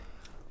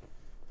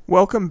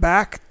Welcome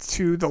back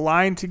to the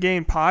Line to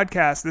Gain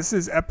podcast. This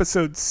is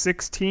episode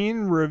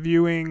 16,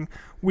 reviewing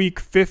week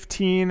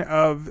 15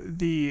 of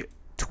the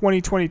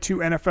 2022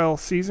 NFL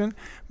season.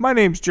 My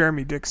name's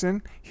Jeremy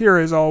Dixon, here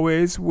as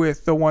always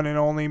with the one and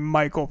only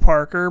Michael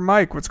Parker.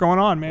 Mike, what's going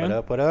on, man?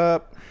 What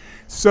up?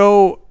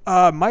 So,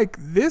 Mike,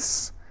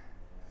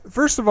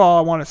 first of all,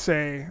 I want to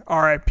say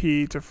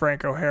RIP to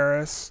Franco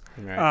Harris.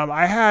 Right.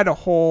 I had a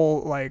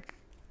whole,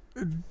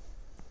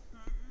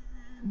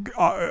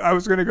 I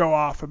was going to go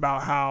off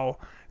about how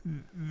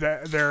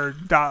they're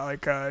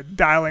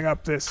dialing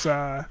up this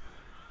 50th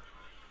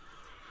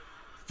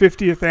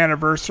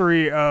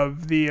anniversary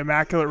of the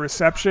Immaculate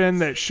Reception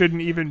that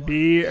shouldn't even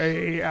be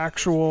a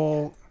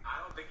actual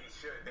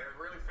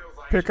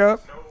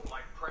pickup.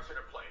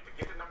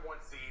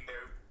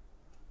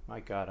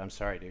 My God, I'm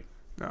sorry, dude.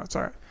 No, it's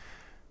all right.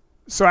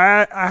 So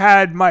I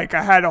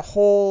had a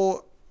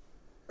whole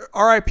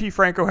RIP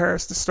Franco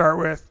Harris to start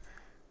with.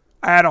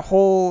 I had a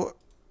whole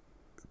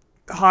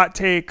hot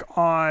take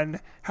on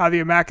how the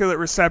Immaculate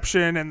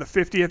Reception and the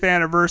 50th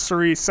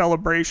anniversary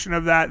celebration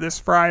of that this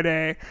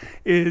Friday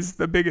is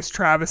the biggest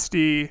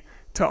travesty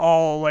to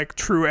all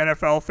true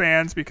NFL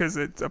fans because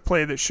it's a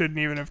play that shouldn't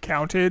even have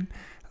counted.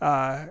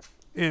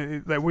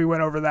 We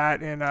went over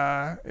that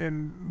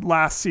in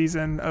last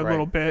season a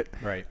little bit.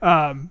 Right.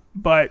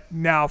 But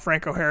now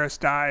Franco Harris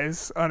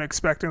dies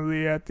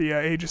unexpectedly at the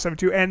age of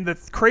 72. And the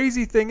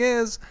crazy thing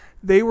is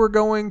they were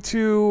going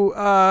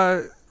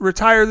to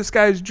retire this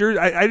guy's jersey.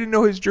 I didn't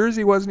know his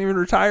jersey wasn't even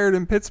retired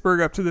in Pittsburgh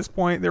up to this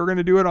point. They were going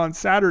to do it on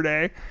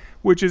Saturday,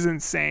 which is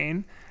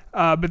insane.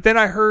 But then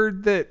I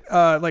heard that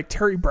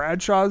Terry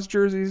Bradshaw's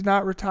jersey is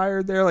not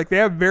retired there. I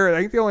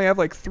think they only have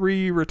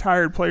 3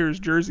 retired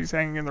players' jerseys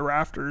hanging in the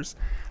rafters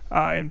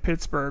in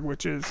Pittsburgh,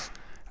 which is,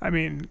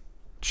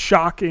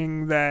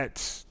 shocking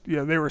that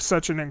they were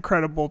such an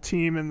incredible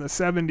team in the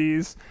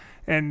 70s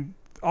and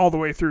all the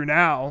way through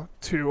now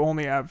to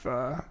only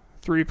have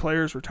 3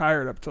 players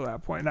retired up to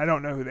that point. And I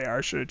don't know who they are.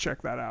 I should have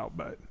checked that out.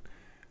 But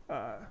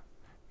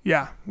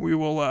we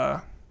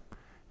will.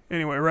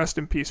 Anyway, rest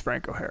in peace,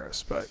 Franco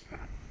Harris. But.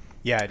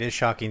 Yeah, it is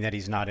shocking that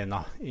he's not in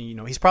the.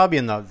 He's probably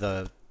in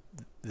the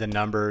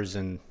numbers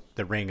and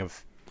the Ring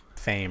of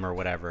Fame or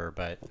whatever.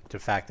 But the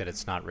fact that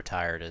it's not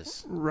retired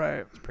is right.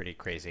 It's pretty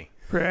crazy.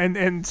 And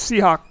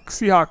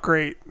Seahawk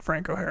great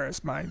Franco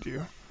Harris, mind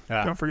you.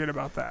 Don't forget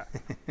about that.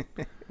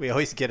 We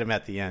always get him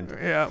at the end.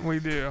 Yeah, we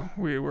do.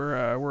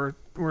 We're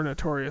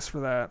notorious for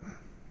that.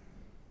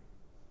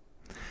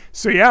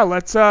 So yeah,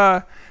 let's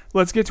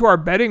get to our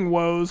betting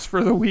woes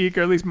for the week,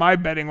 or at least my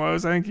betting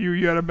woes. I think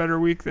you had a better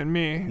week than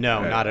me.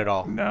 No, not at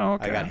all. No,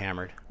 okay. I got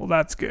hammered. Well,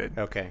 that's good.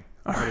 Okay.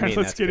 All right,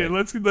 let's get in.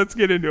 Let's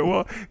get into it.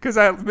 Well, because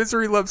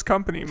misery loves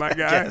company, my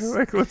guy.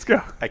 Yes. Let's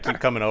go. I keep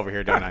coming over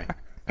here, don't I?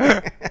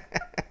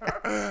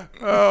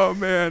 Oh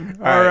man!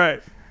 All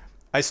right.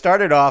 I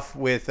started off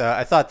with.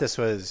 I thought this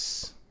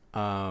was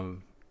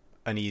an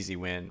easy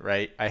win,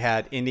 right? I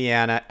had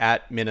Indiana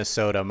at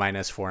Minnesota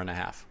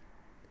 -4.5.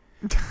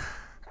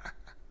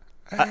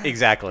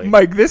 Exactly.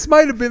 Mike, this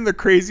might have been the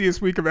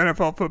craziest week of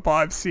NFL football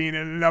I've seen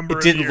in a number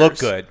of years. It didn't look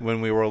good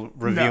when we were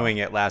reviewing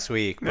it last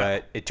week,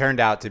 but it turned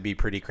out to be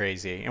pretty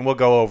crazy. And we'll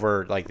go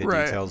over the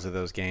details of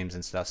those games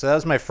and stuff. So that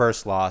was my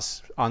first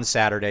loss on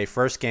Saturday,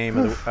 first game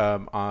of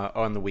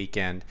on the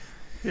weekend.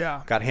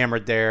 Yeah. Got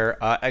hammered there.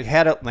 I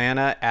had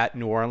Atlanta at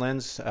New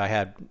Orleans. I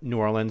had New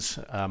Orleans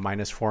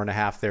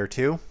 -4.5 there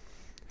too.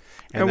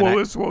 And what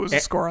was the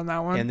score on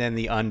that one? And then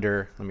the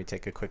under. Let me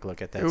take a quick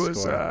look at that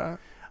score.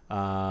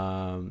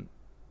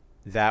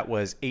 That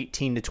was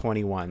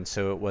 18-21,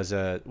 so it was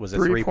a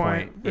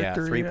 3-point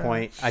victory,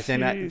 3-point. I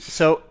think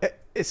so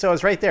it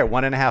was right there,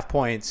 1.5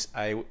 points.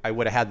 I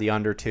would have had the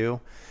under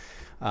too.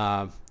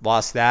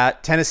 Lost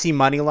that. Tennessee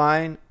money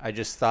line. I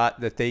just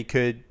thought that they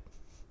could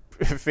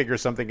figure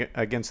something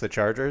against the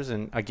Chargers,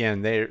 and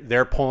again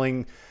they're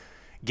pulling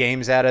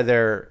games out of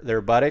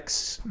their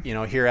buttocks,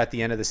 here at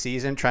the end of the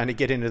season, trying to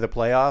get into the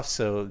playoffs.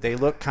 So they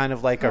look kind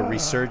of like a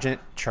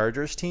resurgent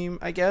Chargers team,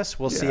 I guess.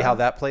 We'll see how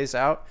that plays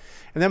out.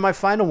 And then my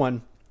final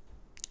one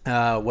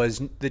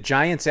was the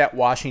Giants at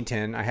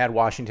Washington. I had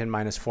Washington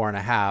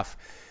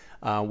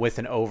 -4.5 with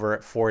an over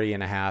at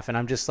 40.5. And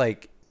I'm just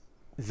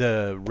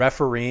the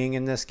refereeing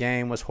in this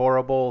game was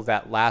horrible.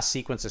 That last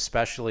sequence,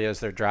 especially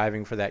as they're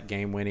driving for that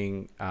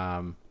game-winning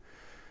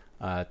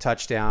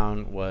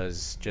touchdown,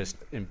 was just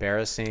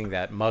embarrassing.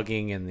 That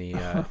mugging in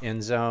the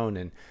end zone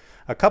and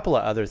a couple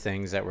of other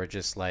things that were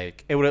just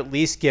it would at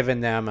least given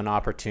them an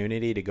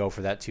opportunity to go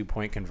for that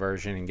 2-point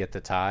conversion and get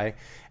the tie.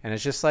 And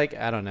it's just I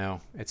don't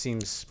know. It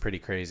seems pretty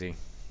crazy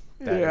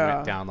that it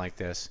went down like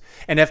this.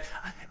 And if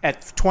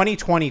at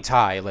 2020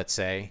 tie, let's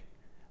say,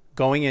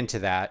 going into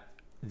that,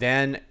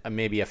 then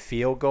maybe a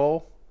field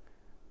goal.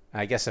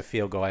 I guess a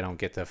field goal, I don't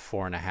get the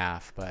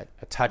 4.5, but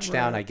a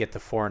touchdown, I get the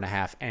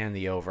 4.5 and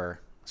the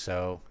over.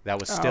 So that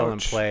was still in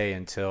play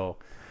until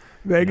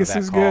Vegas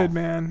is good,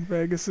 man.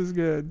 Vegas is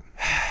good.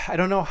 I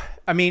don't know.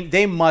 I mean,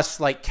 they must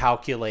like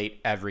calculate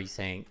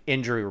everything.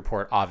 Injury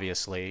report,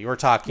 obviously. We're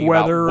talking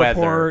weather about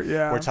report, weather.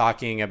 Yeah. We're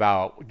talking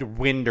about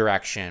wind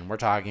direction. We're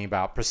talking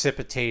about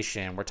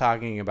precipitation. We're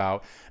talking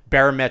about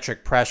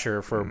barometric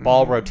pressure for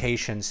ball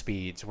rotation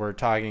speeds. We're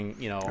talking,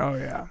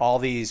 all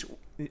these,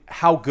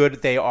 how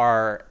good they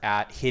are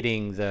at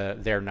hitting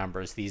their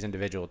numbers. These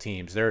individual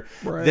teams. They're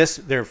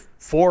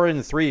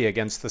 4-3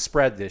 against the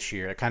spread this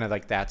year. Kind of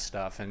like that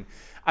stuff. And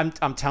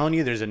I'm telling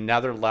you, there's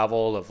another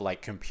level of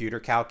like computer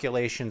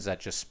calculations that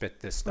just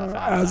spit this stuff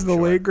out. As the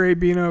late great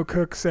Beano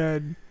Cook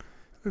said,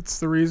 it's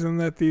the reason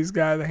that these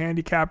guys, the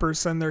handicappers,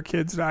 send their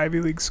kids to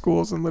Ivy League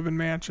schools and live in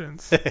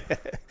mansions.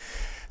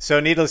 So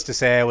needless to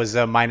say, I was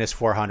minus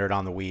 400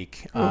 on the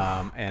week,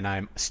 and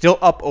I'm still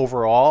up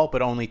overall,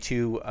 but only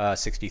to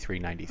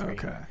 63.93.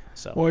 Okay.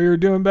 So well, you're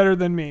doing better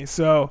than me.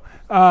 So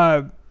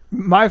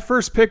my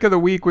first pick of the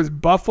week was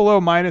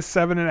Buffalo minus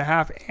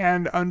 7.5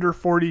 and under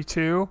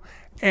 42.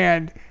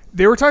 And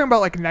they were talking about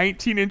like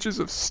 19 inches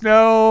of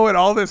snow and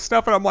all this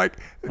stuff. And I'm like,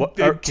 what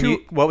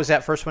was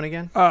that first one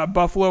again?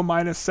 Buffalo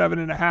minus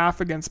 7.5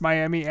 against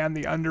Miami and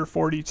the under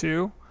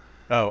 42.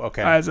 Oh,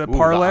 okay. As a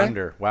parlay. The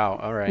under. Wow.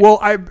 All right. Well,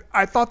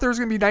 I thought there was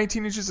going to be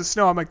 19 inches of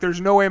snow. I'm like, there's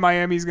no way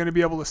Miami's going to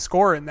be able to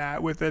score in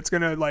that. It's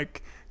going to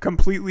like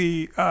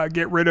completely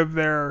get rid of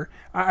their.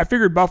 I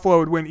figured Buffalo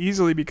would win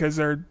easily because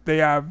they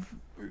have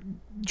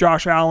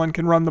Josh Allen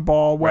can run the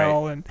ball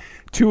well, right. And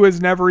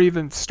Tua's never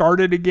even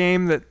started a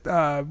game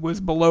that was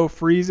below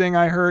freezing.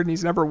 I heard, and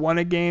he's never won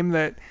a game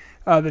that.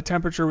 The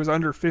temperature was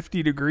under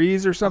 50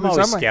 degrees or something. I'm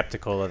always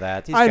skeptical of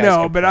that. I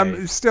know, but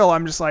I'm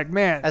just like,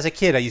 man. As a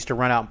kid, I used to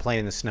run out and play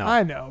in the snow.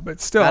 I know,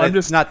 but still,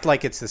 not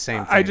like it's the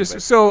same thing.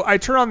 So I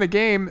turn on the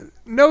game,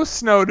 no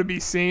snow to be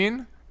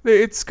seen.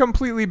 It's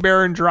completely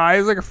bare and dry.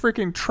 It's like a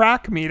freaking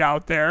track meet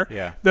out there.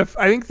 Yeah.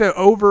 I think the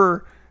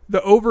over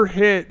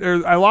hit,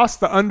 or I lost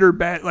the under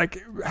bet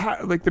like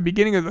the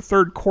beginning of the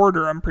third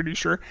quarter. I'm pretty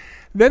sure.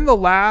 Then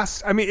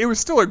it was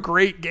still a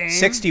great game.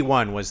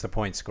 61 was the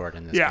point scored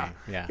in this game.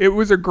 Yeah, it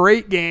was a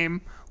great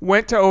game.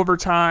 Went to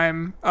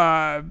overtime.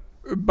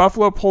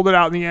 Buffalo pulled it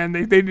out in the end.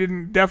 They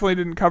definitely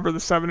didn't cover the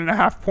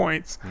 7.5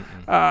 points.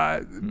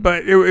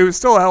 But it was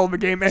still a hell of a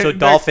game. So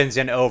Dolphins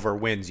in over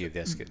wins you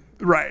this game.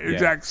 Right,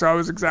 exactly. So I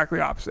was exactly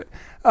opposite.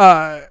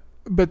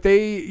 But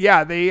they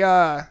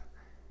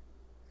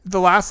the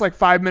last like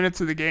 5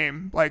 minutes of the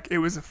game, like it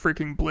was a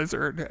freaking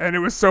blizzard, and it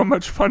was so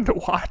much fun to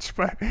watch.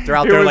 But they're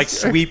out there like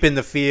sweeping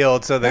the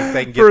field so that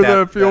they can get for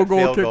the field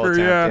goal kicker.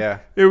 Yeah,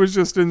 it was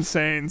just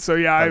insane. So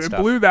I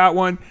blew that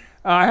one.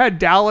 I had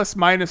Dallas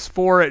minus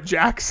 4 at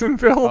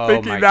Jacksonville,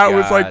 thinking that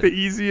was like the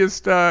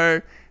easiest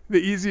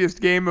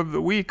game of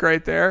the week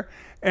right there.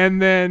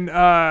 And then,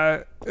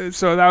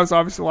 so that was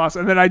obviously a loss.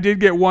 And then I did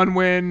get one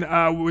win,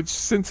 which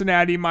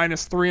Cincinnati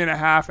minus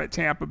 3.5 at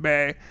Tampa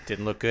Bay.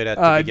 Didn't look good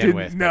to begin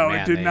with. No, man,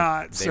 it did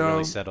not. They so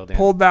really settled in.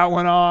 Pulled that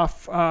one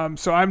off.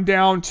 So I'm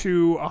down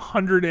to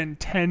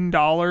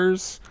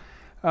 $110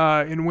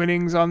 in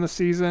winnings on the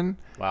season.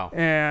 Wow.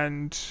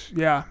 And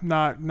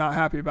not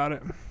happy about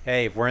it.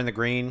 Hey, if we're in the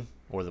green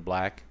or the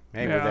black,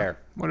 we're there.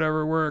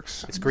 Whatever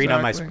works. It's green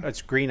on my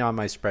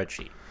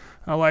spreadsheet.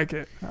 I like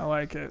it.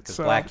 Because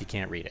black, you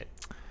can't read it.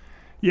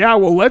 Yeah,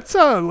 well, let's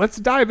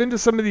dive into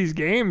some of these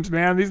games,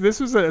 man. This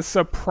was a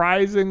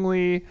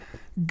surprisingly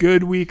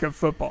good week of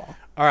football.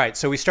 All right,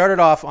 so we started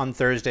off on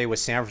Thursday with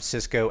San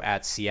Francisco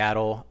at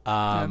Seattle.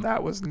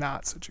 That was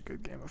not such a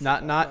good game of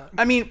football.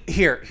 I mean,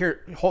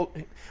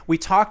 we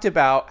talked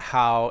about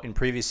how in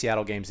previous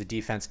Seattle games the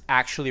defense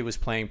actually was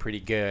playing pretty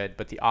good,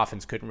 but the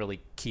offense couldn't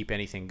really keep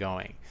anything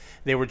going.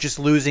 They were just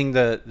losing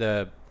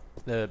the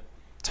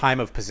time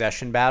of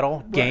possession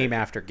battle game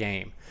after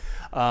game.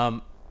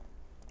 So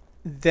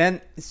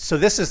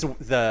this is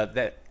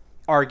the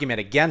argument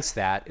against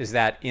that is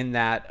that in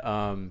that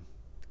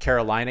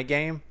Carolina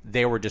game,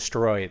 they were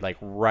destroyed like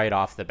right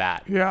off the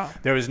bat. Yeah.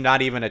 There was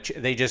not even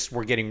they just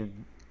were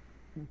getting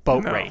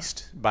boat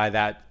raced by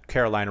that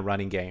Carolina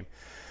running game.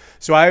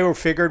 So I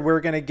figured we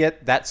were going to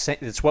get that.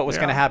 It's what was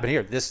going to happen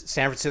here. This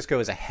San Francisco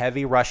is a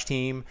heavy rush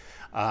team.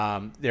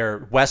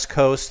 They're West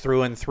Coast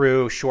through and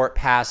through, short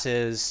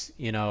passes.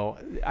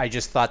 I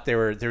just thought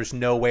there's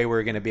no way we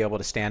were going to be able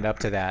to stand up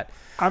to that.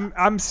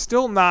 I'm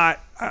still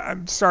not.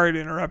 I'm sorry to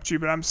interrupt you,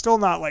 but I'm still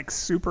not like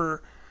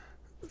super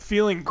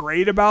feeling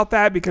great about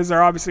that because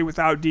they're obviously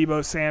without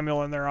Deebo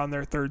Samuel and they're on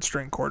their third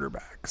string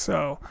quarterback.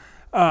 So.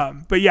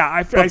 But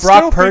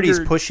Brock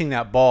Purdy's pushing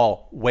that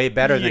ball way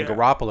better than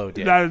Garoppolo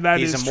did.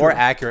 He's a more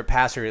accurate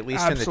passer, at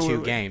least in the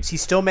two games. He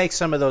still makes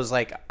some of those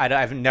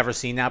I've never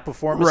seen that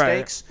before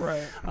mistakes.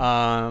 Right.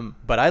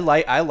 But I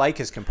like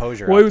his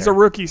composure. Well, he was a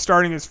rookie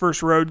starting his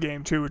first road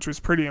game too, which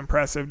was pretty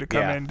impressive to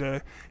come into.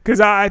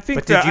 Because I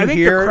think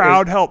the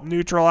crowd helped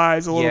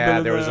neutralize a little bit. Yeah,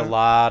 there was a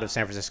lot of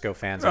San Francisco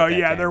fans. Oh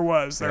yeah, there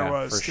was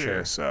for too.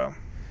 Sure. So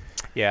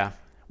yeah.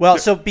 Well,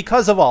 so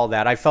because of all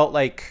that, I felt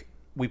like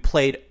we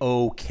played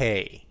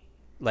okay.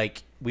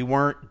 Like we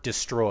weren't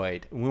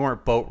destroyed. We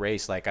weren't boat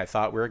raced like I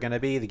thought we were going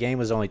to be. The game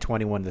was only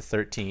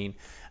 21-13. I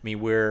mean,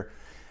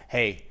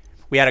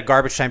 we had a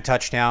garbage time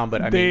touchdown,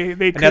 but I mean,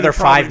 another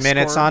 5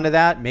 minutes onto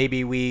that,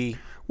 maybe we.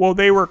 Well,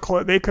 they were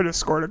they could have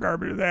scored a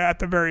garbage at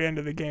the very end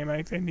of the game. I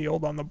think they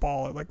kneeled on the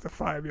ball at like the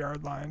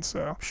 5-yard line,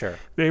 so sure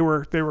they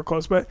were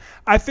close. But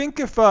I think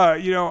if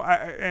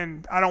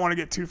and I don't want to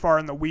get too far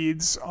in the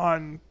weeds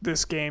on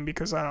this game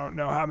because I don't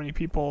know how many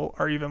people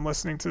are even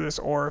listening to this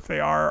or if they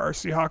are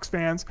Seahawks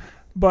fans.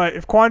 But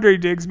if Quandre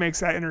Diggs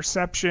makes that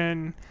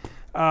interception,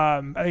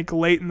 I think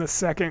late in the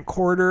second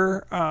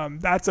quarter,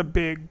 that's a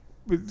big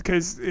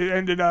because it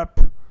ended up.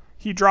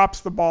 He drops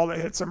the ball that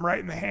hits him right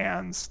in the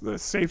hands, the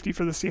safety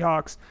for the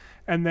Seahawks,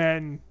 and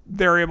then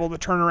they're able to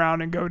turn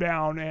around and go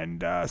down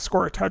and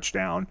score a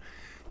touchdown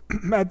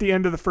at the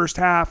end of the first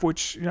half,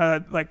 which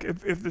like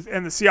if the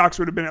Seahawks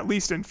would have been at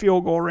least in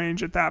field goal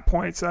range at that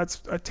point, so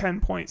that's a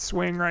 10-point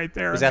swing right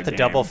there. Was that the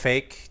double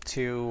fake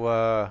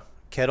to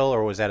Kittle,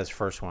 or was that his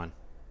first one?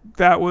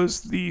 That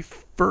was the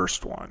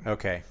first one.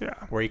 Okay. Yeah.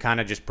 Where he kind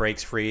of just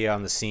breaks free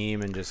on the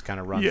seam and just kind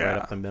of runs right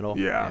up the middle.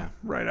 Yeah,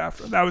 right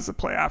after. That was the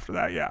play after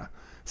that, yeah.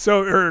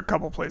 So, or a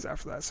couple plays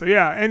after that. So,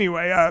 yeah,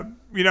 anyway,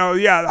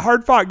 the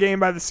hard-fought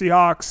game by the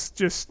Seahawks,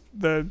 just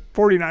the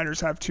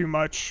 49ers have too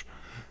much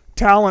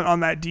talent on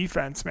that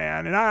defense,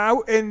 man.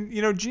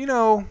 And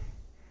Geno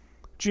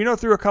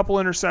threw a couple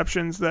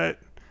interceptions that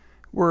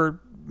were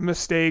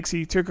mistakes.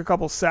 He took a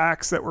couple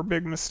sacks that were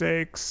big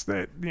mistakes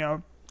that,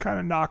 kind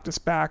of knocked us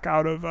back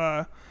out of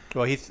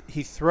Well, he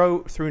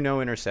threw no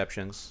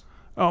interceptions.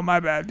 Oh, my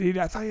bad.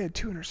 I thought he had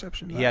 2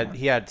 interceptions.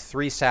 He had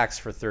 3 sacks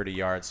for 30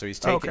 yards, so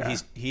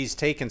he's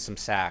taken some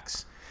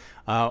sacks.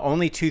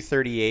 Only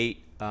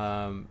 238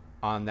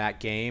 on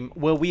that game.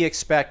 Will we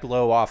expect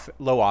low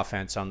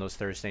offense on those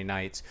Thursday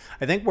nights?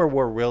 I think where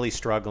we're really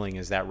struggling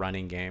is that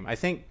running game. I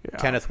think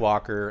Kenneth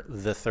Walker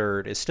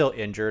III is still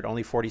injured,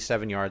 only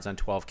 47 yards on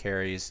 12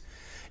 carries.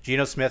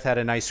 Geno Smith had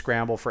a nice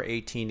scramble for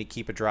 18 to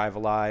keep a drive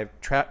alive.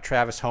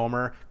 Travis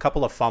Homer, a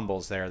couple of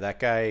fumbles there. That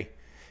guy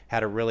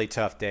had a really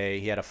tough day.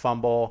 He had a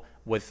fumble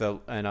he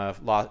had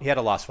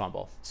a lost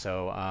fumble.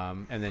 So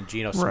and then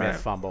Geno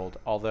Smith fumbled,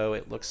 although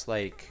it looks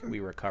like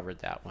we recovered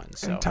that one.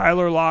 So and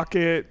Tyler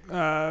Lockett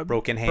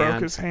broke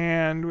his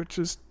hand, which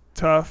is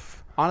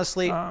tough.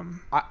 Honestly, I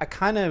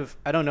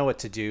don't know what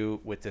to do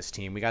with this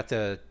team. We got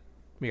the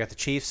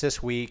Chiefs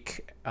this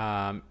week.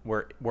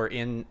 We're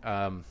in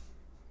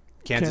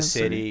Kansas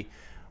City.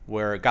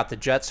 We're got the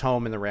Jets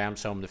home and the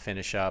Rams home to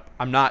finish up.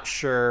 I'm not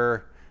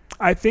sure.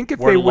 I think if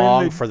we're they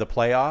win for the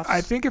playoffs. I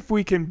think if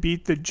we can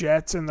beat the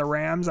Jets and the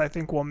Rams, I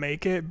think we'll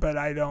make it. But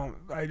I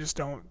just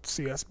don't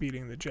see us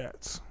beating the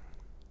Jets.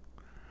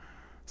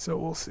 So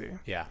we'll see.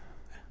 Yeah,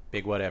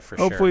 big what if for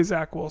sure. Hopefully sure.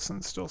 Zach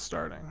Wilson's still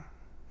starting.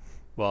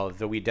 Well,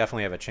 we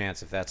definitely have a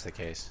chance if that's the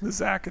case. The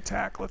Zach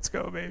attack. Let's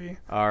go, baby.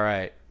 All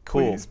right.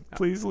 Cool.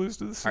 Please lose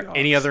to the Seahawks.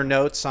 Any other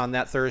notes on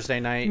that Thursday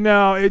night?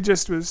 No, it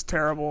just was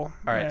terrible.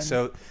 All right,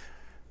 so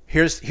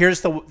here's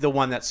the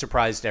one that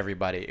surprised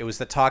everybody. It was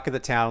the talk of the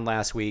town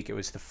last week. It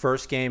was the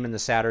first game in the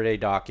Saturday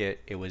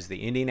docket. It was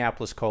the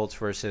Indianapolis Colts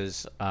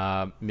versus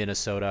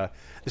Minnesota.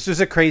 This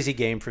was a crazy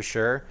game for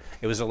sure.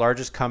 It was the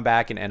largest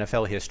comeback in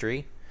NFL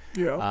history.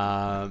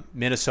 Yeah.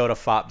 Minnesota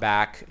fought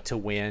back to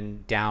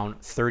win, down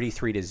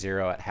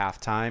 33-0 at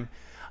halftime.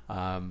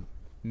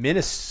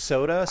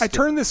 Minnesota. I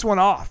turned this one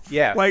off.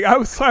 Yeah. Like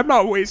I'm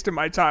not wasting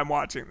my time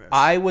watching this.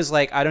 I was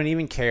like, I don't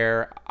even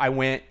care. I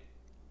went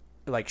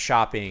like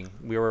shopping.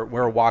 We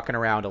were walking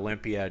around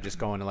Olympia, just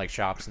going to like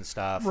shops and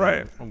stuff.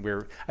 Right.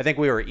 And I think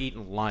we were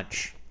eating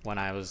lunch when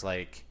I was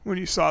like. When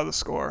you saw the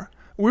score.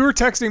 We were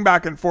texting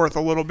back and forth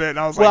a little bit, and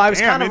I was well, like, I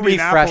was kind of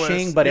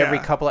refreshing, but every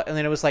couple of, and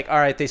then it was like, all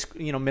right,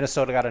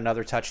 Minnesota got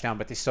another touchdown,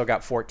 but they still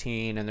got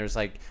 14, and there's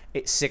like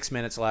 6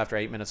 minutes left or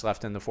 8 minutes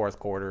left in the fourth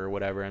quarter or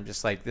whatever. I'm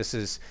just like, it's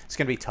going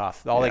to be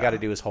tough. All they got to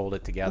do is hold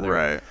it together.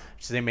 Right.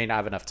 So they may not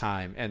have enough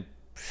time. And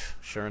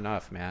sure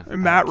enough, man.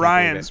 And Matt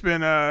Ryan's been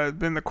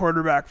the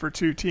quarterback for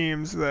 2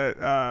 teams that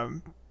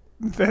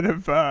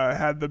have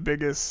had the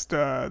biggest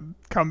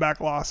comeback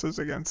losses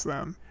against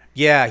them.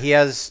 Yeah,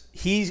 he's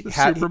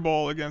had Super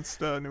Bowl against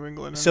New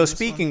England. So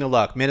speaking of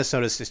luck,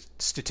 Minnesota's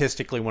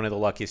statistically one of the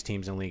luckiest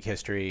teams in league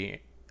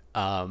history.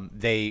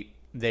 They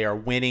are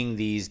winning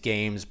these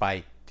games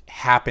by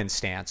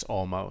happenstance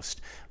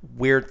almost.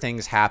 Weird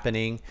things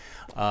happening.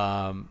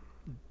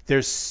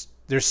 There's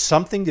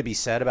something to be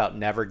said about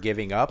never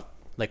giving up.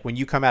 Like when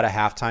you come out of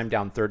halftime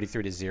down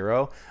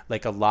 33-0,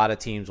 like a lot of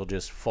teams will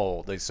just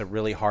fold. It's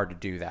really hard to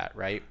do that,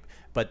 right?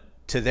 But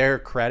to their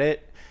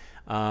credit,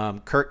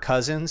 Kirk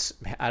Cousins,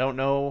 I don't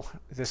know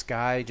this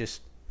guy.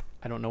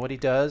 I don't know what he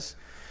does.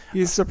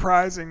 He's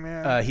surprising,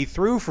 man. He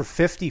threw for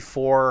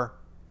 54.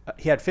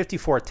 He had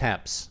 54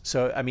 attempts.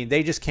 So I mean,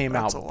 they just came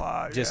out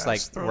just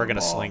like we're gonna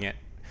sling it.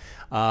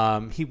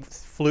 He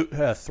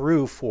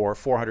threw for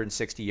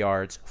 460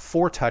 yards,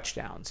 4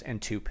 touchdowns,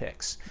 and 2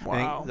 picks. Wow. I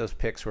think those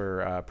picks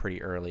were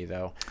pretty early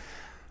though.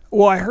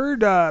 Well, I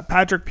heard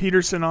Patrick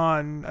Peterson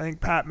on I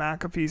think Pat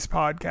McAfee's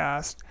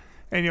podcast.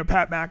 And,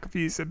 Pat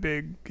McAfee's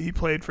he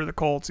played for the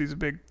Colts. He's a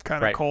big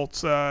kind of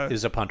Colts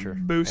he's a punter.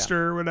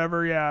 Booster or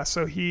whatever, yeah.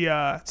 So he...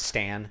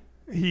 Stan.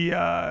 he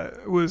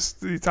was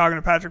talking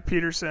to Patrick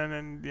Peterson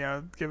and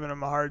giving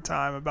him a hard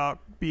time about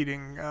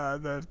beating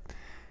the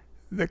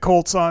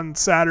Colts on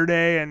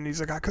Saturday, and he's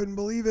like, I couldn't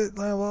believe it,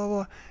 blah blah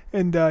blah,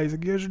 and he's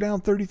like, you guys are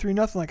down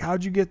 33-0. Like,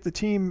 how'd you get the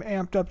team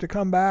amped up to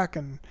come back?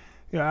 And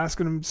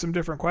asking him some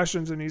different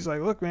questions, and he's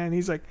like, look, man,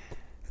 he's like,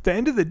 at the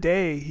end of the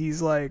day,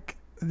 he's like,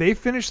 they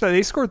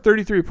scored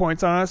 33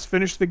 points on us,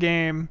 finished the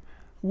game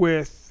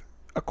with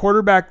a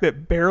quarterback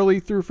that barely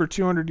threw for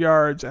 200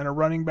 yards and a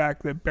running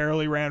back that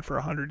barely ran for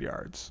 100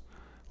 yards.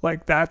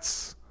 Like,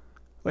 that's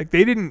like,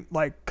 they didn't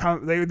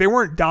they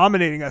weren't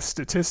dominating us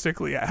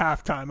statistically at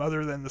halftime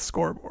other than the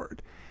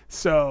scoreboard.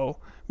 So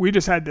we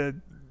just had to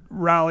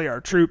rally our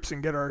troops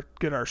and get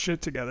our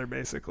shit together,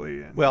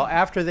 basically. And, well,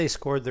 after they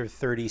scored their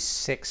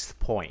 36th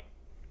point,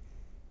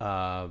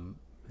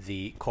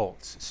 the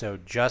Colts, so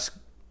just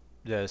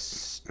the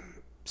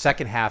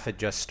second half had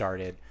just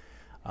started.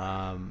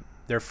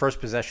 Their first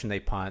possession, they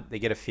punt. They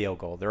get a field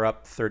goal. They're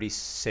up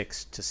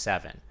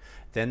 36-7.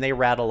 Then they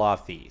rattle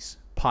off these: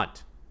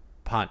 punt,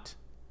 punt,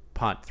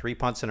 punt. 3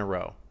 punts in a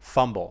row.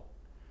 Fumble,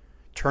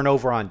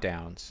 turnover on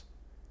downs,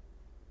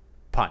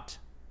 punt.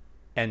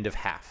 End of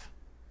half.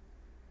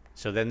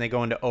 So then they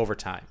go into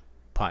overtime,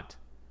 punt.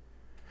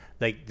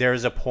 Like,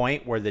 there's a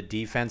point where the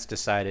defense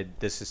decided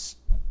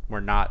we're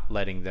not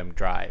letting them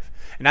drive.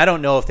 And I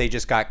don't know if they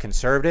just got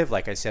conservative.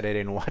 Like I said, I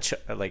didn't watch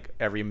like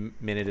every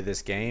minute of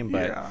this game,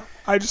 but yeah,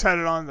 I just had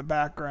it on in the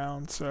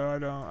background,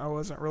 so I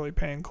wasn't really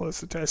paying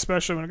close attention,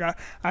 especially when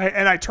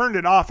I turned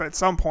it off at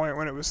some point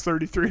when it was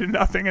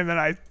 33-0, and then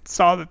I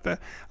saw that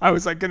I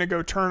was like going to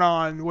go turn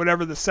on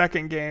whatever the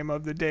second game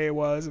of the day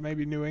was,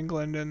 maybe New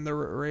England and the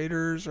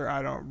Raiders, or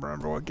I don't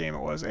remember what game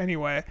it was.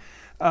 Anyway,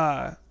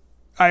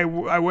 I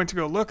went to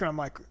go look, and I'm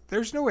like,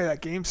 there's no way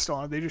that game's still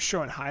on. They just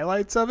showing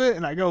highlights of it,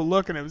 and I go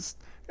look, and it was,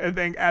 I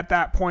think at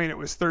that point it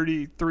was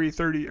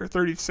 33-30 or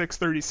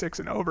 36-36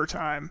 in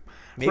overtime,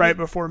 right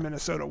before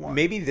Minnesota won.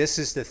 Maybe this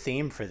is the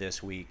theme for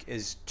this week: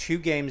 is 2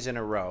 games in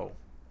a row.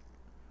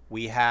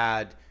 You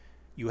have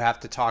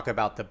to talk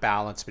about the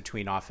balance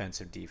between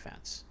offense and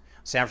defense.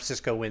 San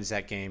Francisco wins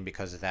that game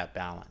because of that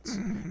balance.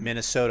 Mm-hmm.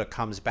 Minnesota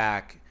comes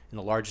back in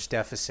the largest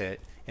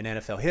deficit in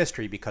NFL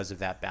history because of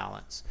that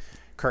balance.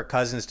 Kirk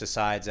Cousins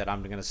decides that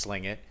I'm going to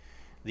sling it.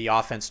 The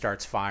offense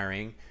starts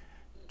firing.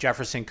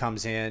 Jefferson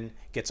comes in,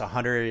 gets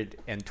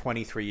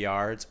 123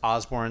 yards.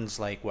 Osborne's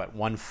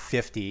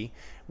 150.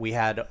 We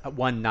had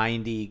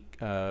 190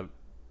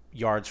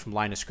 yards from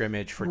line of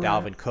scrimmage for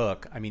Dalvin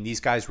Cook. I mean, these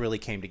guys really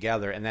came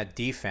together, and that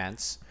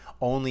defense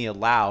only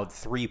allowed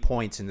 3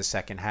 points in the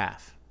second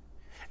half.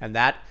 And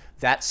that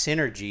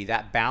synergy,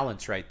 that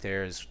balance right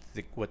there is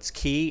what's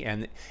key.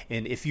 And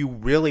if you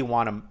really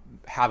want to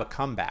have a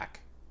comeback,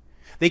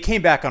 they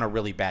came back on a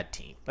really bad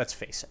team. Let's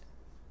face it.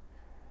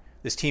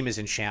 This team is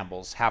in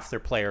shambles. Half their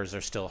players are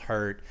still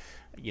hurt.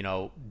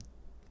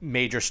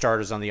 Major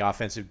starters on the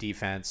offensive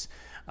defense.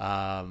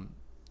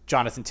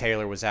 Jonathan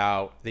Taylor was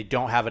out. They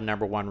don't have a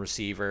number 1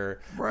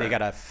 receiver. Right. They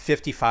got a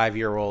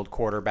 55-year-old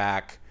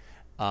quarterback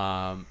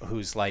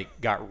who's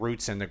got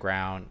roots in the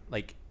ground.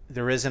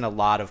 There isn't a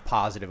lot of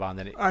positive on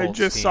the Colts I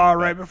just team, saw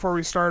right before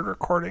we started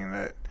recording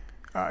that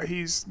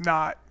he's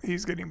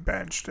getting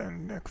benched,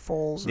 and Nick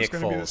Foles is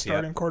going to be the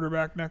starting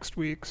quarterback next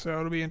week, so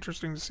it'll be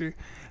interesting to see.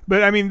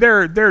 But I mean,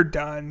 they're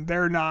done.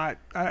 They're not.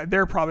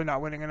 They're probably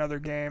not winning another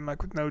game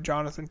with no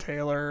Jonathan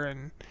Taylor,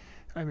 and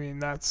I mean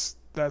that's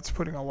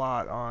putting a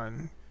lot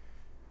on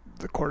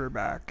the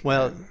quarterback.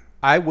 Well,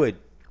 I'm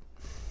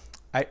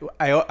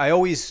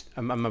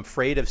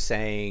afraid of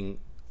saying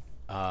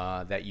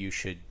that you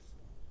should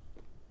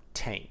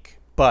tank,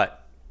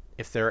 but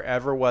if there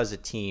ever was a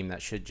team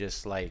that should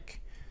just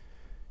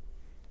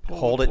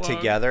hold it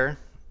together,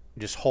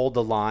 just hold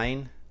the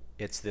line,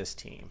 it's this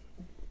team.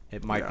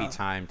 It might be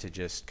time to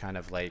just kind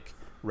of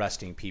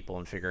resting people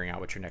and figuring out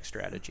what your next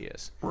strategy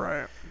is.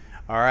 Right.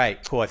 All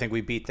right, cool. I think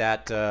we beat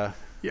that to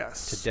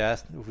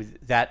death.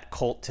 That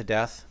Colt to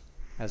death,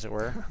 as it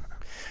were.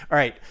 All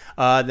right,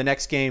 the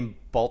next game,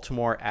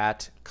 Baltimore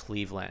at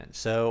Cleveland.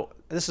 So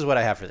this is what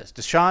I have for this.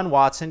 Deshaun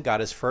Watson got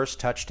his first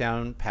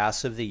touchdown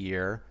pass of the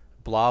year.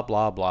 Blah,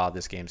 blah, blah.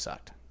 This game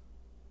sucked.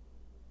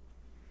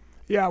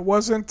 Yeah,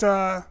 wasn't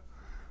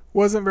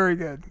very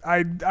good.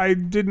 I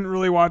didn't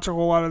really watch a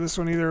whole lot of this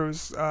one either. It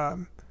was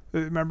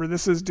remember,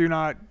 this is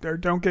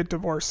don't get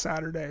divorced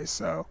Saturday.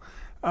 So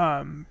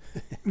none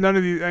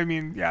of these. I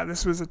mean, yeah,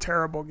 this was a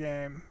terrible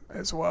game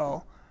as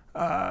well.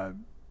 Tried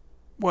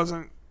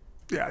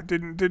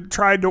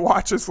to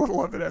watch as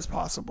little of it as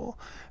possible.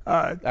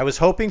 I was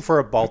hoping for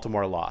a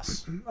Baltimore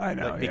loss. I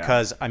know,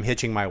 because I'm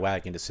hitching my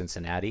wagon to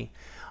Cincinnati.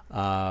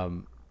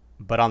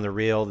 But on the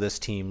real, this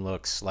team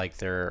looks like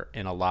they're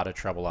in a lot of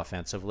trouble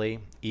offensively,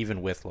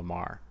 even with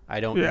Lamar. I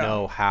don't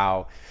know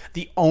how.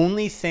 The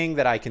only thing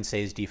that I can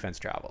say is defense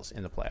travels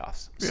in the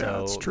playoffs.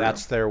 So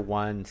that's their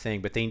one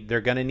thing. But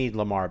they're going to need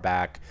Lamar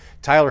back.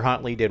 Tyler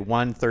Huntley did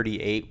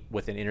 138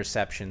 with an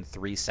interception,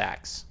 3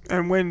 sacks.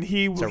 And when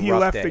he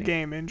left the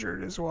game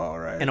injured as well,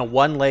 right? And a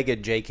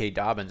one-legged J.K.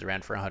 Dobbins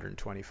ran for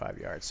 125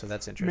 yards. So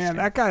that's interesting. Man,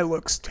 that guy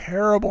looks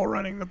terrible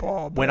running the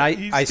ball. But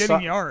he's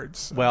getting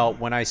yards. Well,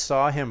 when I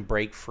saw him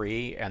break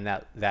free and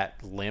that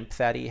limp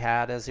that he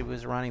had as he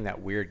was running,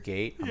 that weird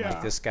gait, I'm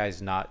like, this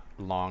guy's not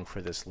long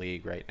for this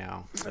league right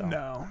now. So.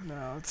 No,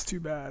 it's too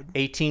bad.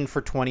 18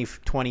 for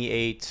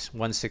 28,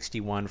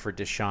 161 for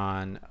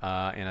Deshaun,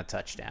 and a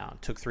touchdown.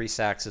 Took 3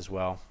 sacks as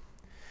well.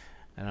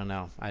 I don't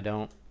know.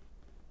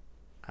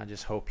 I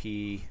just hope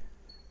he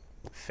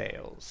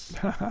fails.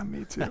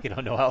 Me too. I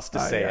don't know how else to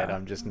say it.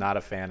 I'm just not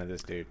a fan of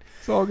this dude.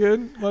 It's all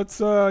good. Let's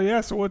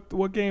so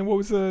what game? What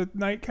was the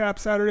nightcap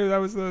Saturday? That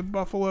was the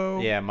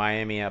Buffalo. Yeah,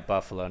 Miami at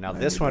Buffalo. Now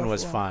this one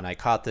was fun. I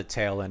caught the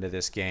tail end of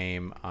this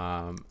game,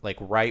 like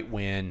right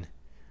when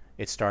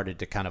it started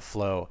to kind of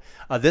flow.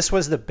 This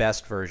was the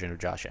best version of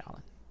Josh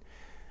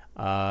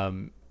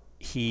Allen.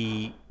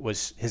 His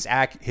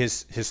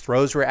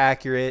throws were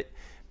accurate.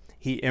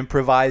 He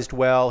improvised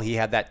well. He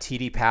had that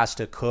TD pass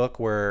to Cook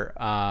where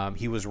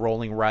he was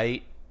rolling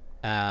right,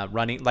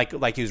 running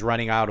like he was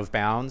running out of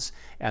bounds,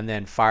 and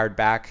then fired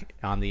back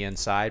on the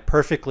inside.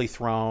 Perfectly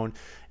thrown.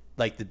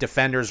 Like the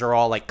defenders are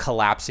all like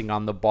collapsing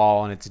on the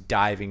ball, and it's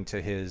diving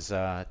to his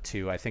I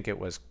think it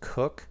was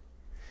Cook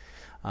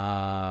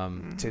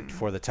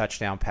for the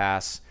touchdown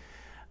pass.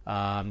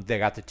 They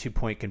got the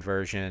 2-point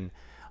conversion.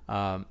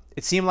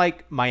 It seemed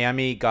like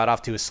Miami got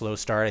off to a slow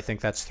start. I think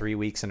that's 3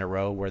 weeks in a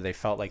row where they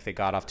felt like they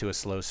got off to a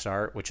slow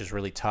start, which is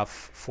really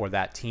tough for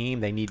that team.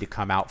 They need to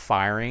come out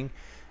firing,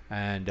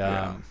 and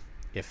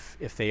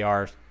if they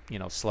are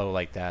slow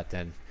like that,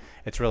 then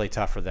it's really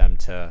tough for them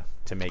to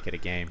make it a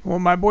game. Well,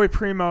 my boy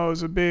Primo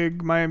is a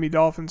big Miami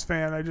Dolphins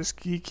fan.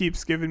 He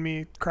keeps giving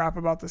me crap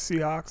about the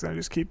Seahawks, and I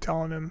just keep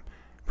telling him,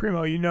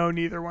 Primo,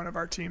 neither one of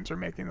our teams are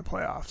making the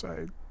playoffs.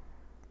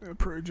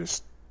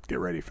 Just get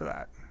ready for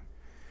that.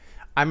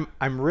 I'm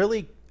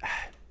really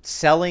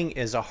selling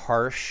is a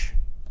harsh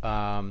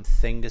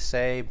thing to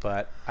say,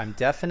 but I'm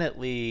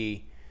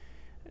definitely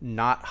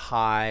not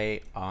high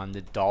on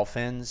the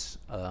Dolphins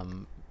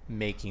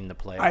making the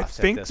playoffs. I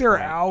think they're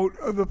out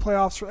of the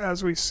playoffs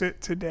as we sit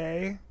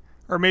today,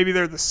 or maybe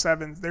they're the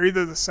 7th. They're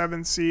either the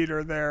 7th seed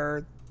or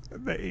they're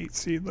the 8th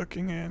seed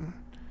looking in.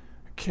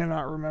 I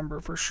cannot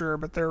remember for sure,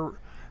 but they're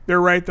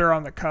right there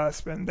on the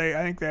cusp, and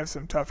I think they have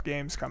some tough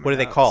games coming. What do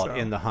they call it?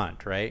 In the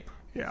hunt, right?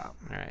 Yeah.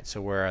 All right. So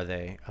where are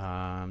they?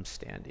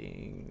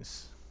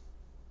 Standings.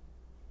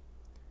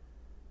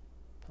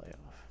 Playoff.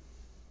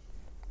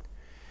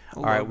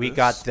 All right. We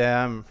got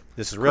them.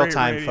 This is real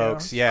time,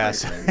 folks. Yeah.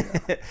 So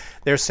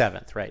they're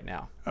 7th right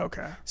now.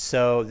 Okay.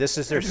 So this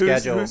is their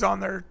schedule. Who's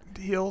on their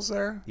heels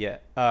there? Yeah.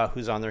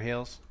 Who's on their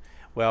heels?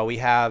 Well, we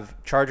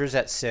have Chargers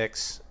at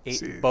 6.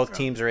 Both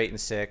teams are 8 and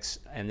 6,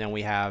 and then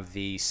we have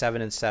the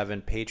 7 and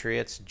 7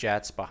 Patriots,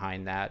 Jets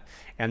behind that,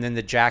 and then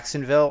the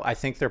Jacksonville. I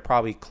think they're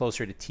probably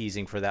closer to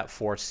teasing for that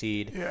 4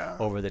 seed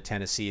over the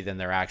Tennessee than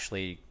they're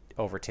actually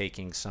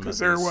overtaking some of these.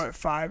 Because they're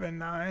 5 and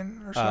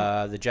 9 or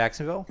something. The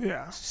Jacksonville,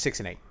 6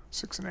 and 8.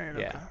 6 and 8.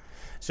 Okay. Yeah.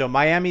 So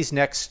Miami's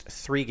next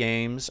 3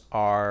 games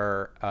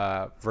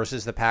are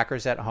versus the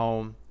Packers at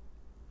home,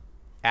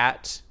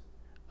 at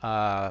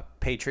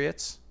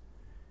Patriots,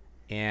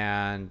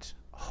 and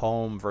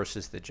home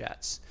versus the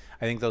Jets.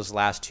 I think those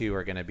last 2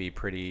 are going to be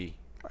pretty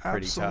tough.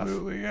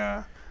 Absolutely,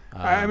 yeah.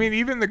 I mean,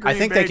 even the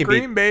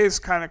Green Bay is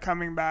kind of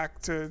coming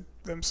back to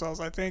themselves.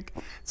 I think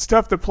it's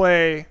tough to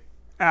play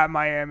at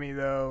Miami,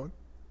 though.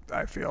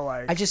 I feel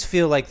like I just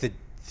feel like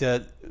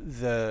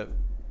they're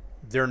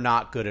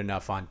not good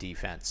enough on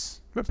defense.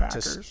 The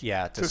Packers,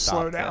 to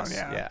slow down. This.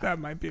 Yeah, that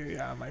might be.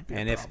 Yeah, it might be.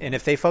 And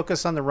if they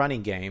focus on the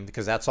running game,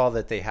 because that's all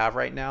that they have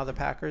right now, the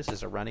Packers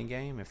is a running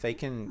game. If they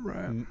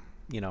can,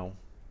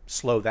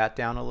 slow that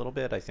down a little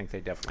bit, I think they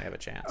definitely have a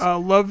chance.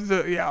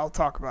 I'll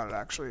talk about it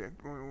actually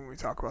when we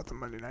talk about the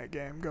Monday night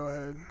game. Go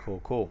ahead.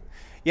 Cool.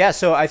 Yeah,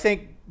 so I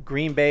think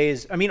Green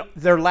Bay's,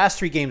 their last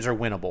 3 games are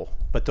winnable,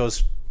 but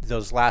those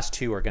last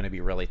 2 are going to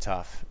be really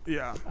tough.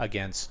 Yeah.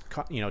 Against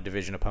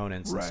division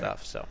opponents and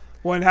stuff. So.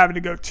 One having to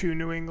go to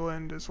New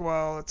England as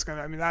well. It's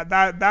gonna.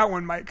 That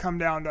one might come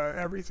down to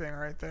everything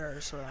right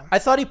there. So I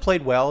thought he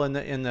played well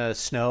in the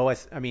snow.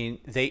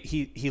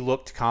 He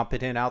looked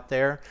competent out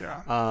there.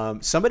 Yeah.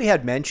 Somebody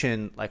had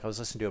mentioned, like I was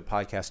listening to a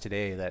podcast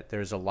today, that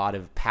there's a lot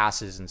of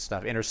passes and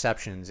stuff,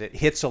 interceptions. It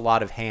hits a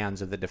lot of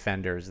hands of the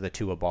defenders, the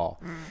Tua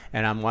ball,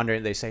 and I'm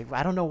wondering. They say,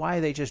 I don't know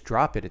why they just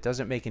drop it. It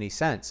doesn't make any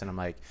sense. And I'm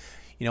like,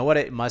 you know what?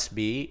 It must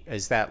be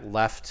is that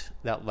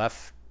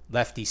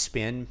lefty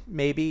spin,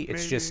 maybe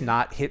it's just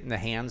not hitting the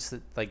hands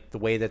like the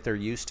way that they're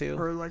used to,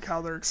 or like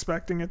how they're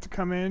expecting it to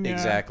come in.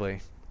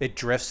 Exactly. It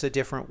drifts a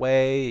different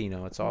way.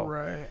 It's all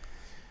right.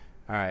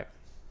 All right.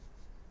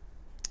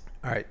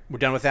 We're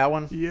done with that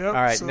one. Yep. All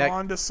right. So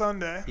on to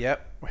Sunday.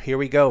 Yep. Here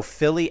we go.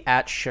 Philly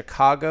at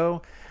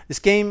Chicago. This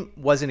game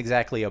wasn't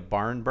exactly a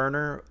barn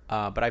burner,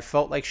 but I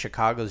felt like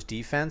Chicago's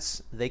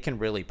defense, they can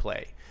really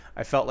play.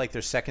 I felt like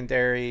their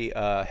secondary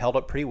held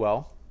up pretty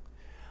well.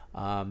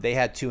 They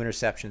had 2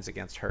 interceptions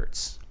against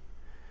Hurts.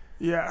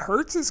 Yeah,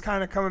 Hurts is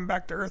kind of coming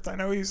back to earth. I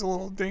know he's a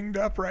little dinged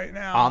up right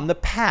now. On the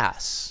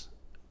pass,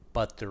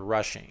 but the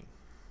rushing.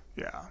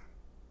 Yeah.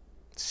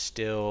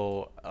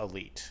 Still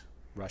elite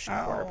rushing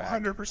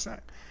quarterback. 100%.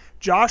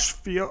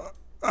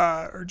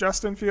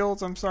 Justin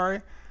Fields, I'm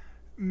sorry,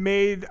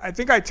 I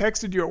think I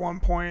texted you at one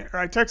point, or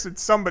I texted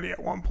somebody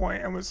at one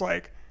point and was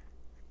like,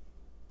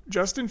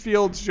 Justin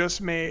Fields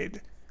just made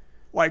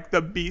like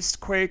the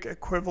Beastquake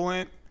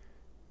equivalent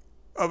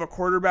of a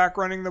quarterback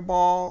running the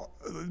ball,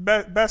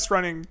 best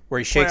running. Where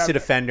he shakes the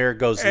defender,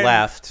 goes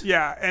left.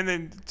 Yeah, and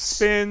then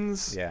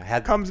spins,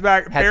 comes had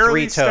back,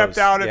 barely 3 toes. stepped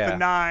out at the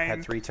 9.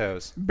 Had 3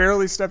 toes.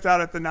 Barely stepped out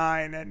at the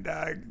 9, and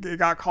it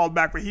got called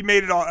back. But he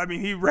made it all. I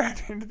mean, he ran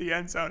into the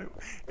end zone.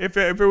 If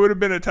it would have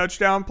been a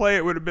touchdown play,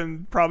 it would have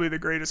been probably the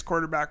greatest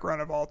quarterback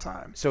run of all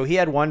time. So he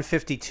had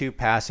 152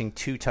 passing,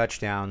 2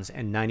 touchdowns,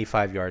 and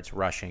 95 yards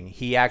rushing.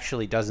 He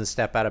actually doesn't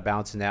step out of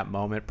bounds in that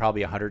moment,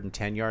 probably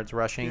 110 yards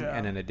rushing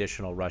and an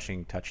additional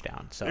rushing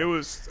touchdown. So it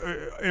was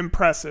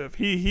impressive.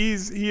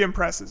 He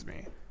impresses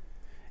me.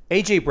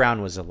 A.J.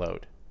 Brown was a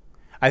load.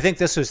 I think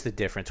this was the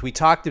difference. We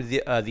talked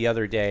the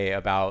other day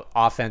about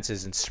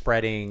offenses and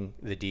spreading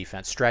the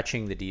defense,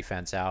 stretching the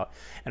defense out.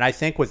 And I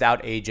think without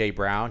A.J.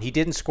 Brown, he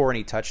didn't score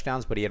any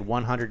touchdowns, but he had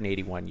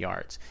 181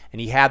 yards. And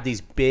he had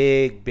these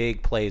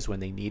big plays when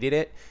they needed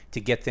it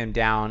to get them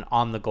down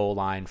on the goal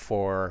line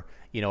for,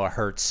 a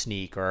Hurts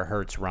sneak or a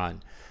Hurts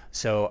run.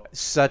 So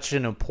such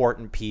an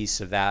important piece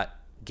of that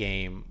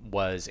game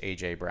was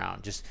A.J. Brown,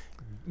 just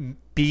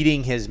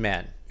beating his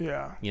men.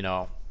 Yeah.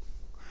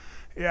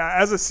 Yeah,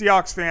 as a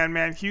Seahawks fan,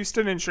 man,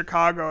 Houston and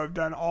Chicago have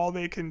done all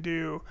they can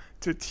do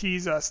to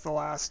tease us the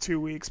last 2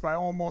 weeks by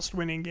almost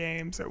winning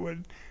games that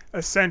would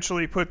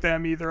essentially put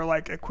them either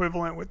like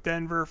equivalent with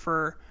Denver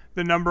for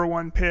the number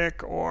 1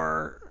 pick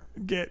or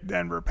get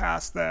Denver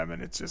past them.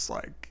 And it's just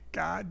like,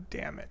 God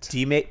damn it.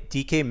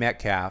 DK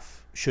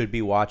Metcalf should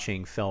be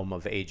watching film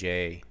of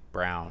A.J.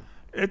 Brown.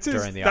 That's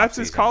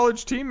his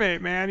college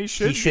teammate, man. He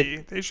should be.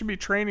 They should be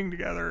training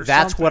together.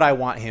 That's what I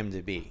want him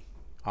to be,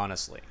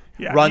 honestly.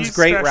 Yeah, runs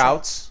great special.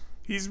 Routes.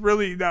 He's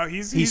really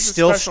he's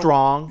still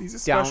strong. He's a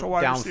special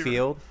wide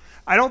downfield. Receiver.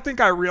 I don't think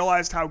I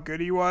realized how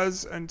good he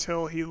was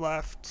until he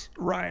left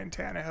Ryan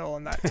Tannehill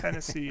in that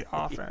Tennessee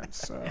offense.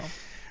 So.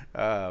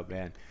 Oh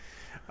man.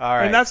 All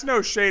right. And that's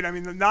no shade. I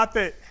mean, not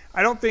that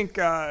I don't think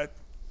that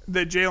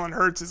Jalen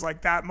Hurts is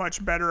like that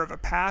much better of a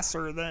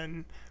passer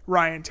than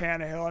Ryan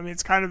Tannehill. I mean,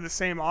 it's kind of the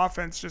same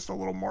offense, just a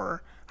little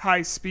more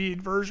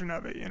high-speed version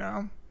of it,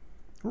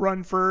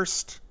 Run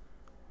first,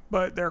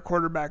 but their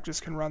quarterback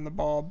just can run the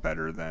ball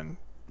better than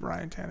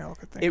Ryan Tannehill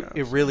could think of.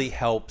 It really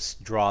helps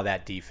draw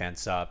that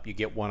defense up. You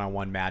get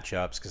one-on-one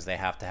matchups because they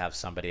have to have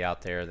somebody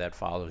out there that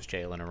follows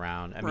Jalen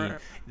around. I mean,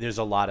 there's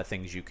a lot of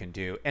things you can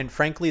do. And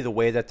frankly, the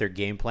way that they're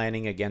game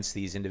planning against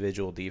these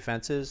individual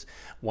defenses,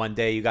 one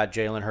day you got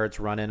Jalen Hurts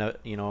running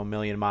a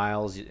million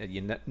miles.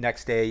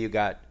 Next day you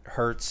got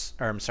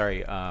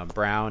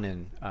Brown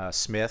and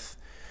Smith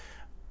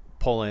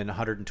pulling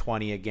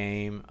 120 a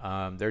game.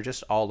 They're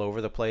just all over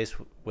the place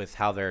with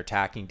how they're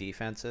attacking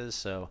defenses.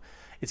 So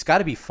it's got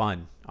to be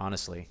fun,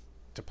 honestly,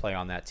 to play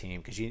on that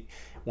team. Because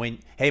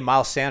hey,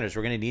 Miles Sanders,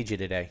 we're going to need you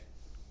today.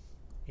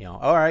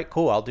 All right,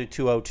 cool. I'll do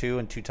 202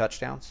 and 2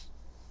 touchdowns.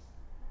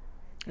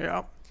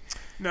 Yeah.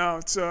 No,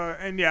 it's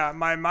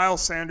my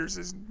Miles Sanders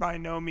is by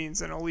no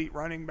means an elite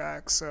running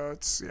back. So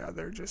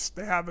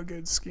they have a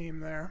good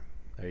scheme there.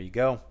 There you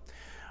go.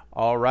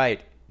 All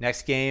right.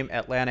 Next game,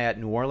 Atlanta at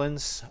New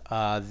Orleans.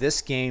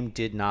 This game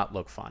did not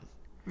look fun.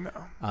 No.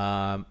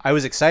 I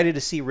was excited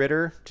to see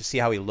Ritter, to see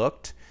how he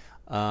looked.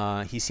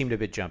 He seemed a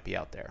bit jumpy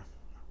out there.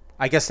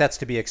 I guess that's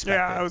to be expected.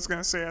 Yeah, I was going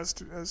to say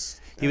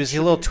he was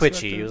a little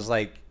twitchy. He was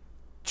like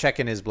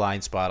checking his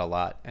blind spot a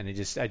lot, and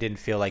I didn't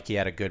feel like he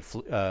had a good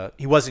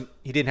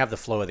he didn't have the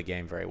flow of the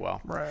game very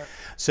well. Right.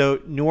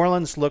 So New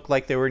Orleans looked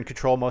like they were in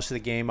control most of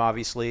the game,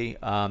 obviously.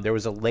 There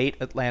was a late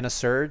Atlanta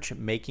surge,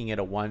 making it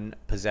a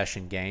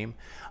 1-possession game.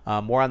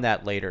 More on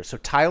that later. So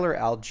Tyler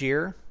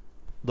Algier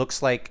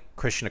looks like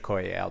Christian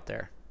Okoye out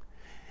there.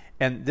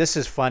 And this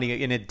is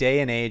funny in a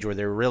day and age where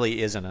there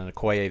really isn't an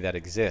Okoye that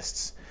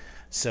exists.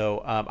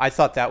 So I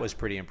thought that was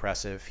pretty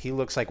impressive. He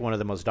looks like one of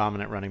the most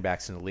dominant running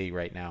backs in the league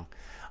right now.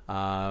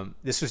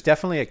 This was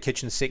definitely a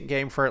kitchen sink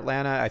game for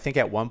Atlanta. I think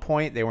at one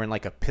point they were in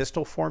like a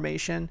pistol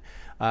formation,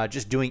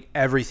 just doing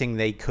everything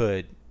they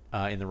could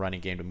in the running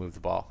game to move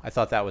the ball. I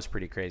thought that was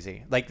pretty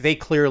crazy. Like they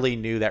clearly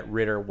knew that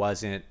Ritter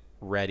wasn't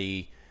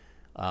ready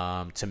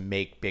to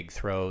make big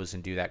throws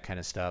and do that kind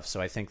of stuff. So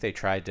I think they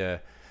tried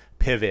to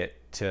pivot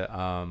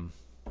to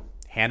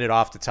hand it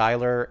off to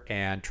Tyler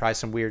and try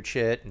some weird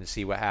shit and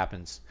see what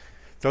happens.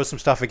 Throw some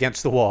stuff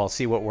against the wall,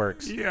 see what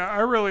works. Yeah, I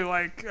really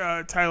like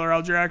Tyler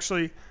Algier.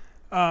 Actually,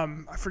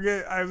 I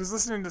forget. I was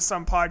listening to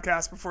some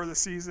podcast before the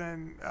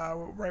season,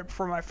 right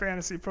before my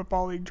fantasy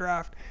football league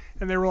draft,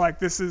 and they were like,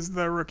 "This is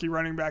the rookie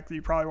running back that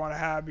you probably want to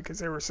have," because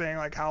they were saying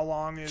like, "How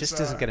long is just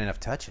doesn't get enough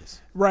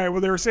touches?" Right.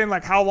 Well, they were saying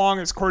like, "How long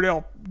is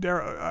Cordell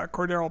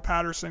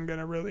Patterson going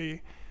to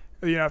really,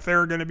 if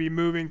they're going to be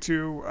moving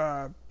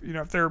to,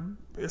 if they're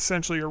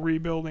essentially a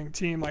rebuilding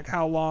team, like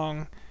how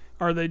long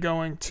are they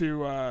going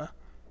to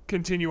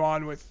continue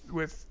on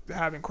with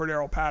having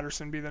Cordell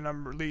Patterson be the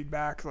lead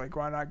back? Like,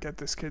 why not get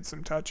this kid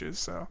some touches?"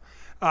 So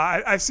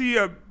I see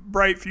a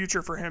bright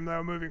future for him,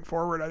 though, moving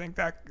forward. I think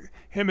that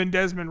him and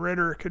Desmond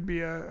Ridder could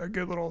be a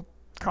good little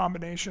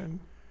combination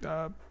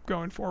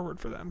going forward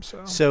for them.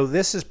 So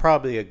this is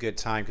probably a good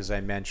time, because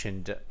I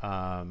mentioned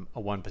a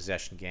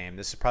one-possession game.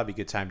 This is probably a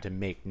good time to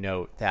make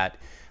note that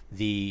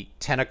the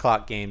 10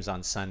 o'clock games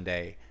on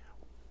Sunday,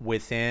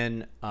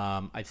 within,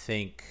 I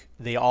think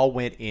they all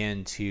went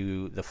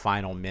into the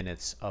final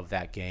minutes of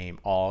that game,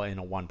 all in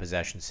a one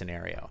possession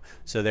scenario.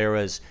 So there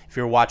was, if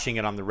you're watching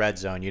it on the Red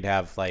Zone, you'd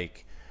have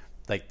like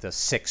the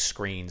 6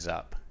 screens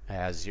up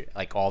as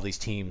like all these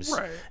teams.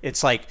 Right.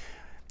 It's like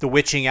the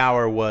witching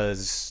hour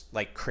was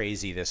like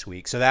crazy this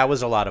week. So that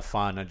was a lot of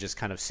fun. I'm just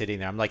kind of sitting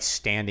there. I'm like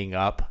standing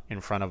up in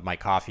front of my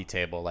coffee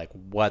table, like,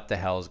 what the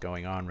hell is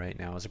going on right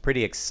now? It was a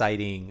pretty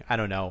exciting, I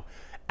don't know,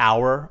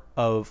 hour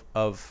of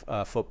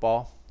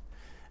football.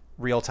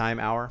 Real-time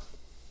hour.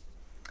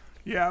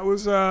 Yeah, it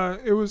was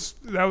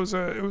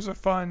a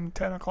fun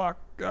 10 o'clock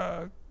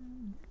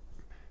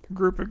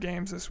group of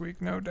games this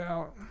week, no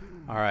doubt.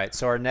 All right,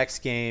 so our next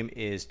game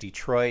is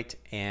Detroit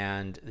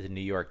and the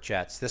New York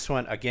Jets. This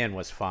one again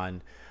was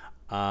fun.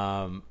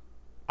 I'm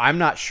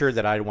not sure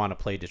that I'd want to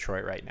play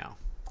Detroit right now.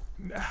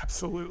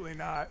 Absolutely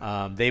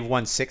not. They've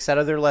won 6 out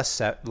of their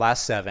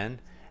last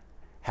 7,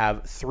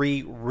 have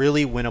 3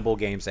 really winnable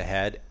games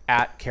ahead: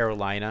 at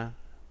Carolina,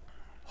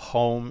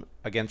 home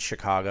against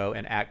Chicago,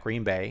 and at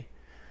Green Bay.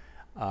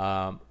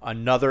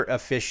 Another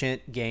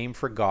efficient game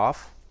for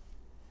Goff.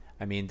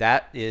 I mean,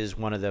 that is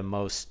one of the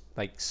most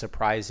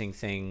surprising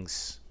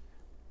things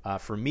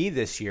for me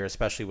this year,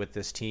 especially with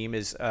this team,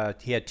 is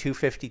he had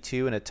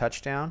 252 and a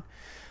touchdown.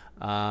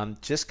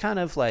 Just kind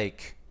of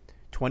like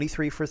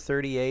 23 for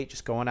 38,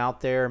 just going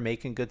out there,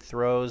 making good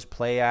throws,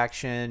 play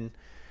action.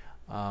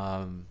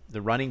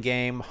 The running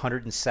game,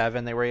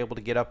 107, they were able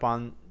to get up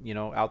on,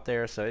 out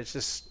there. So it's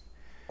just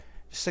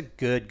a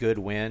good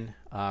win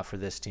for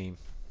this team.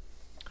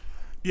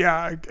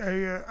 Yeah,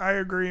 I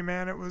agree,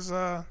 man. It was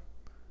a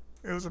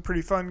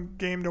pretty fun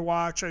game to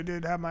watch. I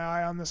did have my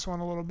eye on this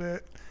one a little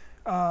bit.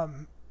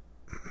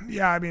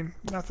 Yeah, I mean,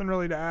 nothing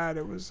really to add.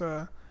 It was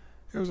a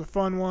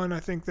fun one.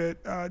 I think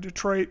that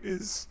Detroit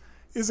is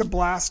a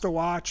blast to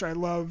watch. I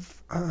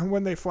love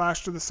when they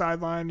flash to the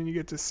sideline and you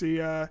get to see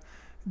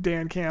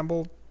Dan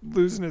Campbell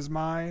losing his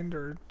mind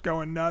or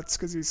going nuts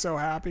because he's so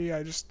happy.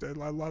 I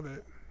love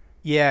it.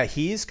 Yeah,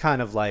 he's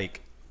kind of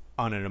like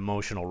on an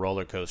emotional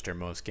roller coaster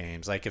most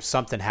games. Like if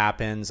something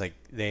happens, like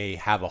they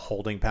have a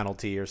holding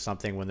penalty or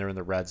something when they're in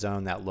the red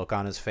zone, that look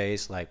on his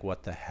face, like,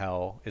 what the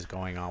hell is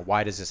going on?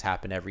 Why does this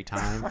happen every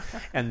time?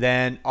 And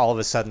then all of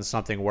a sudden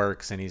something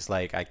works and he's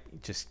like,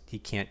 he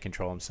can't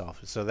control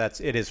himself. So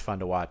it is fun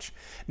to watch.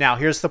 Now,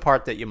 here's the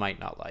part that you might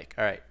not like.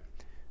 All right,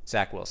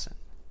 Zach Wilson.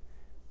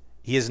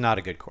 He is not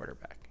a good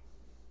quarterback.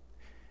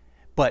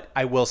 But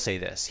I will say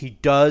this: he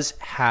does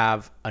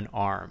have an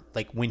arm.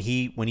 Like when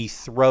he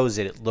throws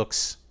it, it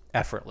looks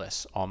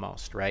effortless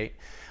almost, right?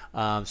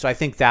 So I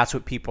think that's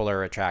what people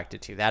are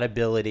attracted to, that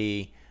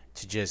ability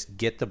to just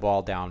get the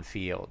ball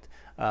downfield.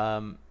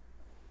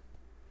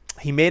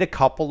 He made a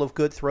couple of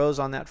good throws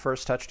on that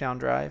first touchdown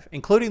drive,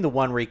 including the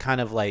one where he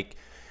kind of like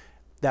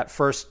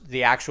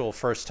the actual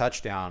first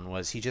touchdown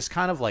was he just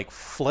kind of like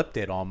flipped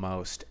it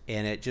almost,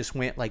 and it just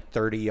went like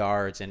 30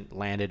 yards and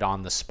landed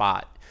on the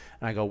spot.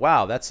 And I go,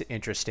 wow, that's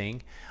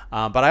interesting.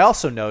 But I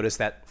also noticed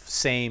that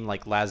same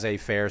like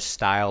laissez-faire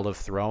style of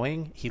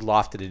throwing, he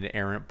lofted an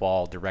errant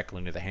ball directly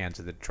into the hands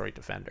of the Detroit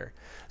defender.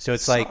 So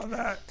it's like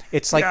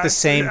the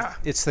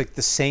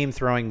same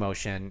throwing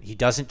motion. He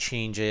doesn't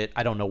change it.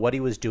 I don't know what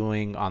he was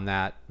doing on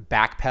that,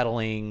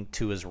 backpedaling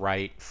to his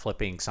right,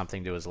 flipping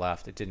something to his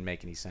left. It didn't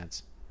make any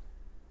sense.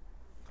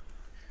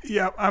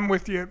 Yeah, I'm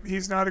with you.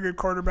 He's not a good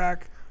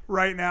quarterback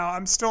right now.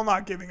 I'm still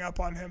not giving up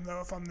on him,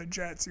 though, if I'm the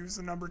Jets. He was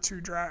the number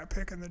 2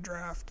 pick in the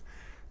draft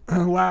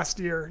last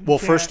year.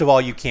 First of all,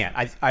 you can't.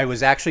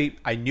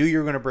 I knew you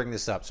were going to bring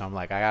this up, so I'm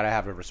like, I got to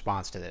have a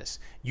response to this.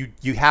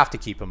 You have to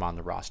keep him on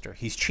the roster.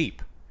 He's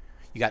cheap.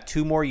 You got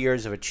 2 more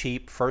years of a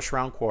cheap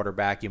first-round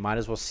quarterback. You might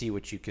as well see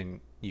what you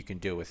can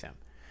do with him.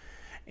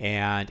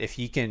 And if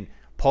you can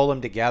pull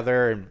him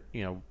together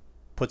and,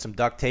 put some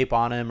duct tape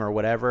on him or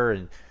whatever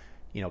and,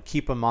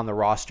 keep him on the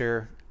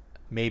roster,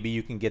 maybe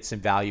you can get some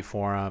value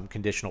for him,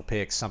 conditional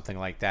picks, something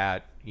like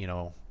that,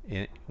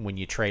 when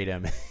you trade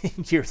him in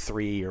year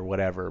 3 or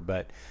whatever.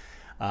 But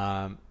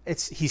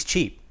he's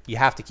cheap. You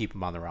have to keep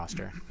him on the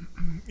roster.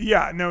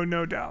 Yeah, no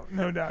doubt.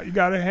 You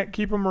got to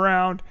keep him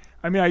around.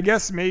 I mean, I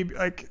guess maybe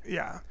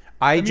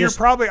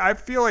I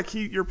feel like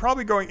you're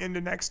probably going into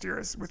next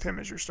year with him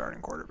as your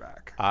starting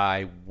quarterback.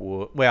 I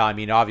would. Well, I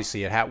mean,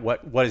 obviously,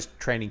 what does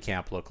training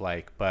camp look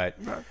like? But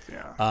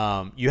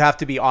you have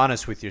to be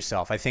honest with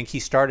yourself. I think he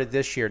started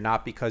this year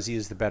not because he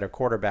is the better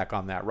quarterback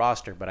on that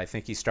roster, but I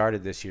think he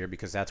started this year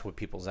because that's what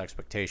people's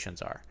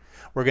expectations are.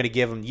 We're going to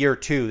give him year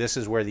 2. This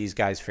is where these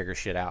guys figure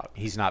shit out.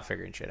 He's not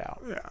figuring shit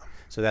out. Yeah.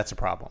 So that's a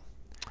problem.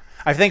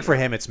 I think for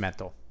him, it's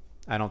mental.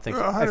 I don't think.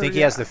 I think he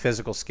has the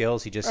physical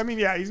skills.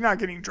 He's not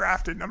getting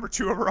drafted number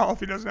 2 overall if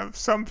he doesn't have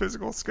some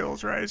physical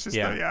skills, right? It's just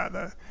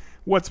the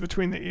what's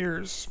between the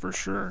ears for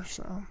sure.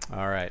 So.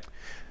 All right.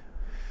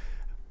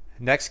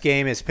 Next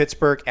game is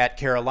Pittsburgh at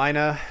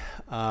Carolina.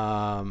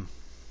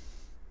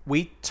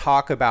 We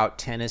talk about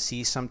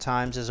Tennessee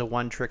sometimes as a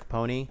one-trick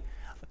pony.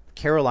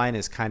 Carolina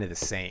is kind of the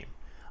same.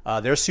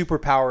 Their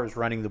superpower is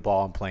running the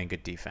ball and playing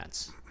good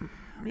defense.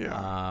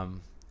 Yeah.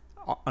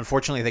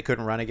 Unfortunately, they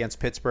couldn't run against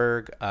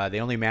Pittsburgh. They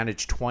only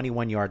managed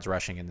 21 yards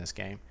rushing in this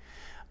game.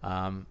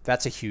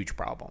 That's a huge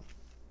problem.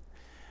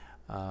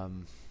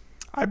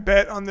 I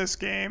bet on this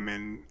game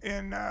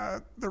in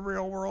the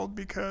real world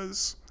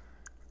because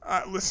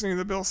listening to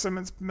the Bill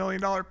Simmons $1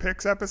 Million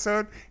Picks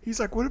episode, he's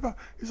like,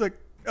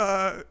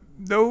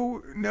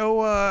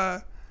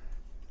 no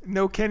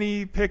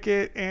Kenny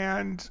Pickett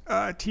and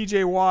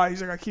TJ Watt.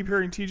 He's like, I keep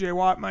hearing TJ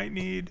Watt might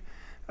need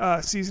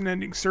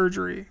season-ending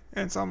surgery.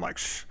 And so I'm like,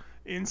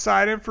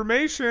 inside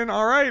information.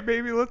 All right,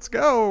 baby, let's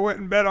go. Went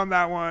and bet on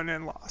that one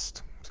and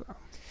lost. So.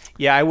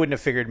 Yeah, I wouldn't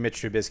have figured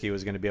Mitch Trubisky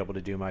was going to be able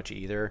to do much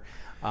either.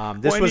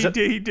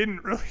 He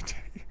didn't really.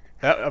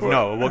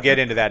 No, we'll get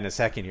into that in a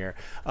second here.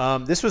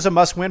 This was a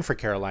must-win for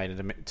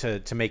Carolina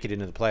to make it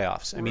into the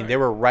playoffs. I mean, they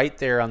were right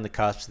there on the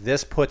cusp.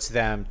 This puts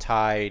them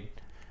tied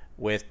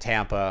with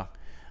Tampa,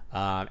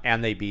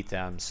 and they beat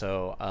them.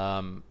 So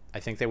I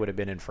think they would have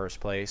been in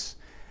first place.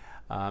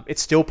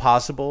 It's still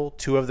possible.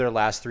 2 of their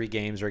last 3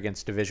 games are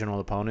against divisional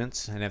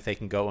opponents, and if they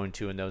can go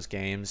 2 in those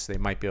games, they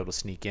might be able to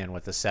sneak in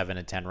with a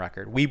 7-10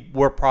 record.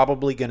 We're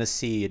probably going to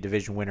see a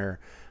division winner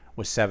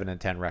with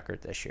 7-10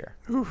 record this year.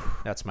 Oof.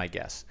 That's my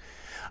guess.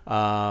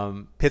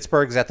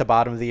 Pittsburgh's at the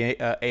bottom of the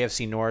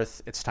AFC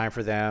North. It's time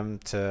for them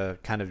to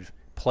kind of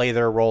play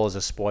their role as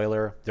a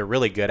spoiler. They're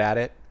really good at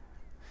it.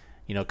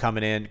 You know,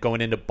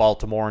 going into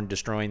Baltimore and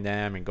destroying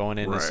them, and going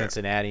into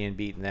Cincinnati and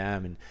beating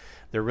them, and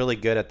they're really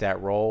good at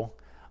that role.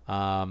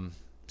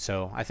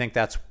 So I think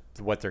that's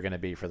what they're going to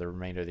be for the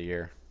remainder of the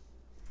year.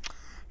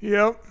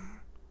 Yep.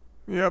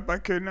 I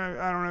don't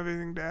have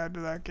anything to add to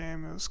that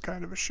game. It was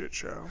kind of a shit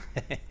show.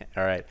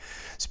 All right.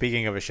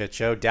 Speaking of a shit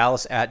show,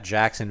 Dallas at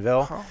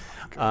Jacksonville.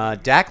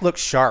 Dak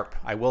looks sharp,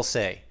 I will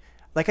say.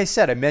 Like I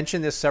said, I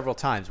mentioned this several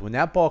times. When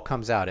that ball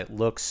comes out, it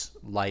looks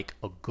like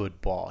a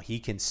good ball. He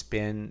can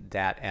spin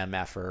that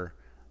MFer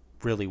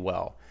really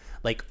well.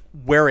 Like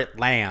where it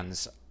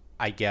lands,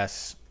 I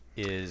guess,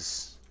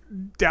 is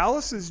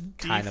Dallas's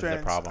defense. Kind of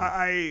the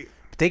problem.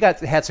 They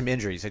had some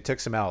injuries. They took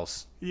some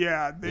L's.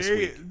 Yeah,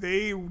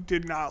 they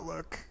did not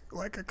look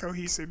like a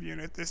cohesive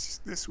unit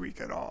this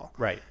week at all.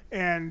 Right.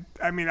 And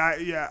I mean,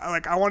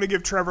 I want to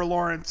give Trevor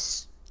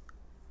Lawrence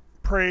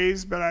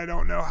praise, but I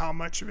don't know how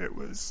much of it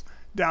was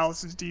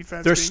Dallas's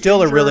defense. They're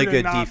still a really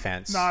good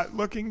defense. Not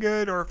looking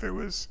good, or if it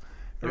was.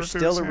 They're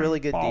still a really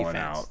good defense.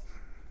 Out.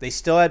 They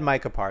still had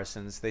Micah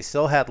Parsons. They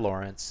still had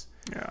Lawrence.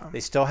 Yeah. They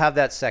still have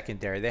that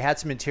secondary. They had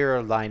some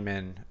interior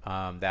linemen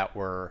that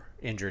were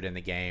injured in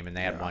the game, and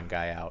they had one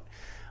guy out.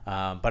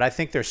 But I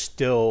think they're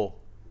still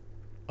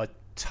a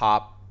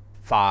top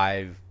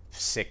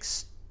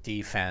 5-6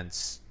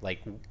 defense.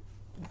 Like,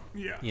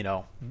 you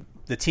know,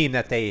 the team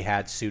that they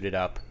had suited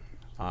up.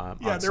 On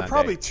they're Sunday.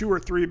 Probably 2 or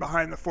 3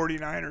 behind the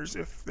 49ers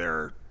if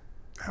they're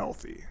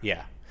healthy.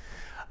 Yeah.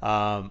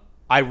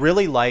 I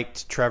really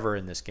liked Trevor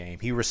in this game.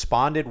 He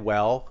responded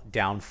well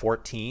down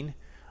 14.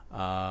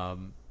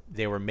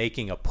 They were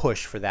making a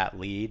push for that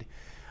lead.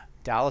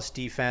 Dallas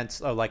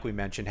defense, like we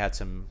mentioned, had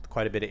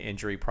quite a bit of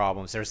injury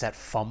problems. There's that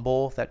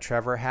fumble that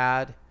Trevor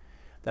had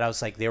that I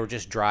was like, they were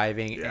just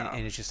driving,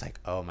 and it's just like,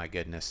 oh my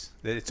goodness,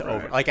 it's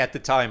over. Like at the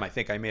time, I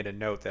think I made a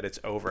note that it's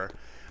over,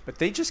 but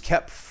they just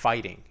kept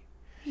fighting.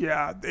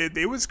 Yeah,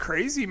 it was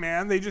crazy,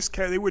 man. They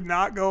would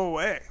not go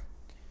away.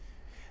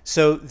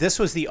 So this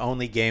was the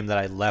only game that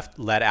I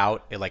let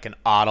out like an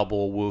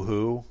audible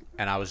woohoo,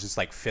 and I was just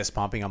like fist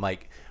pumping. I'm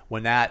like,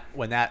 when that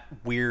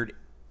weird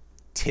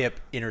tip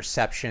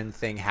interception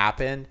thing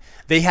happened,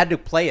 they had to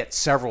play it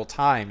several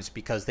times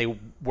because they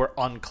were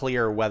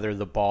unclear whether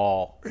the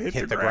ball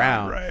hit the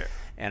ground. Right.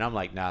 And I'm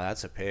like, nah,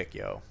 that's a pick,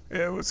 yo.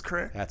 It was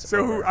crazy.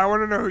 So I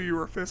want to know who you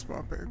were fist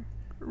bumping.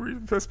 Were you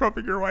fist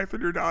bumping your wife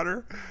and your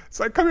daughter? It's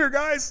like, come here,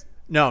 guys.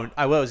 No,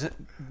 I wasn't.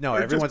 No,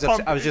 everyone's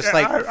upset. I was just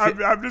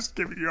I'm just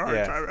giving you a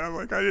hard time. I'm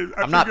like,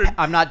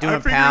 I'm not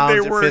doing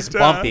pounds or fist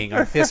bumping.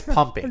 I'm fist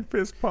pumping.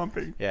 Fist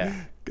pumping. Yeah.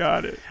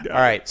 Got it. All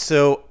right.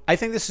 So I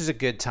think this is a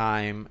good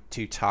time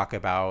to talk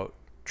about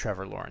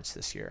Trevor Lawrence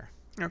this year.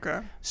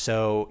 Okay.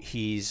 So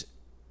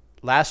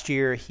last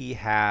year he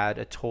had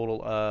a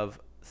total of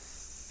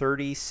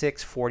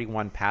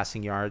 3641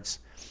 passing yards.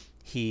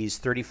 He's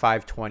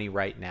 3520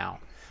 right now.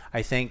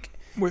 I think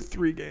With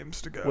 3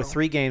 games to go. With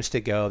 3 games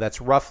to go,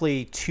 that's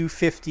roughly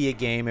 $250 a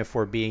game if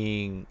we're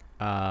being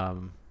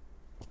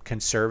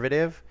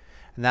conservative,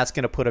 and that's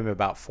going to put him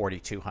about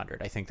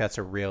 4,200. I think that's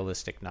a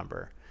realistic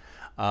number.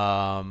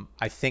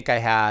 I think I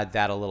had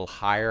that a little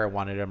higher. I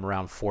wanted him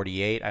around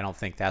 48. I don't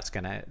think that's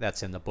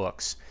in the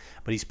books.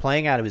 But he's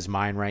playing out of his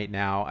mind right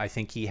now. I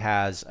think he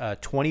has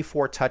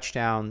 24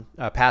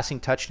 passing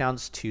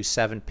touchdowns to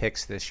 7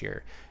 picks this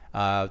year.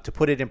 To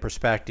put it in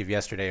perspective,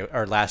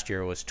 last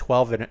year it was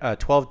 12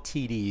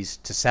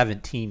 TDs to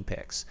 17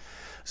 picks.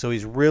 So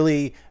he's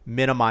really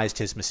minimized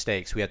his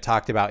mistakes. We had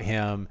talked about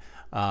him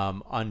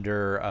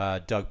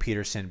under Doug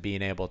Peterson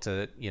being able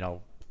to,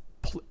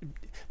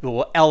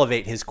 will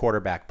elevate his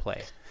quarterback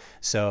play.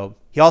 So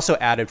he also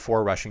added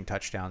 4 rushing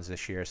touchdowns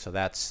this year, so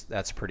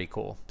that's pretty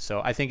cool.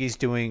 So I think he's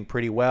doing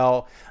pretty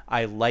well.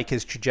 I like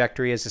his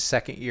trajectory as a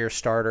second-year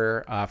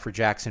starter for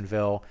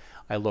Jacksonville.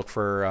 I look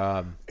for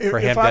him to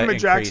increase. If I'm a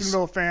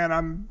Jacksonville fan,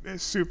 I'm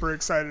super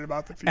excited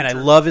about the future. And I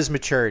love his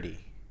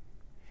maturity.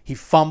 He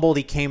fumbled,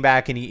 he came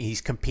back, and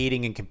he's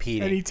competing.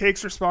 And he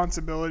takes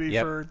responsibility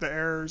for the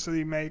errors that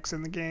he makes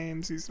in the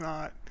games. He's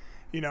not,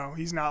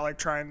 he's not like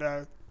trying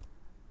to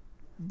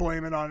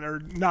blame it on or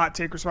not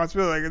take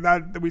responsibility. Like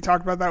that, we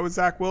talked about that with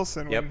Zach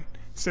Wilson when he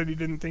said he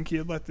didn't think he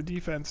had let the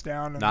defense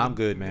down. And I'm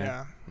good,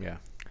 man. Yeah.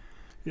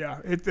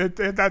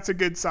 That's a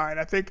good sign.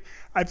 I think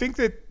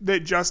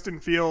that Justin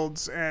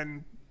Fields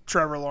and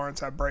Trevor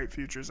Lawrence have bright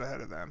futures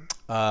ahead of them.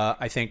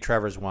 I think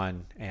Trevor's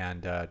one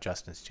and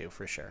Justin's two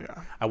for sure.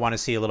 Yeah. I want to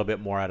see a little bit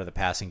more out of the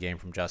passing game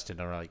from Justin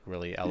to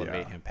really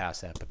elevate him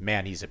past that. But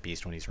man, he's a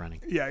beast when he's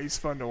running. Yeah, he's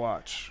fun to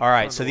watch. All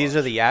right, so these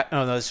are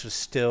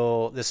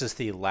this is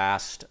the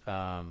last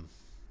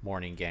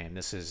morning game.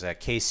 This is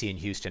KC and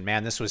Houston.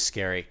 Man, this was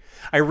scary.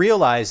 I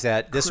realized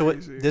that this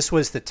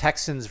was the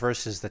Texans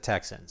versus the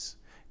Texans.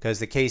 Because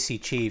the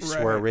KC Chiefs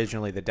were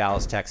originally the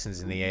Dallas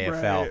Texans in the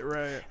AFL,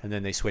 right. And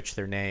then they switched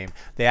their name.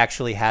 They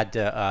actually had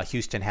to.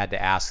 Houston had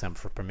to ask them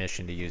for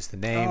permission to use the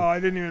name. Oh, I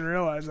didn't even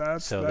realize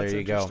that. So there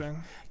you go.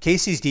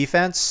 KC's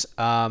defense,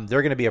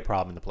 they're going to be a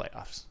problem in the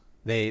playoffs.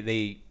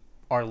 They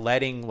are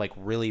letting like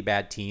really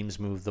bad teams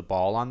move the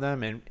ball on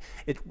them, and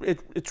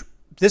it's.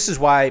 This is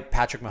why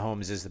Patrick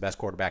Mahomes is the best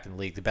quarterback in the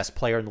league, the best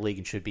player in the league,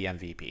 and should be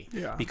MVP.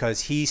 Yeah. Because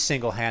he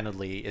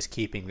single-handedly is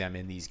keeping them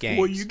in these games.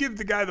 Well, you give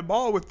the guy the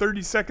ball with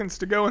 30 seconds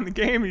to go in the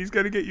game, he's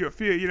going to get you a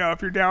few.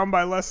 If you're down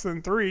by less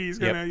than 3, he's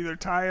going to either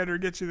tie it or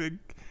get you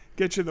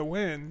the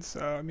win.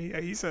 So I mean,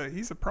 he's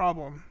a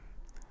problem.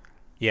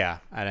 Yeah,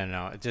 I don't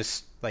know.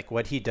 Just like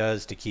what he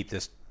does to keep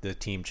the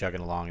team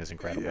chugging along is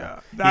incredible. Yeah,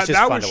 that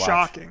was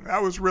shocking.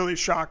 That was really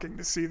shocking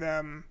to see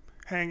them.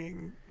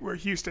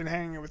 Houston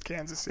hanging with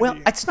Kansas City. Well,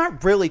 it's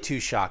not really too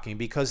shocking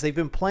because they've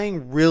been playing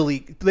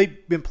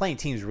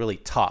teams really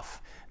tough.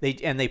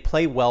 They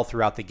play well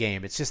throughout the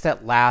game. It's just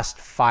that last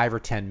 5 or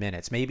 10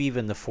 minutes, maybe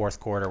even the fourth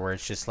quarter, where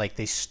it's just like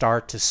they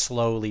start to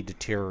slowly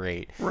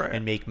deteriorate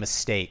and make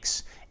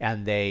mistakes,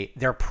 and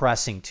they're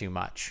pressing too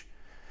much.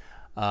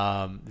 We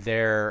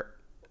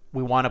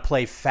want to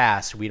play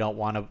fast. We don't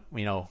want to,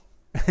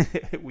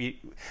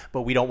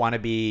 but we don't want to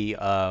be.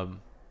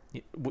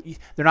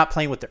 They're not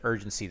playing with the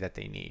urgency that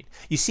they need.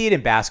 You see it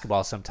in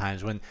basketball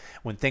sometimes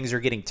when things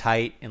are getting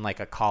tight in like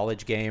a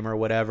college game or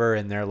whatever,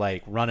 and they're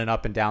like running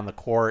up and down the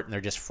court and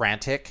they're just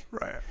frantic,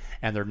 right?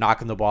 And they're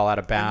knocking the ball out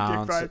of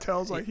bounds. And Dick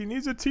Vitale's like, he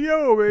needs a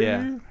TO, baby.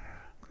 Yeah,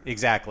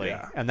 exactly.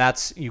 Yeah. And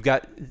that's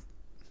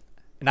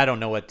and I don't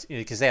know what,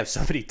 because they have so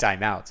many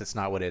timeouts. It's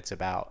not what it's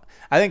about.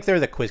 I think they're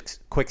the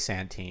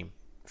quicksand team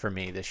for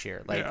me this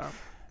year. Like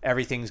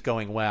everything's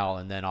going well,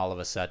 and then all of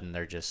a sudden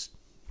they're just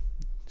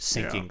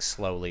sinking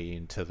slowly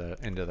into the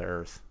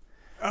earth.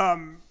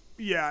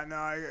 Yeah, no,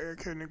 I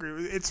couldn't agree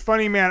with it. It's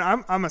funny,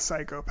 man. I'm a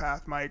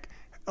psychopath, Mike.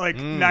 Like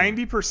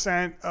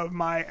 90% of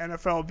my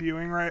NFL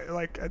viewing, right,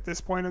 like at this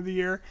point of the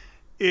year,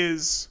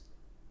 is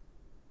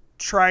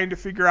trying to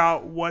figure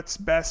out what's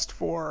best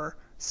for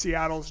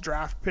Seattle's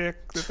draft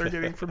pick that they're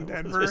getting from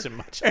Denver.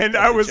 And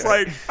I was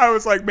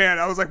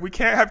like, we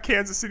can't have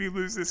Kansas City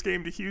lose this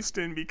game to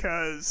Houston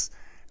because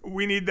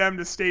we need them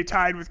to stay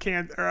tied with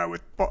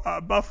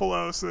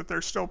Buffalo so that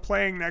they're still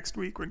playing next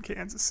week when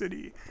Kansas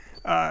City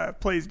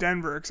plays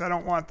Denver. Because I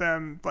don't want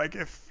them, like,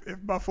 if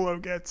Buffalo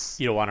gets...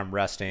 You don't want them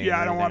resting.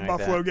 Yeah, I don't want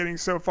Buffalo getting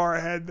so far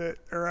ahead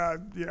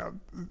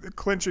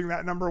clinching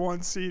that number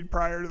 1 seed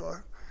prior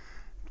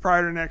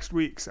to next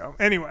week. So,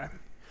 anyway.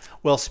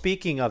 Well,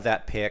 speaking of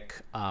that pick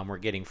we're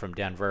getting from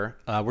Denver,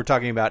 we're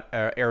talking about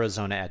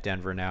Arizona at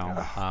Denver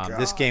now.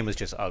 This game was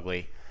just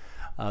ugly.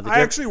 I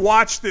actually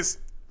watched this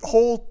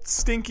whole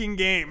stinking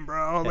game,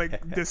 bro.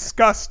 Like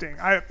disgusting.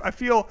 I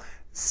feel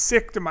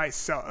sick to my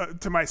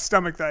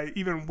stomach that I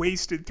even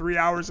wasted 3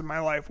 hours of my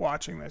life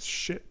watching this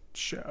shit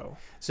show.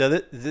 So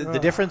the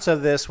difference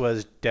of this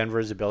was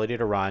Denver's ability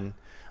to run.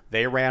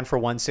 They ran for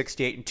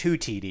 168 and 2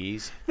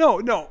 TDs.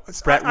 No.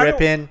 Brett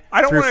Rippon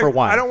threw for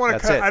 1. I don't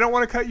want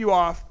to cut you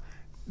off.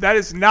 That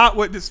is not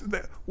what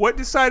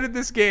decided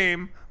this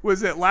game.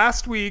 Was that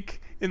last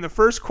week in the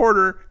first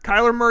quarter,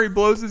 Kyler Murray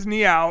blows his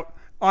knee out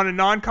on a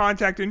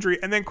non-contact injury,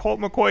 and then Colt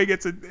McCoy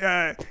gets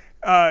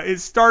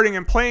is starting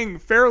and playing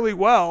fairly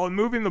well and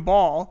moving the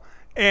ball,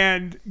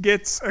 and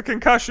gets a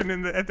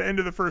concussion at the end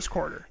of the first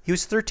quarter. He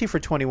was 13 for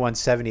 21,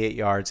 78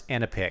 yards,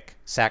 and a pick,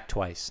 sacked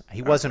twice.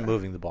 He wasn't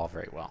moving the ball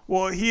very well.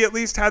 Well, he at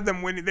least had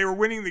them winning. They were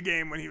winning the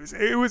game when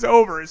it was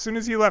over. As soon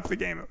as he left the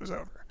game, it was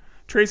over.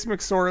 Trace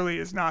McSorley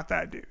is not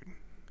that dude.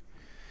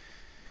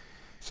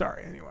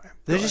 Sorry, anyway.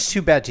 There's just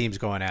two bad teams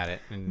going at it.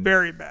 And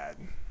very bad.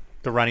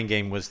 The running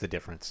game was the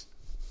difference.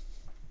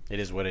 It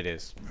is what it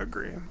is.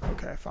 Agree.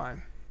 Okay,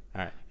 fine.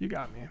 All right. You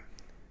got me.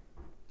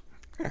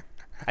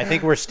 I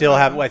think we still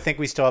have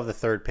the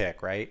third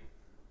pick, right?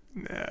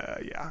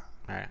 Yeah.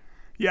 All right.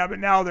 Yeah, but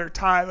now they're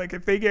tied. Like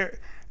if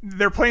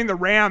they're playing the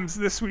Rams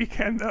this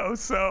weekend though,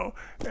 so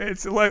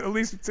it's at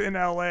least it's in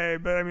LA.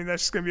 But I mean,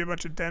 that's just gonna be a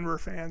bunch of Denver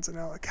fans, and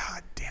I'm like,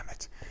 God damn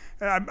it!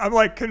 And I'm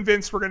like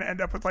convinced we're gonna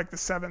end up with like the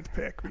 7th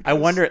pick. I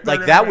wonder,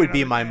 like that would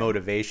be my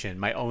motivation.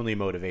 My only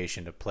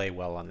motivation to play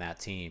well on that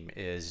team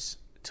is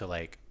to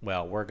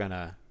we're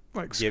gonna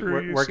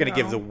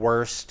give the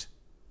worst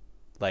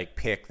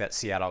pick that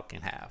Seattle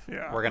can have.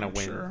 Yeah, we're gonna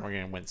win. Sure. We're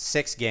gonna win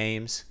 6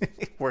 games.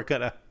 They're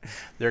gonna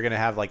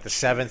have the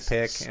 7th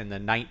pick and the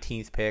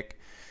 19th pick.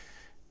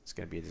 It's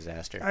gonna be a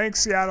disaster. I think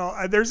Seattle.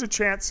 There's a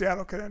chance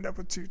Seattle could end up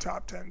with 2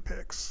 top 10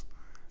 picks.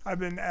 I've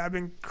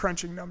been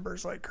crunching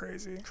numbers like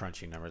crazy.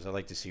 Crunching numbers. I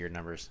like to see your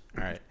numbers.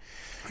 All right.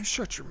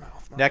 Shut your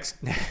mouth. Mark.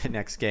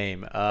 Next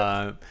game.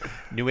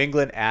 New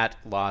England at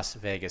Las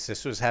Vegas.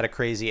 This had a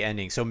crazy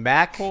ending. So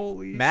Mac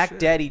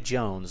Daddy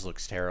Jones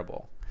looks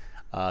terrible.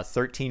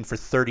 13 for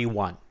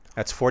 31.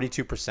 That's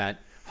 42%.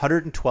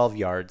 112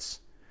 yards.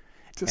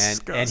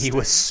 Disgusting. And he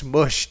was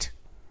smushed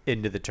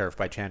into the turf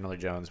by Chandler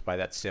Jones by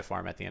that stiff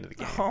arm at the end of the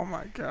game. Oh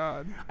my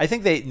God. I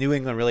think New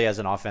England really has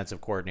an offensive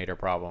coordinator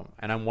problem,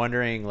 and I'm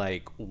wondering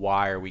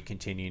why are we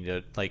continuing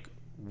to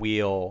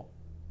wheel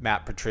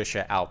Matt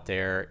Patricia out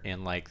there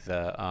in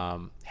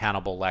the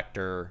Hannibal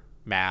Lecter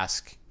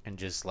mask and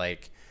just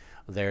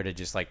there to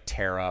just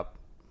tear up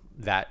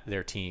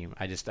their team.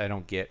 I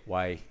don't get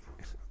why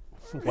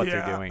what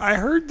they're doing. I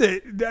heard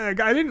that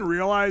I didn't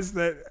realize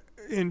that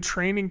in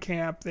training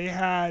camp they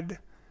had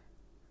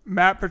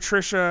Matt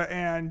Patricia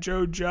and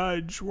Joe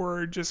Judge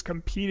were just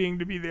competing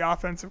to be the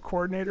offensive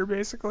coordinator,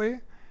 basically.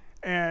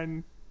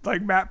 And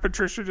Matt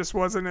Patricia just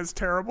wasn't as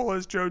terrible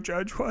as Joe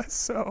Judge was,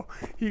 so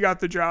he got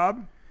the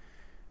job.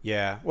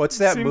 Yeah. What's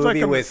that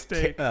movie with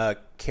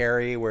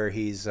Carrie where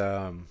he's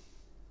where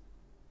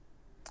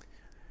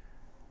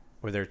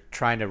they're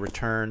trying to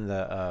return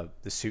the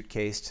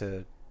suitcase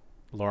to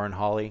Lauren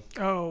Holly?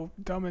 Oh,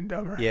 Dumb and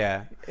Dumber.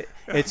 Yeah.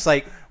 It's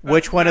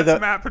which one of the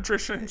Matt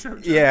Patricia and Joe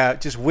Judge. Yeah,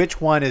 just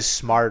which one is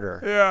smarter?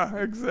 Yeah,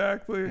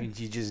 exactly.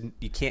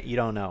 You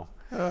don't know.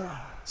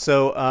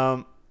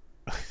 So,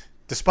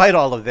 despite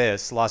all of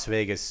this, Las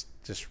Vegas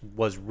just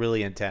was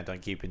really intent on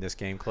keeping this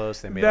game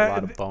close. They made a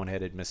lot of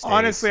boneheaded mistakes.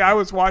 Honestly, I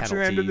was watching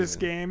the end of this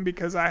game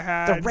because I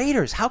had the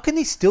Raiders. How can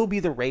they still be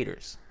the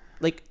Raiders?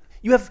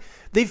 You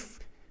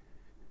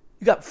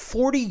got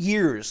 40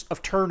 years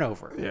of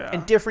turnover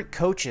and different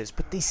coaches,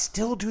 but they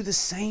still do the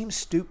same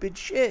stupid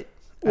shit.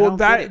 Well,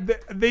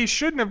 they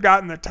shouldn't have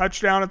gotten the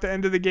touchdown at the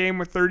end of the game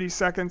with 30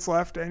 seconds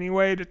left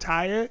anyway to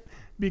tie it,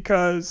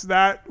 because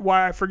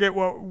I forget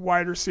what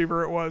wide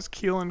receiver it was,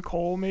 Keelan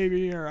Cole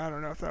maybe, or I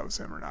don't know if that was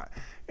him or not.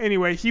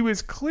 Anyway, he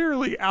was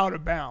clearly out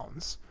of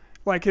bounds.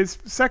 His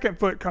second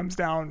foot comes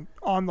down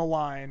on the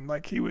line,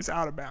 he was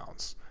out of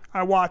bounds.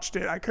 I watched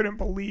it. I couldn't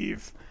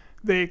believe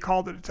they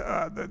called it.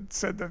 That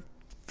said the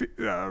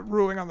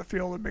ruling on the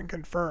field had been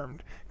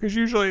confirmed, because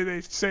usually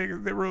they say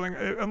the ruling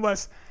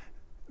unless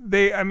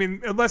they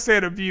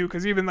had a view,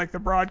 because even the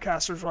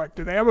broadcasters were like,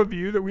 do they have a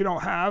view that we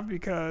don't have,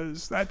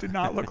 because that did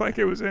not look like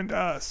it was into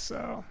us.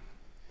 So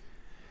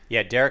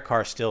yeah, Derek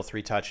Carr still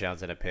 3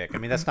 touchdowns and a pick. I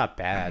mean, that's not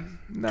bad.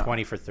 No.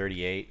 20 for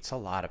 38. It's a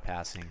lot of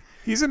passing.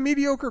 He's a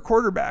mediocre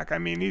quarterback. I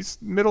mean, he's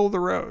middle of the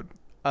road.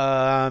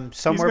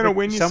 Somewhere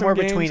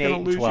between 8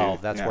 and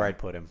 12. That's where I'd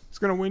put him. He's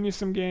going to win you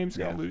some games.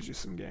 He's going to lose you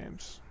some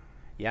games.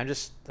 Yeah, I'm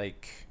just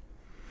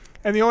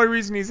And the only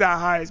reason he's that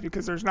high is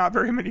because there's not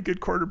very many good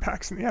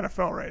quarterbacks in the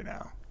NFL right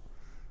now.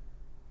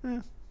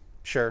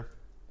 Sure.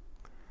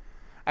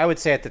 I would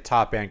say at the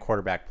top end,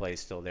 quarterback play is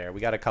still there.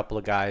 We got a couple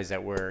of guys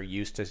that we're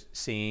used to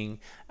seeing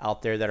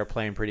out there that are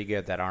playing pretty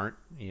good that aren't.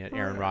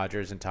 Aaron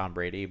Rodgers and Tom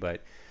Brady,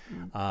 but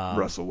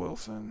Russell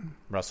Wilson.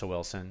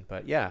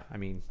 But yeah, I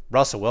mean,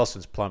 Russell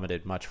Wilson's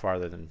plummeted much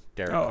farther than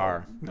Derek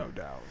Carr. No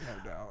doubt.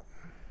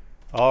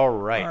 All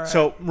right.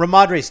 So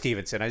Ramondre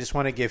Stevenson, I just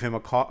want to give him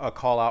a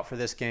call out for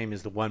this game,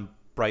 is the one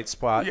bright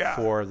spot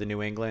for the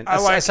New England.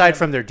 Aside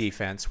from their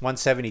defense,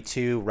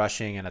 172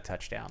 rushing and a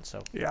touchdown.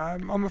 So yeah,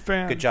 I'm a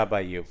fan. Good job by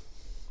you.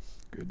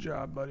 Good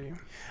job, buddy.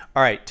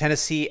 All right,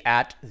 Tennessee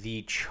at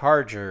the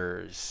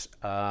Chargers.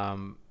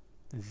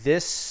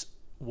 This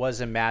was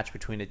a match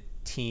between a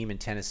team in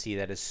Tennessee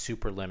that is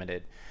super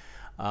limited.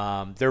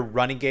 Their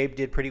running game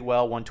did pretty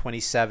well,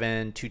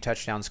 127, 2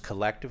 touchdowns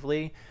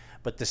collectively.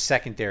 But the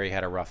secondary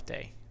had a rough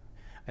day.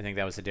 I think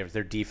that was the difference.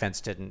 Their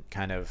defense didn't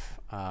kind of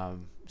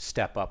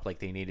step up like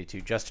they needed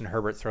to. Justin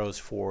Herbert throws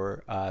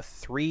for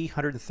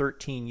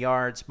 313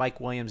 yards. Mike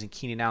Williams and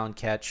Keenan Allen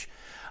catch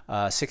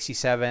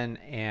 67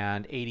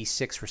 and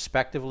 86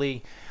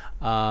 respectively.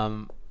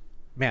 Man,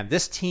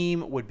 this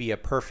team would be a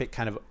perfect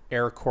kind of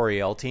Air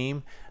Coryell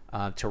team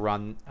to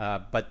run,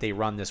 but they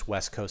run this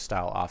West Coast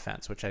style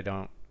offense, which I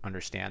don't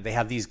understand. They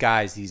have these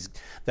guys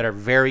that are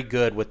very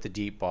good with the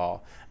deep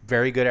ball,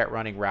 very good at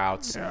running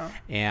routes,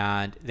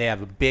 and they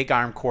have a big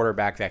arm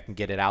quarterback that can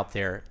get it out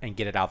there and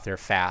get it out there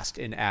fast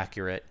and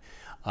accurate.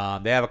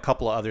 They have a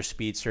couple of other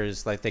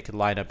speedsters like they could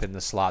line up in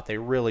the slot. They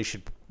really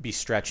should be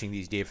stretching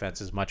these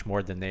defenses much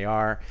more than they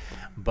are,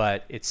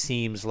 but it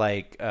seems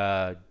like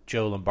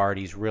Joe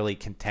Lombardi's really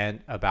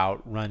content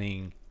about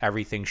running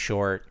everything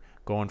short,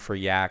 going for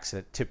yaks,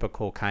 a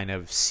typical kind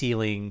of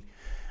ceiling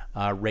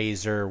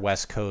razor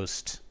West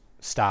Coast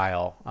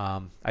style.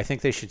 I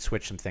think they should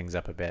switch some things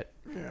up a bit.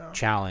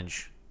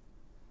 Challenge.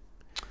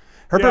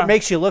 Herbert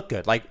makes you look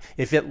good. Like,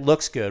 if it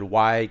looks good,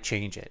 why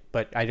change it?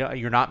 But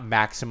you're not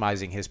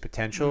maximizing his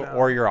potential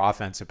or your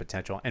offensive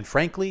potential. And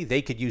frankly,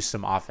 they could use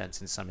some offense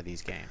in some of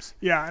these games.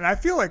 Yeah, and I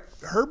feel like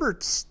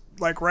Herbert's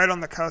like right on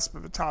the cusp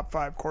of a top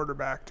 5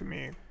 quarterback to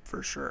me,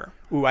 for sure.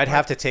 Ooh, I'd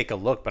have to take a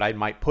look, but I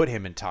might put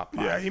him in top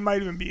 5. Yeah, he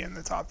might even be in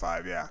the top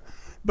 5, yeah.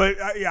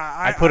 But,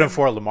 I put him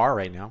for Lamar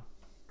right now.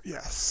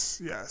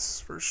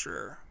 Yes, for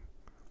sure.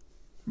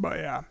 But,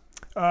 yeah.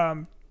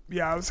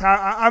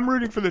 I'm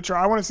rooting for the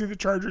Chargers. I want to see the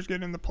Chargers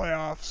get in the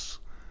playoffs.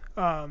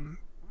 I'm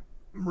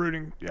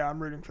rooting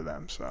for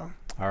them. So.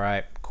 All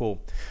right,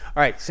 cool.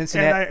 All right,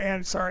 Cincinnati.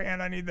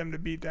 And I need them to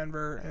beat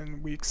Denver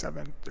in week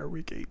 7 or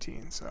week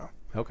 18. So.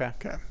 Okay.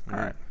 All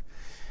right.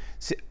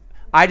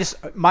 I just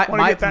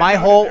my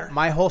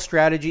whole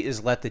strategy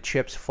is let the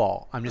chips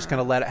fall. I'm just going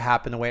to let it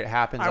happen the way it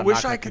happens. I'm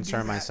not going to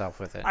concern myself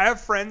with it. I have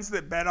friends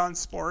that bet on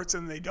sports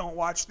and they don't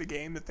watch the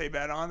game that they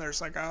bet on. They're just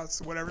like, oh, it's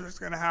whatever's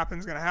going to happen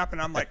is going to happen.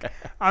 I'm like,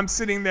 I'm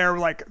sitting there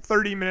like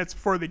 30 minutes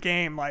before the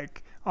game,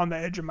 like on the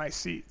edge of my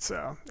seat.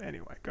 So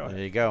anyway, go ahead.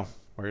 There you go.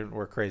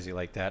 We're crazy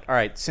like that. All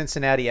right,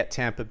 Cincinnati at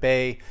Tampa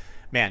Bay.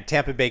 Man,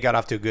 Tampa Bay got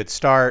off to a good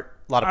start.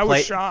 I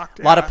was shocked.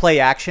 A lot of play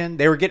action.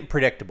 They were getting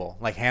predictable,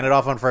 like hand it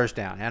off on first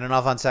down, hand it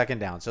off on second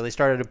down. So they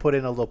started to put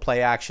in a little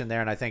play action there,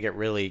 and I think it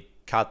really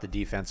caught the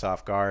defense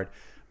off guard.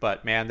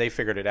 But, man, they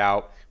figured it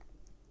out.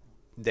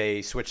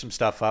 They switched some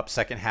stuff up.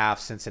 Second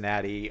half,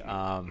 Cincinnati.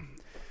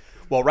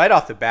 Well, right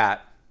off the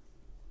bat,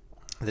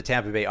 the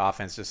Tampa Bay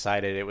offense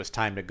decided it was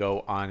time to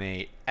go on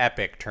a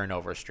epic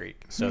turnover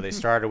streak. So they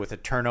started with a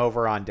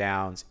turnover on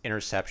downs,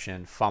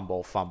 interception,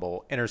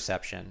 fumble,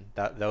 interception.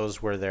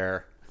 Those were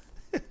their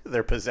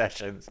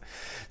possessions.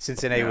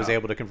 Cincinnati was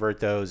able to convert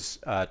those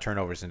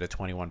turnovers into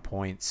 21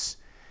 points.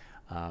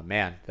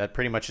 Man, that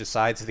pretty much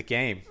decides the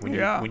game.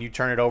 When you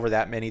turn it over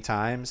that many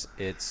times,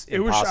 it's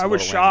impossible I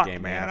was to shocked,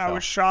 win the game. Man, I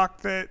was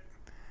shocked that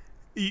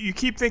you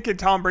keep thinking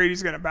Tom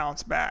Brady's going to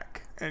bounce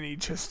back, and he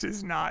just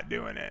is not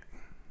doing it.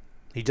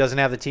 He doesn't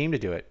have the team to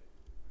do it.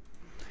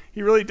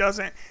 He really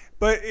doesn't.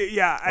 But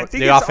I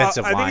think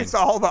it's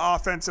all the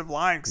offensive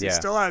line because he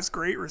still has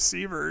great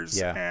receivers.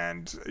 Yeah.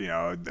 And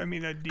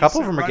a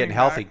couple of them are getting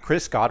healthy.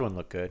 Chris Godwin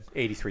looked good,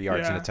 83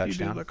 yards and a touchdown.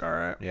 He did look all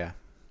right. Yeah.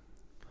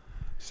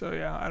 So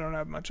I don't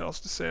have much else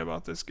to say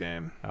about this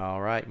game.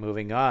 All right,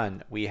 moving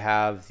on. We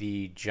have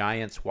the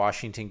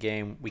Giants-Washington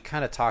game. We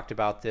kind of talked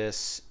about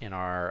this in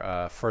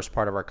our first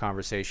part of our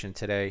conversation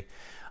today.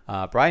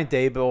 Brian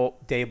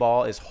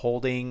Daboll is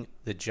holding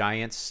the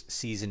Giants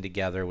season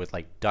together with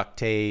like duct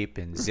tape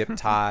and zip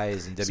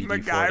ties and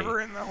WD-40.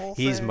 MacGyver-ing the whole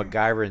thing. He's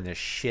MacGyvering the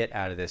shit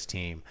out of this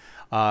team.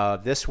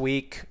 This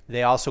week,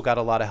 they also got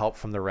a lot of help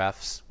from the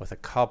refs with a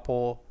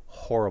couple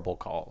horrible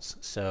calls.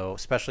 So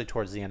especially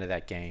towards the end of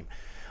that game.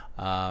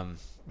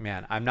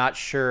 Man, I'm not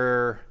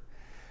sure.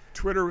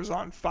 Twitter was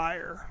on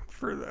fire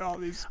for all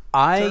these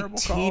terrible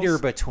calls. I teeter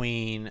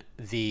between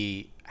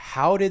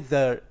how did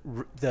the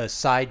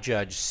side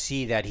judge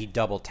see that he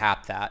double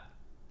tapped that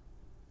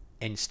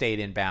and stayed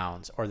in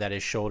bounds, or that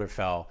his shoulder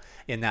fell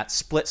in that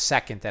split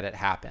second that it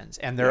happens?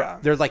 And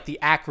they're like the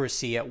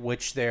accuracy at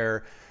which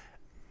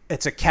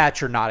it's a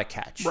catch or not a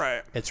catch.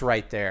 Right. It's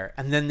right there.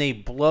 And then they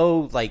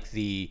blow like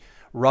the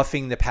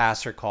roughing the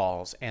passer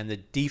calls and the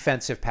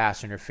defensive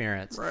pass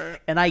interference. Right.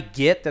 And I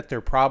get that they're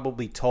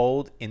probably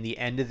told in the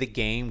end of the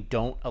game,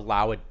 don't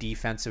allow a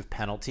defensive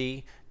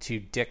penalty to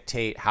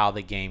dictate how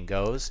the game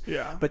goes.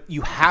 Yeah. But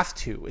you have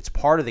to. It's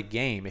part of the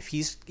game. If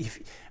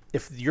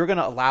you're going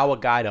to allow a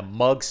guy to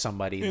mug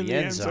somebody in the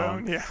end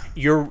zone,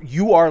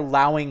 you are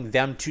allowing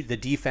the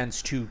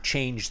defense to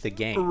change the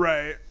game.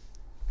 Right.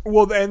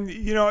 Well, then,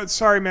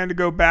 sorry, man, to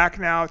go back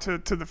now to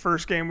the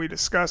first game we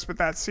discussed, but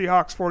that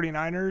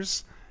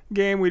Seahawks-49ers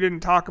game we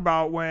didn't talk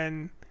about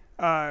when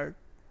not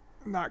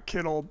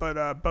Kittle but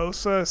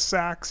Bosa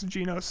sacks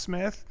Geno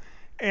Smith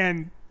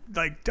and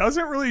like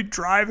doesn't really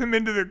drive him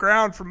into the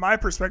ground from my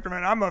perspective,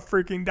 and I'm a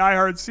freaking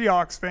diehard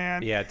Seahawks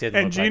fan. Yeah, it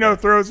didn't. And Geno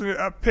throws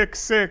a pick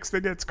six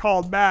that gets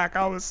called back.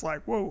 I was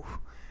like, whoa,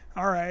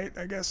 all right,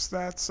 I guess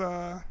that's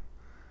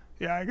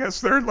Yeah, I guess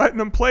they're letting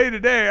them play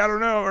today. I don't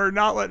know, or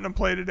not letting them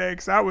play today,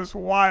 because that was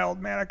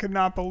wild, man. I could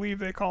not believe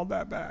they called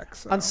that back.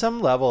 So. On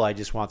some level, I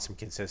just want some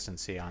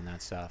consistency on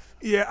that stuff.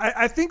 Yeah,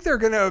 I think they're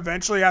going to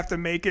eventually have to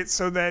make it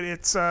so that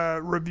it's a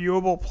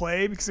reviewable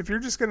play, because if you're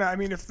just going to, I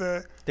mean, if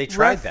the they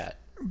tried that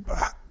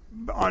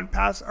on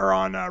pass or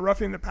on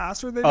roughing the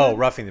passer, they did?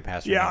 Roughing the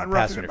passer. Yeah, on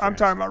roughing I'm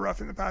talking about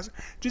roughing the passer.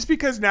 Just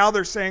because now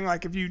they're saying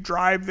like if you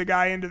drive the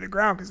guy into the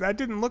ground, because that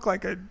didn't look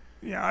like a.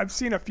 I've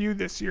seen a few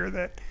this year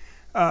that.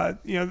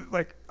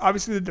 Like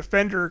obviously the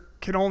defender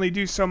can only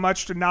do so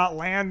much to not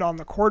land on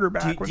the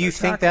quarterback. Do you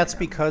think that's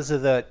because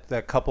of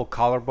the couple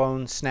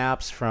collarbone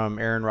snaps from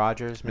Aaron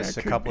Rodgers? Missed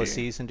a couple of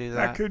seasons due to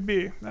that? That could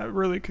be. That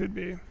really could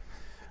be.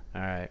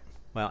 All right.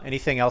 Well,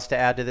 anything else to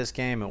add to this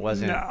game? It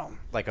wasn't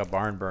like a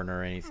barn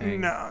burner or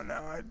anything. No.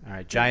 All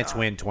right. Giants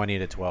win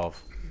 20-12. All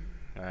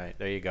right.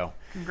 There you go.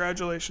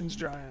 Congratulations,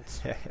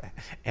 Giants.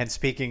 And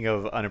speaking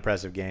of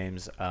unimpressive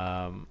games,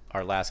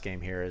 our last game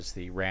here is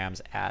the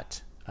Rams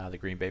at the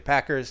Green Bay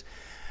Packers.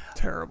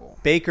 Terrible.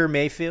 Baker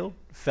Mayfield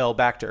fell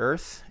back to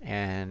earth,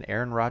 and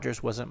Aaron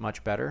Rodgers wasn't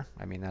much better.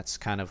 I mean, that's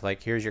kind of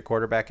like here's your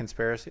quarterback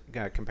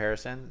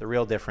comparison. The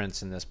real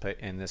difference in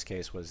this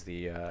case was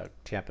the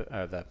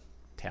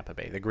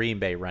Green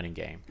Bay running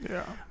game.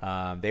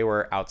 Yeah. They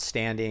were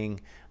outstanding.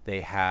 They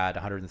had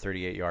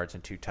 138 yards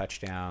and 2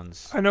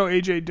 touchdowns. I know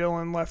A.J.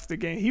 Dillon left the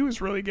game. He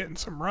was really getting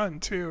some run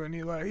too, and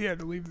he had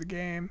to leave the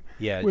game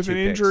with an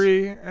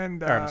injury.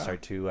 And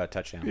 2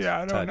 touchdowns.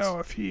 Yeah, I don't know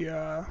if he.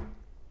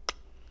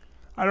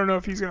 I don't know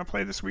if he's going to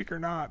play this week or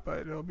not, but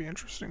it'll be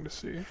interesting to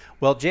see.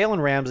 Well,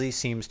 Jalen Ramsey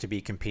seems to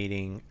be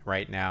competing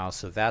right now,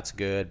 so that's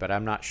good. But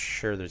I'm not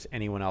sure there's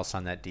anyone else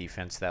on that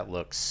defense that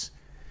looks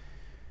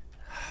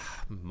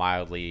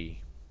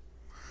mildly.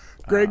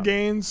 Greg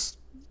Gaines.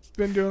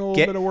 Been doing a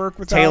little bit of work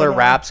with Taylor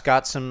Rapp's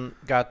got all some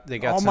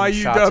my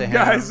shots of him.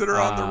 guys that are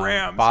on the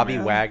Rams. Bobby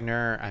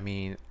Wagner, I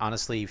mean,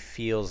 honestly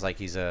feels like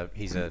he's a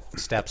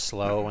step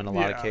slow in a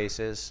lot of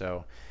cases.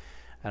 So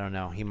I don't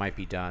know, he might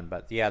be done,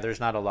 but yeah, there's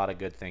not a lot of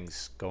good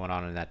things going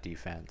on in that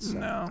defense. So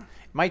no,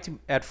 might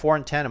at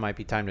 4-10, it might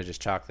be time to just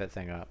chalk that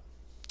thing up.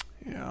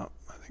 Yeah,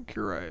 I think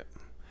you're right,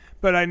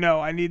 but I know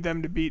I need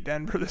them to beat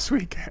Denver this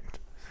weekend.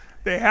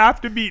 They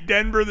have to beat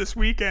Denver this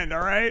weekend.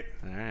 All right.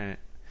 All right.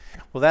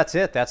 Well, that's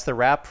it. That's the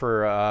wrap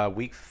for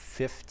week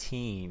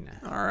 15.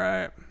 All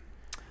right.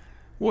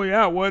 Well,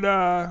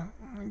 yeah,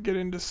 get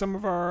into some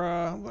of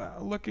our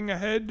looking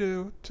ahead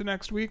to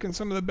next week and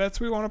some of the bets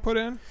we want to put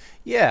in?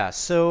 Yeah,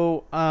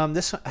 so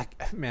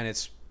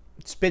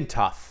it's been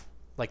tough.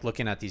 Like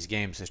looking at these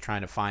games, just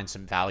trying to find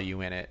some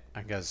value in it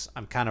because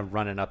I'm kind of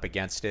running up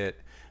against it.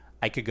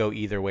 I could go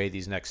either way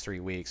these next 3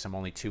 weeks. I'm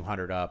only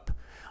 200 up.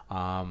 So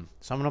I'm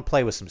going to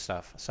play with some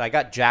stuff. So I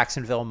got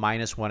Jacksonville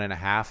minus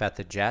 1.5 at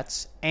the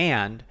Jets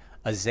and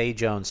a Zay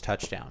Jones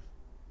touchdown.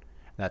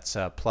 That's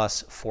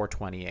plus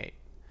 428.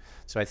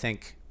 So I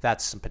think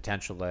that's some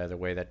potential there, the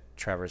way that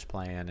Trevor's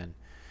playing.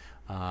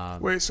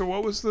 And wait, so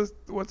what's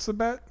the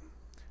bet?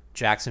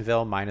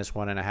 Jacksonville minus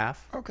 1.5.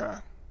 Okay.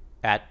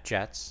 At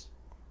Jets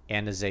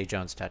and a Zay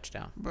Jones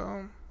touchdown.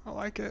 Boom. I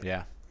like it.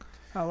 Yeah.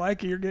 I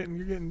like it. You're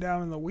getting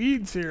down in the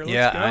weeds here.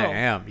 Let's go. I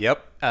am.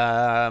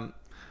 Yep.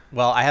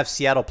 Well, I have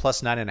Seattle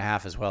plus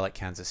 9.5 as well at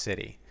Kansas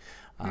City,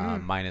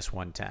 minus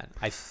 110.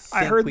 I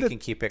think we can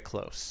keep it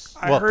close.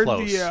 I heard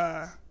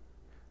close.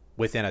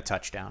 Within a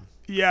touchdown.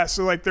 Yeah,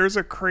 so like there's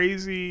a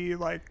crazy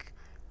like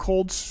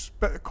cold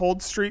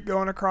streak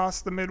going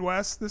across the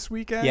Midwest this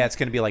weekend. Yeah, it's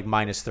going to be like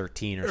minus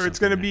 13 or something. It's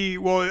going to be,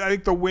 well, I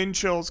think the wind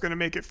chill is going to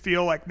make it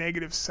feel like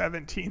negative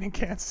 17 in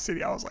Kansas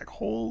City. I was like,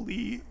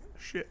 holy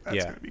shit,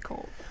 that's going to be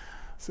cold.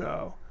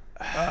 So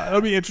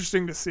it'll be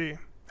interesting to see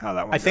how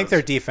that one goes. I think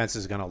their defense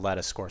is going to let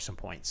us score some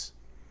points.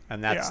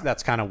 And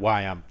that's kind of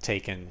why I'm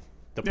taking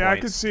the points. Yeah, I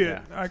could see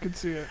it. I could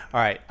see it. All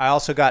right. I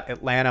also got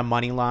Atlanta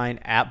money line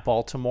at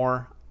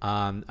Baltimore.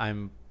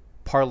 I'm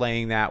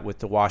parlaying that with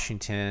the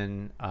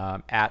Washington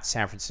at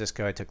San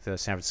Francisco. I took the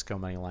San Francisco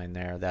money line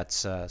there. That's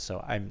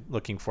so I'm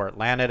looking for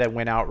Atlanta to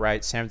win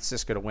outright, San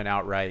Francisco to win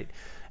outright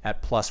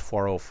at plus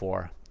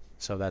 404.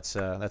 So that's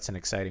an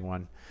exciting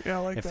one. Yeah,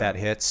 I like if that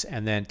hits.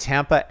 And then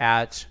Tampa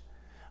at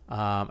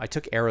I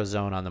took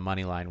Arizona on the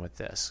money line with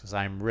this because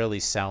I'm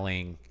really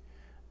selling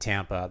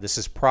Tampa. This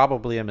is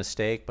probably a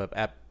mistake, but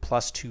at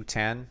plus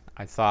 210,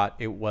 I thought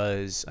it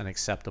was an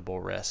acceptable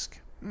risk.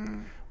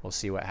 We'll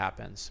see what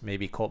happens.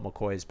 Maybe Colt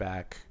McCoy's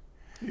back.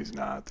 He's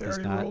not. They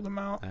already rolled him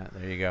out.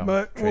 There you go.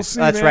 But we'll see.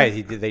 That's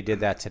right. They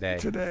did that today.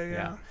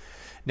 Yeah.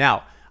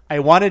 Now, I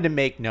wanted to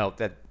make note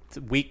that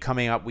the week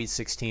coming up, week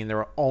 16, there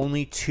are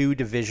only 2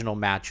 divisional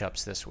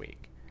matchups this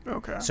week.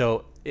 Okay.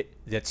 So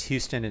that's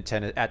Houston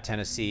at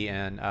Tennessee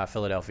and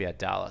Philadelphia at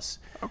Dallas.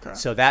 Okay.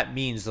 So that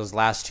means those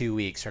last 2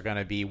 weeks are going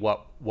to be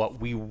what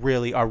we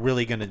really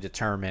going to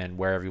determine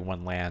where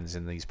everyone lands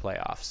in these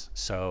playoffs.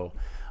 So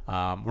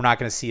we're not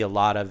going to see a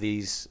lot of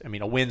these. I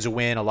mean, a win's a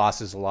win, a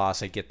loss is a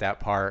loss. I get that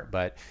part.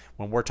 But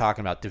when we're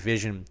talking about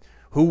division,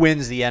 who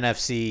wins the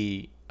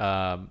NFC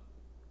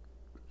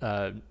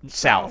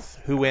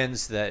South? Who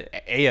wins the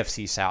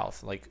AFC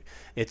South? Like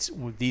it's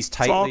these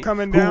tightly. It's all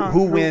coming down.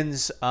 Who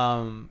wins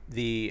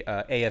the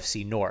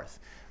AFC North?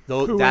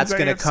 Though that's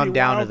going to come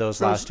down to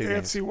those last two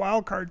games. AFC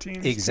wildcard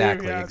teams.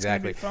 Exactly, too. Yeah,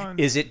 exactly. It's gonna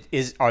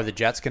be fun. Are the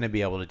Jets going to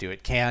be able to do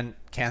it? Can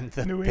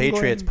the New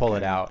Patriots England pull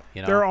it out?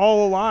 You know, they're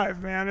all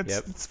alive, man.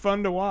 It's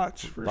fun to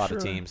watch for a lot sure.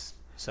 of teams.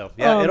 So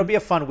yeah, it'll be a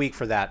fun week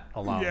for that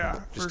alone.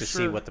 Yeah, just to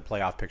see what the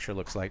playoff picture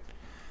looks like.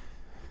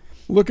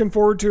 Looking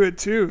forward to it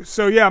too.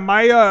 So yeah,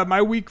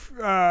 my week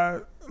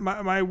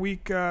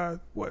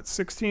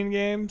 16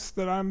 games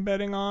that I'm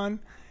betting on.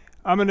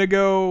 I'm going to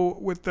go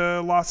with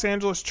the Los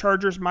Angeles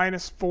Chargers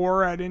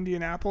 -4 at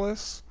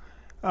Indianapolis.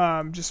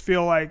 Just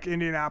feel like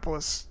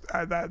Indianapolis,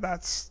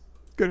 that's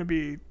going to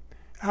be,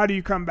 how do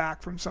you come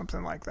back from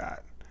something like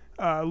that?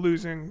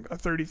 Losing a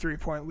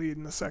 33-point lead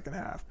in the second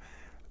half.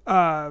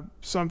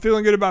 So I'm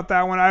feeling good about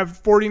that one. I have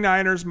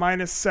 49ers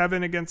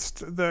 -7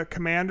 against the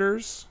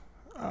Commanders.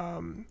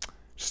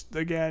 Just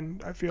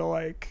again, I feel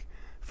like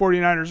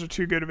 49ers are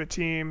too good of a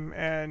team,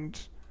 and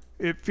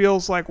it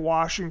feels like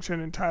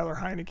Washington and Tyler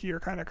Heineke are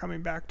kind of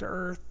coming back to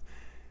earth.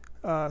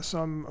 So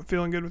I'm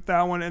feeling good with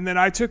that one. And then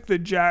I took the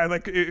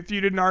if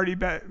you didn't already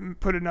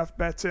put enough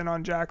bets in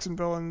on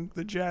Jacksonville and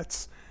the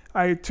Jets,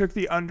 I took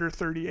the under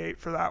 38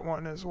 for that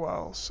one as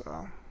well.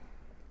 So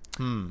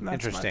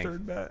that's interesting. My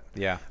third bet.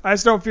 Yeah. I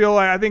just don't feel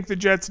like, I think the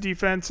Jets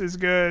defense is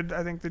good.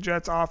 I think the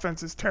Jets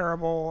offense is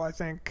terrible. I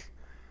think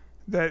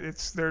that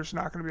there's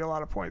not going to be a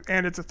lot of points,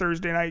 and it's a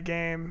Thursday night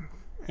game.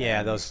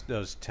 Yeah, those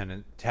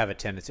tend to have a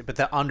tendency, but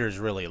the under is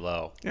really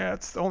low. Yeah,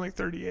 it's only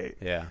 38.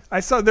 Yeah, I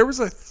saw there was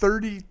a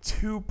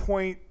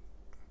 32-point.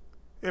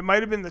 It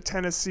might have been the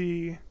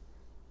Tennessee,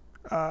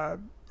 or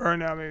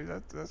no, maybe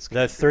that's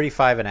the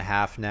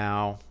 35.5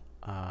 now.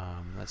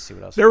 Let's see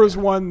what else. There was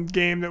one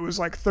game that was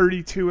like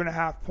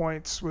 32.5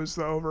 points was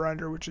the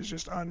over/under, which is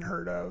just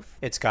unheard of.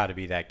 It's got to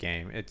be that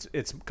game.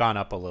 It's gone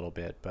up a little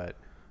bit, but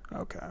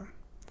okay.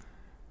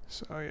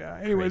 So yeah.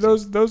 Anyway,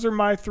 Crazy. those are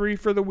my 3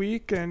 for the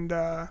week, and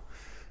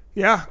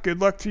yeah, good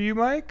luck to you,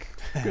 Mike.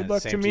 Good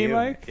luck to me,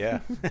 Mike. Yeah.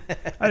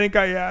 I think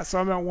so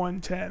I'm at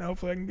 110.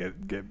 Hopefully I can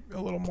get a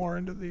little more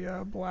into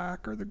the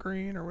black or the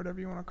green or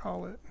whatever you want to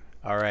call it.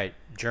 All right.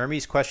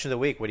 Jeremy's question of the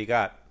week. What do you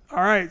got?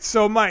 All right.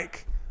 So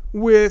Mike,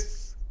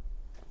 with,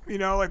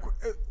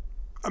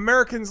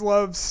 Americans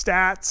love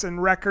stats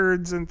and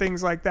records and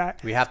things like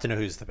that. We have to know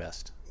who's the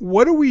best.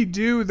 What do we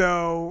do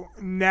though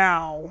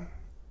now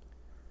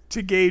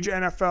to gauge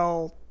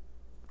NFL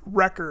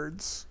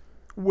records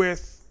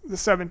with the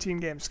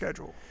 17-game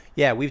schedule?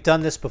 Yeah, we've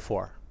done this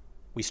before.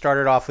 We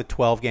started off with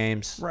 12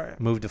 games, right.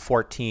 Moved to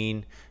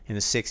 14 in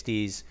the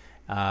 60s,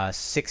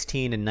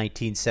 16 in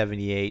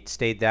 1978,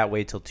 stayed that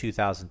way till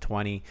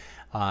 2020.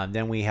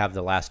 Then we have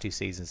the last 2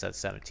 seasons at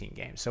 17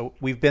 games. So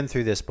we've been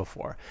through this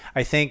before.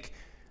 I think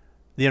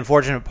the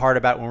unfortunate part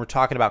about when we're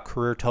talking about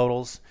career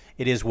totals,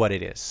 it is what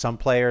it is. Some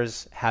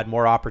players had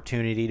more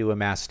opportunity to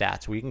amass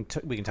stats. We can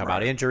talk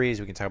about injuries.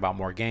 We can talk about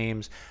more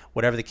games.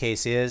 Whatever the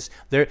case is,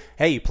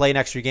 hey, you play an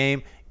extra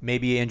game,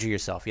 maybe you injure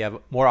yourself. You have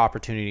more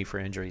opportunity for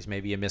injuries.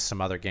 Maybe you miss some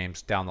other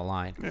games down the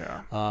line.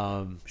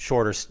 Yeah.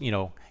 Shorter.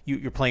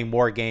 You're playing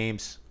more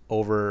games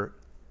over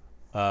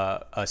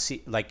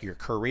like your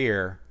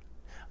career.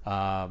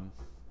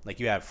 Like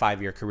you had a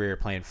 5-year career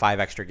playing 5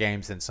 extra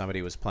games than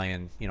somebody was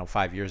playing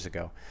 5 years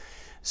ago.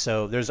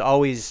 So there's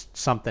always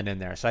something in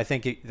there. So I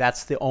think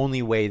that's the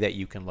only way that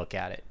you can look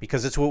at it,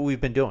 because it's what we've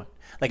been doing.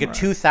 Like a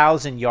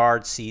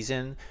 2,000-yard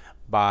season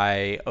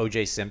by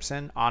O.J.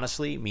 Simpson,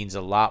 honestly, means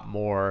a lot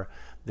more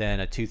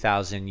than a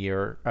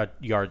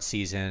 2,000-yard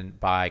season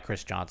by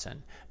Chris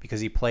Johnson,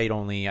 because he played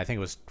only, I think it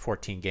was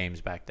 14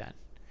 games back then.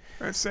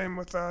 Same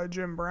with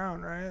Jim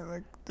Brown, right?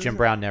 Like Jim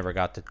Brown never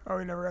got to. Oh,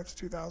 he never got to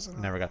 2000.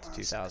 Never got to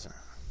 2000.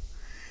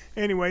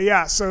 Anyway,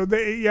 yeah. So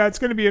it's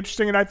going to be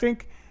interesting, and I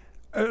think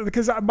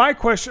because my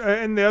question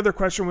and the other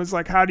question was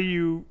like, how do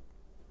you,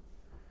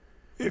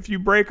 if you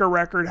break a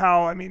record,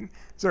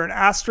 is there an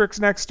asterisk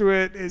next to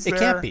it? It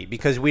can't be,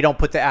 because we don't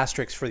put the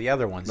asterisks for the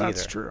other ones either.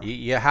 That's true.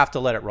 You have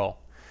to let it roll,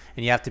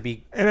 and you have to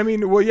be. And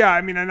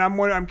and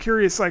I'm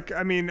curious. Like,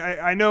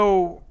 I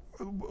know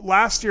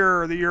last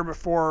year or the year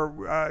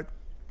before,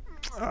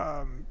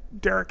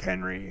 Derrick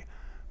Henry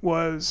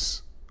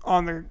was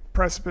on the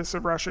precipice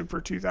of rushing for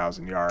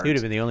 2,000 yards. He'd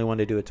have been the only one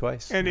to do it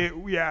twice. And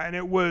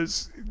it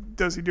was,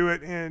 does he do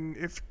it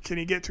can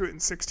he get to it in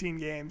 16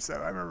 games though?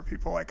 I remember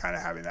people like kind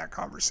of having that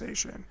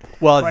conversation.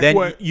 Well, like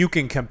then you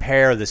can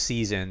compare the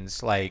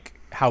seasons, like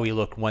how he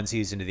looked one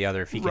season to the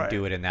other, if he can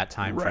do it in that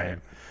time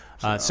frame.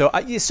 So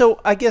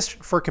I guess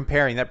for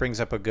comparing, that brings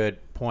up a good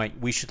point.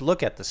 We should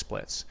look at the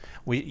splits,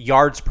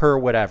 yards per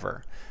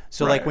whatever.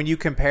 So like when you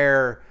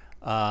compare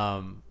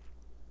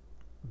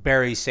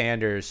Barry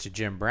Sanders to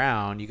Jim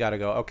Brown, you got to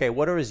go, okay,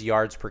 what are his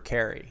yards per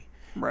carry?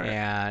 Right.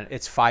 And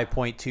it's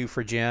 5.2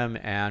 for Jim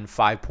and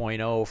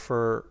 5.0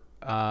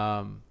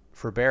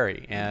 for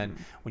Barry. And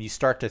when you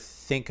start to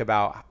think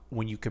about,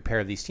 when you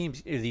compare these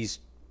teams,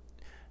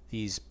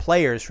 these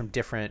players from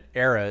different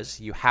eras,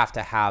 you have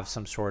to have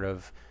some sort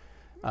of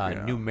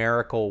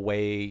numerical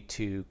way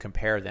to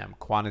compare them,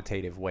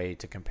 quantitative way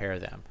to compare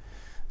them.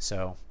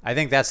 So I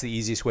think that's the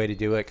easiest way to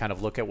do it, kind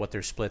of look at what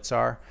their splits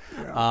are.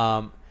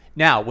 Yeah.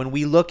 Now, when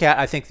we look at,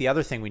 I think the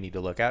other thing we need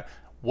to look at,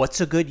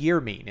 what's a good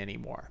year mean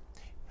anymore?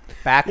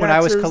 Back when I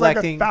was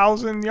collecting, like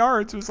 1,000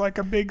 yards was like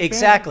a big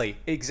exactly.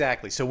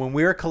 So when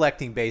we were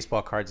collecting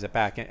baseball cards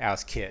back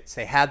as kids,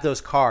 they had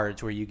those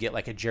cards where you get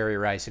like a Jerry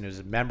Rice, and it was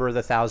a member of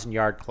the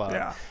 1,000-yard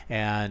club,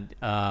 and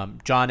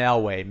John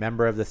Elway,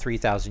 member of the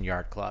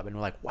 3,000-yard club, and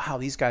we're like, wow,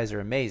 these guys are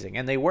amazing,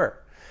 and they were.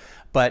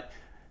 But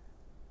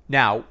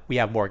now we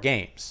have more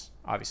games,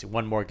 obviously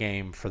one more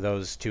game for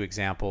those two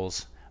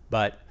examples.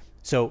 But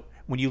so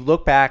when you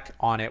look back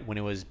on it, when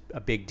it was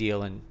a big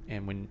deal, and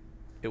when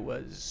it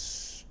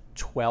was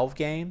 12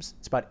 games,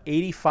 it's about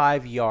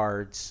 85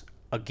 yards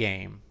a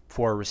game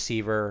for a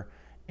receiver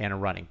and a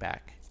running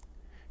back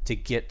to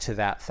get to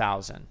that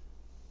 1,000.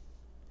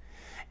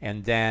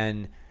 And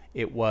then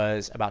it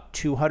was about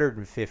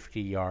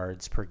 250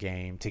 yards per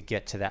game to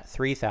get to that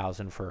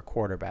 3,000 for a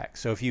quarterback.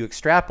 So if you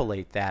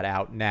extrapolate that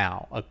out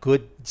now, a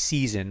good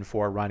season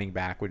for a running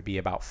back would be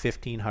about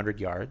 1,500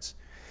 yards,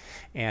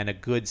 and a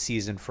good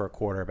season for a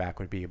quarterback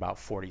would be about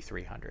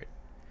 4,300.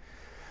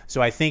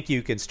 So I think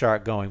you can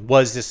start going,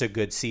 was this a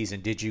good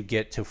season? Did you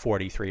get to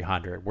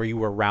 4,300? Were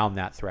you around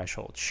that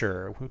threshold?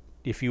 Sure.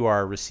 If you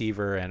are a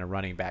receiver and a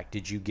running back,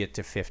 did you get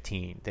to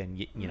 15? Then,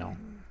 you know,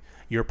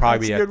 you're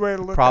probably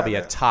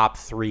a top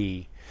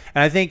 3.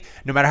 And I think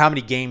no matter how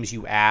many games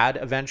you add,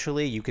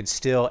 eventually you can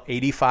still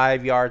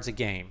 85 yards a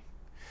game,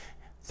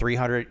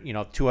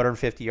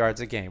 250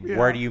 yards a game. Yeah.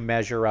 Where do you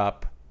measure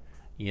up?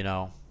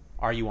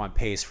 Are you on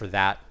pace for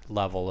that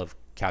level of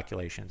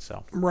calculation?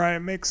 So right. It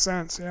makes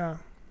sense. Yeah.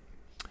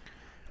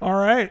 All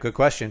right. Good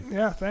question.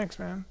 Yeah, thanks,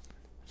 man.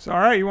 So, all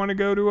right, you want to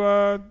go to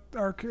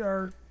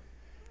our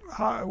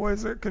what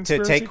is it?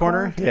 Conspiracy Take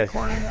corner? Take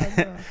corner?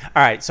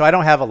 All right, so I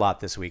don't have a lot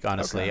this week,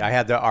 honestly. Okay. I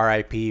had the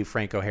RIP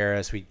Franco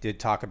Harris. We did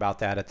talk about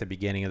that at the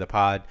beginning of the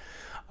pod.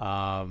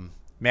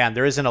 Man,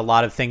 there isn't a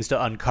lot of things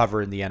to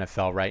uncover in the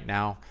NFL right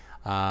now.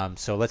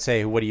 So let's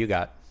say, what do you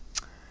got?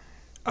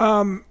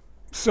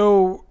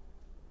 So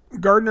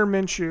Gardner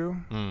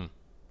Minshew,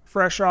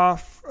 fresh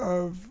off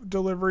of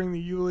delivering the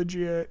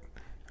eulogy at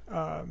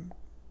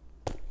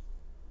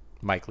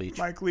Mike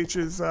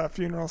Leach's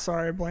funeral.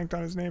 Sorry, I blanked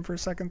on his name for a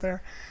second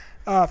there.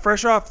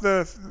 Fresh off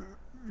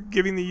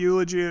giving the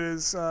eulogy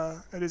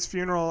at his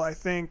funeral, I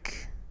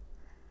think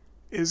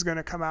is going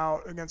to come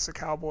out against the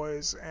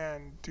Cowboys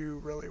and do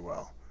really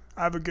well.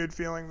 I have a good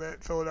feeling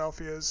that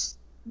Philadelphia is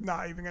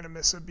not even going to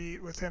miss a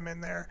beat with him in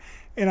there,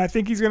 and I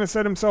think he's going to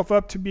set himself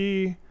up to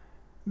be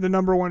the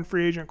number 1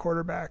 free agent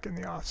quarterback in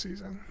the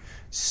offseason.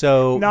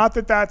 So not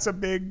that that's a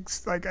big,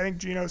 I think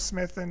Geno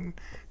Smith and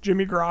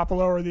Jimmy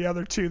Garoppolo are the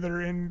other two that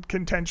are in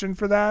contention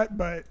for that,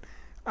 but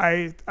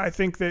I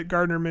think that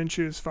Gardner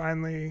Minshew is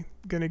finally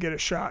going to get a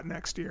shot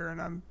next year,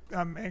 and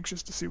I'm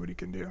anxious to see what he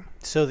can do.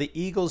 So the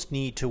Eagles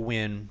need to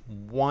win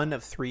 1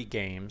 of 3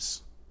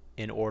 games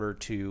in order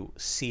to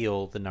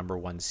seal the number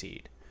 1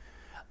 seed.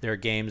 Their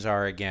games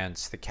are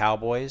against the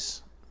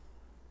Cowboys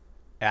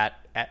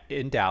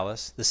in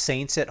Dallas, the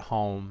Saints at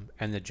home,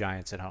 and the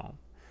Giants at home.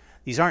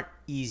 These aren't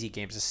easy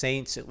games. The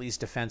Saints, at least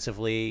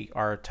defensively,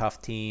 are a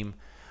tough team.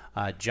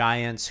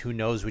 Giants, who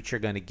knows what you're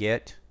going to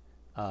get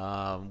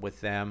with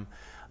them.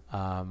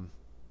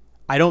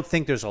 I don't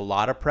think there's a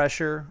lot of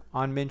pressure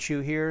on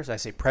Minshew here. As I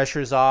say,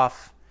 pressure's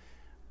off.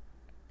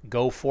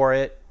 Go for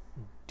it.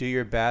 Do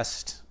your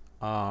best.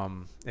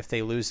 If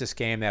they lose this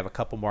game, they have a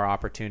couple more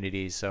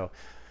opportunities. So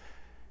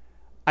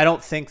I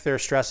don't think they're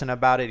stressing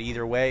about it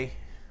either way.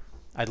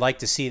 I'd like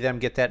to see them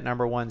get that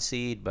number 1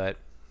 seed, but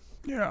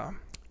yeah.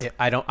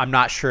 I'm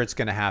not sure it's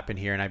going to happen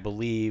here, and I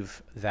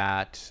believe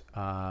that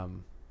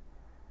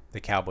the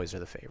Cowboys are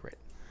the favorite.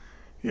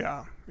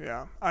 Yeah.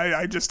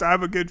 I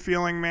have a good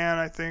feeling, man.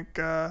 I think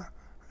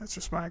that's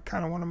just one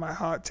of my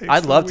hot takes.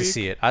 I'd love to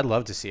see it.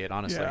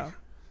 Honestly.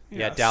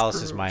 Yeah,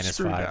 Dallas is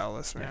 -5.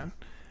 Dallas, man.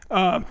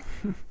 Yeah.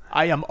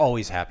 I am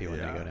always happy when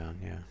they go down.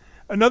 Yeah.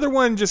 Another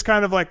one, just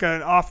kind of like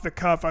an off the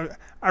cuff.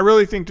 I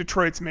really think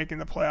Detroit's making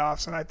the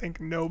playoffs, and I think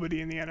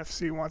nobody in the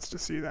NFC wants to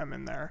see them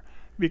in there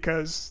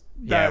because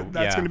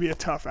that's going to be a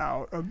tough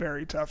out, a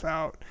very tough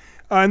out.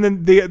 And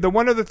then the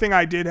one other thing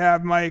I did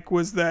have, Mike,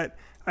 was that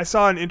I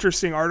saw an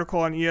interesting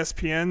article on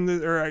ESPN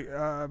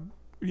on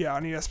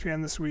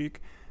ESPN this week,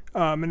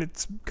 and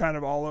it's kind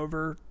of all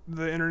over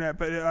the internet.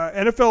 But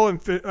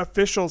NFL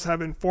officials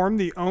have informed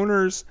the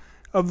owners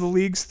of the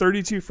league's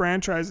 32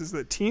 franchises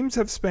that teams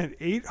have spent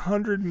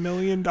 $800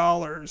 million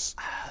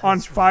on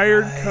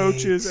fired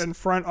coaches and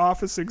front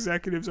office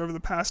executives over the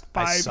past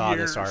 5 years. I saw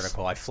this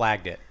article. I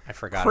flagged it. I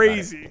forgot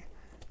Crazy. About it.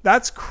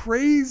 That's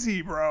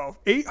crazy, bro.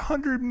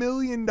 $800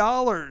 million.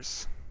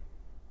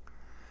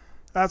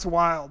 That's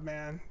wild,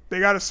 man. They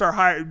got to start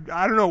hiring.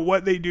 I don't know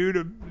what they do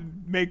to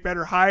make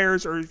better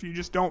hires, or if you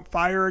just don't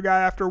fire a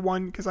guy after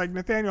one, because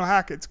Nathaniel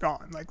Hackett's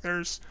gone.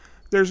 There's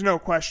there's no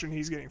question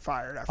he's getting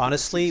fired.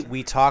 Honestly,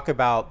 we talk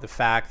about the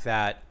fact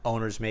that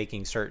owners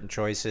making certain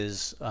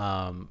choices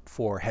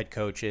for head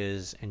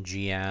coaches and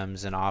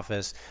GMs and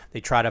office.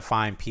 They try to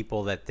find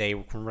people that they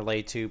can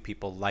relate to,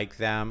 people like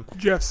them.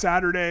 Jeff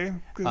Saturday,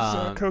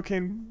 because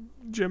Cocaine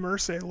Jim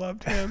Irsay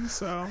loved him.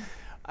 So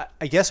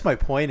I guess my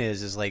point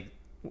is like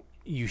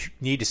you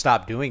need to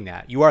stop doing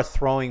that. You are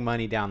throwing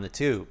money down the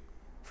tube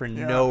for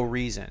no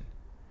reason.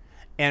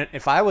 And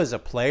if I was a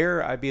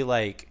player, I'd be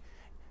like,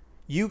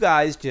 you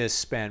guys just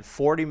spent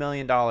 $40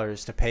 million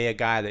to pay a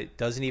guy that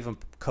doesn't even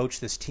coach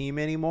this team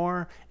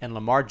anymore, and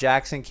Lamar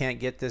Jackson can't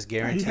get this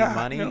guaranteed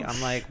money. No.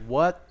 I'm like,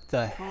 what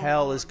the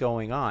hell is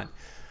going on?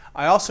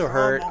 I also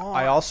heard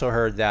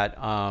that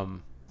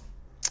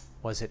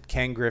was it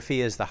Ken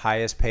Griffey is the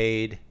highest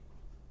paid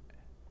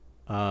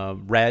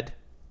Red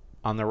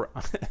on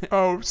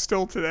the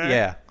still today?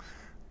 Yeah.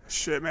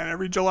 Shit, man!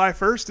 Every July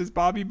 1st is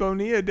Bobby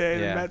Bonilla Day.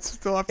 Yeah. The Mets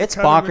still have to it's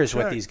bonkers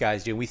what these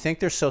guys do. We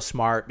think they're so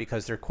smart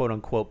because they're quote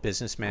unquote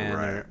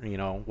businessmen, right.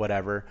 Or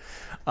whatever.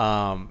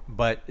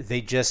 But they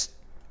just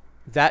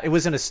it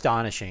was an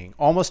astonishing,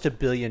 almost $1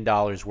 billion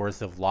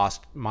worth of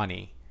lost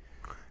money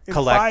in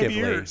collectively. 5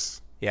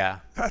 years. Yeah,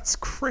 that's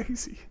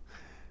crazy.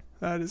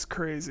 That is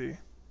crazy.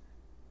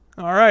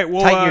 All right,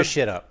 well, tighten your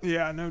shit up.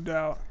 Yeah, no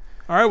doubt.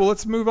 All right, well,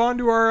 let's move on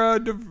to our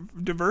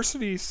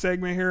diversity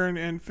segment here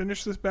and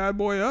finish this bad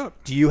boy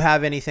up. Do you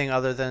have anything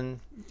other than...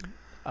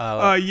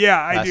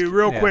 yeah, I do.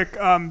 Real quick,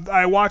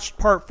 I watched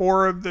part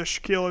 4 of the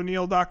Shaquille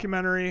O'Neal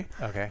documentary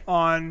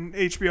on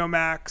HBO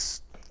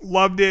Max.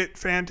 Loved it.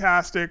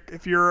 Fantastic.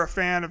 If you're a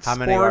fan of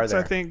sports,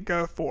 I think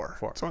go 4.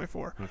 It's only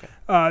 4.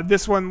 Okay.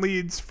 This one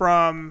leads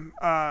from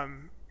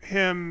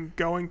him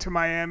going to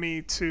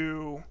Miami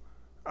to...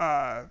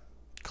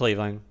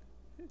 Cleveland.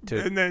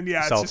 And then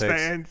Celtics. It's just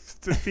the end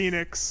to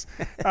Phoenix,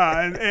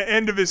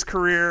 end of his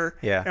career.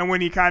 Yeah. And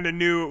when he kind of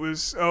knew it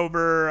was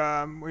over,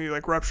 when he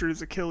ruptured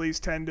his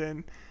Achilles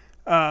tendon.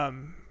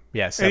 And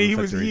he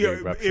was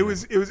it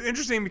was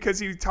interesting because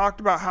he talked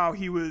about how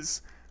he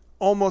was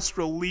almost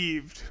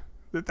relieved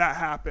that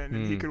happened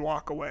and he could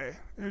walk away.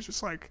 It was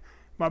just like,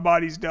 my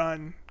body's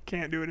done,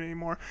 can't do it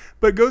anymore.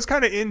 But goes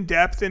kind of in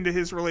depth into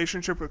his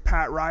relationship with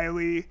Pat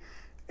Riley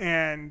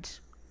and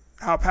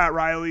how Pat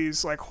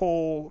Riley's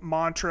whole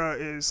mantra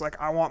is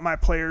I want my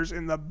players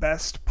in the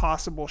best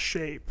possible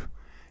shape.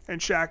 And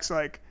Shaq's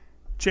like,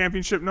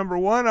 championship number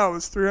 1, I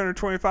was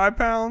 325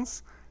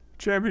 pounds.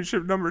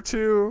 Championship number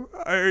 2,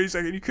 he's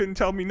like, you couldn't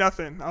tell me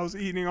nothing. I was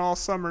eating all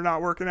summer,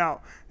 not working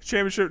out.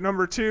 Championship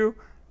number 2,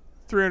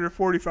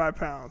 345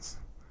 pounds.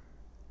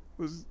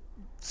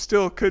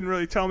 Still couldn't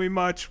really tell me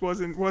much.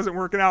 Wasn't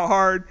working out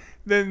hard.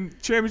 Then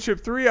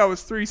championship 3, I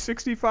was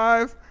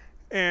 365.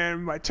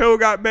 And my toe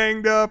got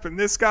banged up, and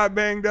this got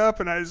banged up,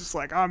 and I was just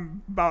like,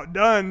 I'm about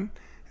done.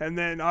 And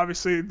then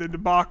obviously the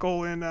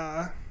debacle in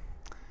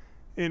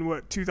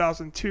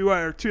 2002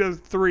 or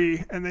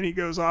 2003, and then he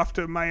goes off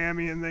to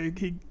Miami,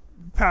 and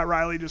Pat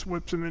Riley just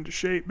whips him into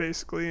shape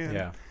basically,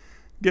 and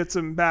gets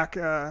him back.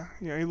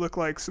 He looked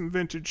like some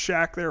vintage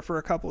Shaq there for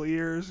a couple of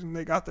years, and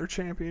they got their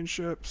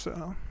championship.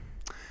 So,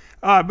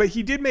 but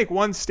he did make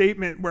one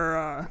statement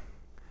where.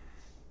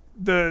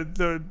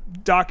 The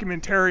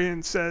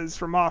documentarian says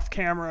from off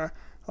camera,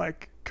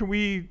 can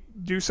we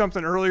do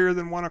something earlier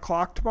than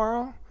 1:00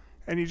 tomorrow?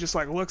 And he just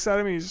looks at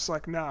him and he's just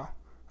like, no,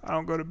 I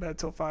don't go to bed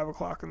till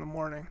 5:00 in the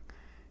morning.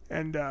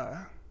 And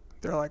they're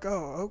like,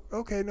 oh,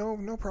 okay, no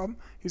problem.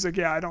 He's like,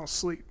 yeah, I don't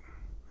sleep.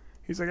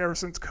 He's like, ever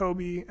since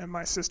Kobe and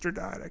my sister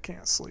died, I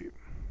can't sleep.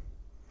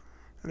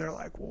 And they're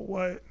like,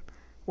 well,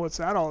 what's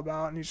that all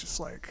about? And he's just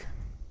like,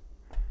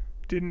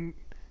 didn't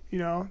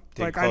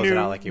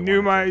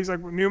knew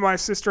my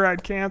sister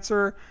had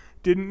cancer,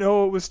 didn't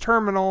know it was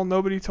terminal,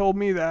 nobody told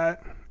me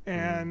that,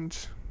 and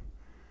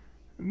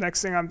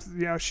next thing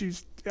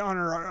she's on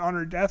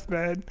her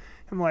deathbed.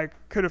 I'm like,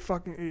 could have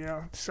fucking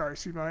sorry,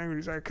 excuse my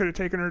language. I could have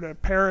taken her to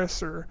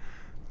Paris or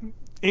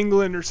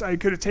England, or I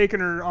could have taken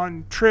her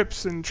on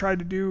trips and tried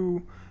to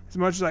do as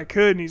much as I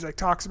could. And he's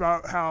talks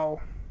about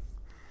how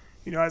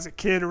as a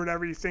kid or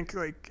whatever, you think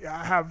I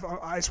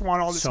just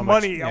want all this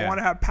money, I want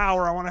to have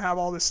power, I want to have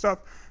all this stuff.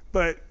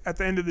 But at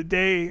the end of the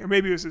day, or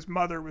maybe it was his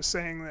mother was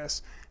saying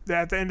this,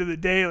 that at the end of the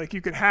day, you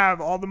could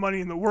have all the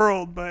money in the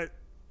world, but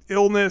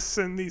illness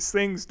and these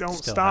things don't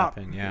stop.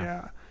 Happen,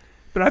 yeah.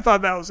 But I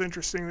thought that was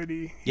interesting that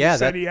he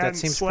said he hadn't that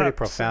seems slept pretty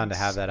profound to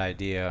have that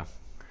idea.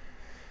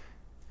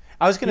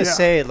 I was going to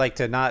say,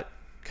 to not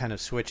kind of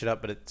switch it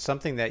up, but it's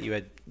something that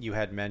you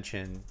had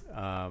mentioned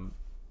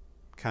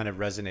kind of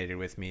resonated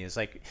with me is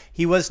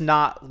he was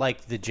not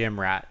like the gym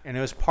rat, and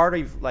it was part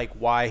of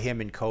why him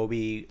and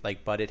Kobe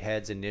butted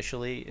heads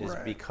initially is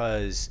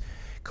because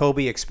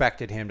Kobe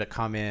expected him to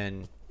come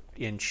in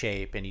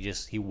shape, and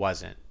he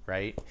wasn't,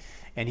 right?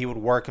 And he would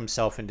work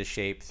himself into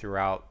shape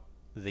throughout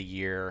the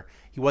year.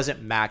 He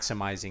wasn't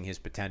maximizing his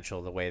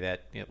potential the way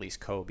that at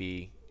least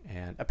Kobe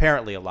and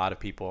apparently a lot of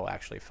people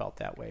actually felt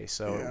that way,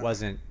 so it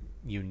wasn't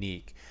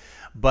unique.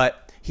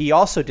 But he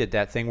also did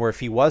that thing where if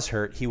he was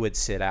hurt, he would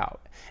sit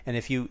out. And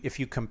if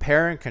you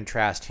compare and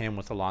contrast him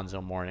with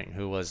Alonzo Mourning,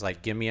 who was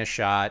like, give me a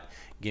shot,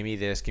 give me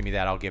this, give me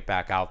that, I'll get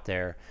back out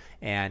there.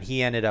 And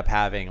he ended up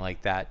having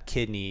like that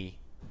kidney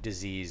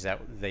disease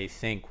that they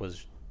think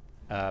was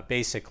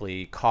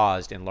basically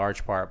caused in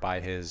large part by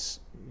his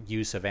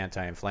use of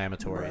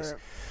anti-inflammatories.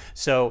 Right.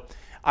 So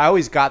I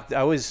always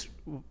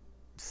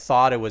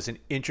thought it was an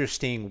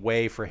interesting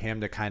way for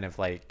him to kind of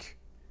like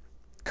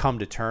come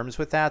to terms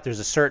with that. There's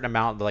a certain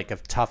amount like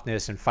of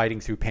toughness and fighting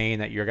through pain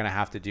that you're going to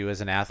have to do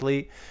as an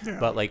athlete. Yeah.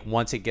 But like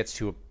once it gets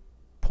to a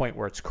point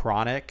where it's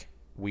chronic,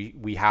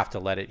 we have to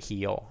let it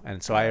heal.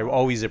 And so I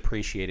always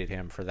appreciated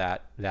him for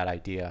that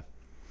idea.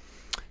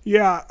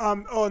 Yeah.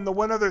 And the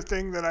one other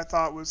thing that I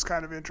thought was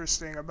kind of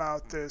interesting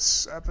about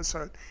this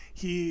episode,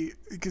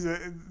 because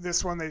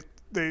this one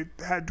they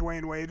had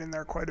Dwayne Wade in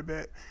there quite a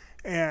bit,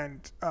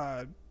 and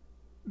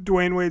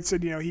Dwayne Wade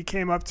said, he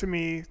came up to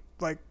me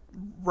like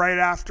right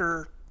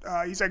after.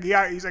 He's like,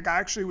 I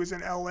actually was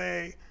in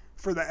LA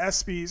for the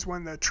ESPYs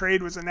when the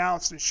trade was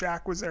announced, and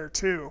Shaq was there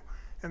too.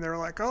 And they were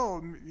like,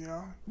 oh,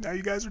 now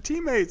you guys are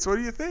teammates. What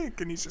do you think?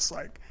 And he's just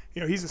like,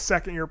 he's a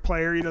second-year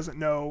player. He doesn't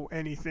know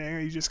anything.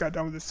 He just got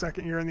done with his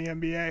second year in the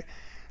NBA.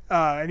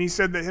 And he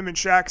said that him and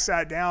Shaq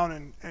sat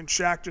down, and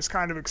Shaq just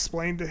kind of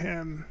explained to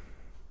him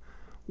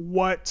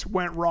what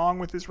went wrong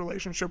with his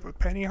relationship with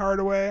Penny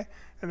Hardaway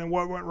and then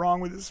what went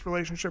wrong with his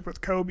relationship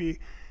with Kobe.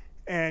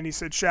 And he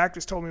said, Shaq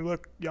just told me,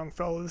 look, young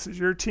fella, this is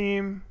your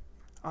team.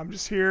 I'm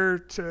just here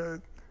to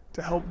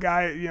help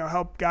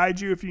guide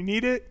you if you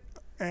need it.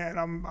 And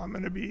I'm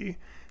going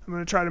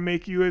to try to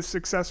make you as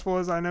successful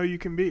as I know you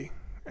can be.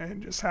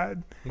 And just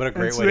had what a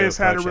great way to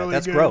approach it.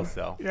 That's growth,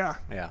 though. Yeah,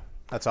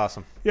 that's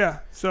awesome. Yeah,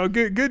 so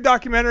good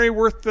documentary,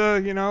 worth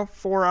the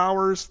 4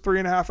 hours,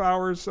 3.5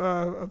 hours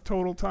of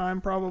total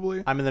time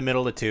probably. I'm in the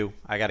middle of 2.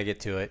 I got to get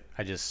to it.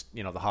 I just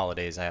the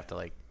holidays I have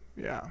to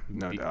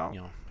doubt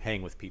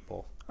hang with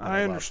people.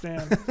 I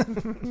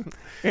understand.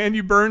 And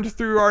you burned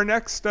through our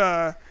next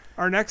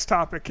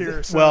topic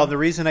here. So. Well, the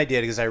reason I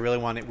did is I really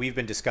wanted. We've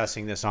been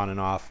discussing this on and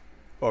off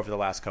over the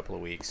last couple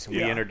of weeks.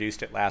 We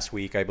introduced it last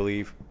week, I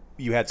believe.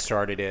 You had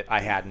started it. I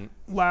hadn't.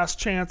 Last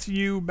Chance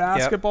U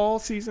basketball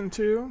season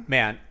 2.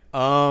 Man,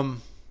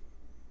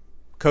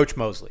 Coach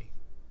Mosley.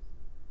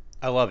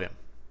 I love him.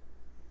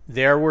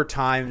 There were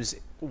times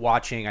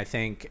watching, I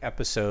think,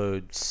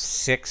 episode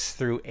 5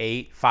 through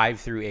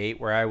 8,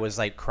 where I was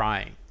like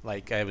crying.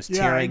 Like I was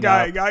tearing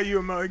up. It got you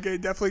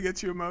it definitely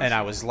gets you emotional. And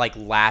I was like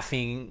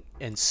laughing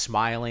and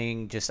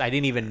smiling. I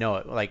didn't even know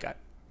it. Like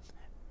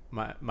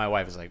my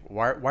wife was like,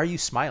 why are you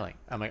smiling?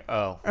 I'm like,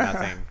 oh,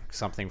 nothing.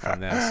 Something from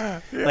this.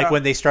 Yeah. Like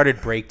when they started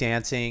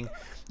breakdancing,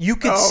 you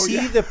could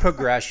see the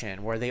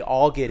progression where they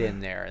all get in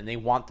there and they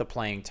want the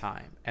playing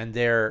time. And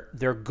they're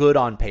good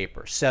on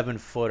paper.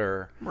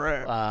 7-footer.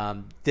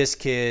 Right. This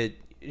kid,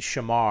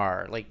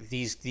 Shamar, like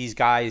these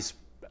guys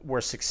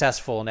were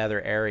successful in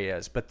other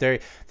areas, but they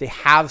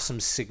have some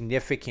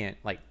significant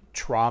like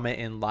trauma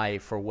in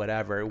life or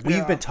whatever.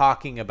 We've been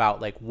talking about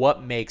like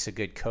what makes a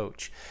good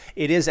coach.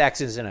 It is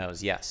X's and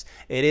O's, yes.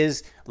 It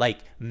is like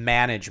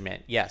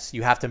management, yes.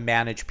 You have to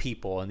manage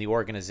people in the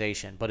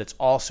organization, but it's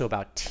also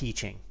about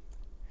teaching.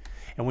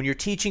 And when you're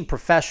teaching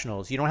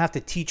professionals, you don't have to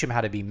teach them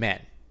how to be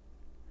men.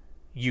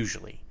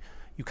 Usually,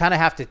 you kind of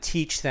have to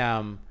teach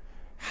them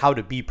how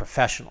to be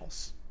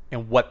professionals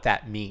and what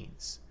that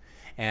means.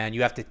 And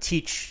you have to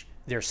teach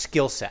their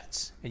skill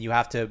sets, and you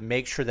have to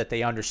make sure that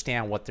they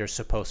understand what they're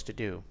supposed to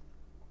do.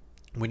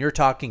 When you're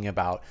talking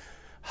about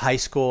high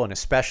school and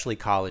especially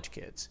college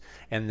kids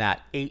and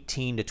that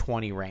 18 to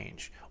 20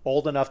 range,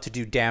 old enough to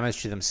do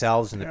damage to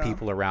themselves and the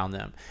people around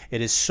them,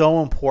 it is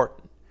so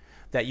important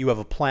that you have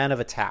a plan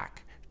of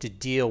attack to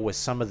deal with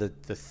some of the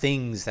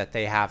things that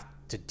they have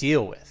to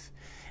deal with.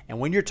 And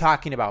when you're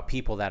talking about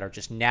people that are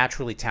just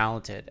naturally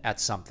talented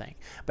at something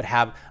but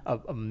have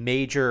a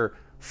major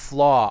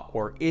flaw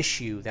or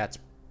issue that's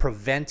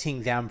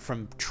preventing them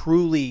from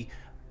truly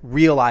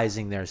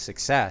realizing their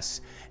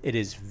success, it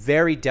is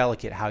very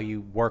delicate how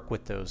you work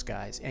with those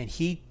guys. And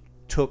he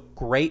took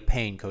great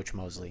pain, Coach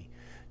Mosley,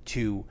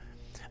 to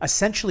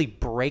essentially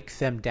break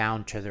them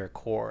down to their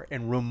core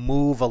and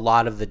remove a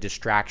lot of the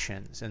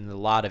distractions and a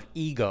lot of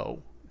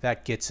ego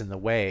that gets in the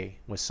way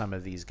with some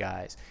of these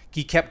guys.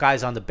 He kept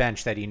guys on the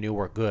bench that he knew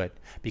were good,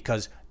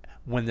 because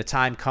when the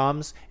time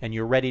comes and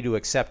you're ready to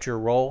accept your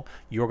role,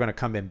 you're going to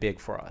come in big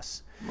for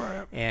us.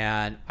 Right.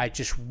 And I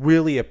just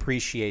really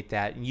appreciate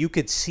that. And you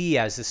could see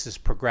as this is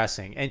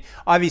progressing, and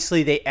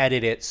obviously they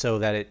edit it so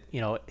that it,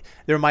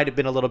 there might have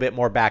been a little bit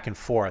more back and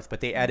forth, but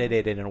they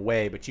edited it in a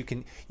way, but you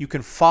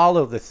can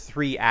follow the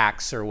 3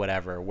 acts or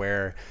whatever,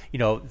 where,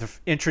 the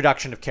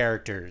introduction of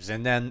characters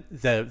and then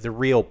the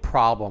real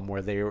problem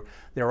where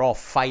they're all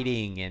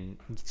fighting and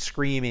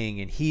screaming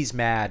and he's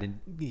mad and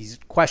he's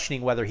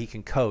questioning whether he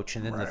can coach.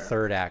 And then the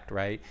 3rd act,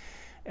 right?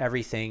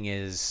 Everything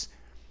is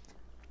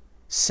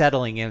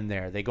settling in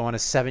there. They go on a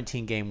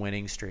 17-game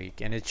winning streak.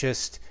 And it's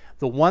just,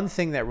 the one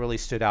thing that really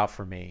stood out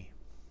for me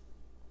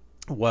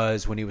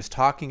was when he was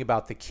talking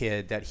about the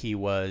kid that he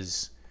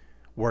was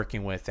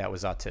working with that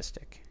was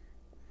autistic,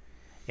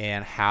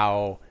 and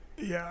how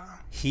Yeah.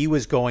 he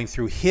was going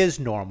through his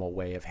normal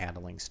way of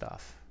handling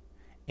stuff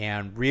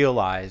and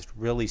realized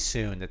really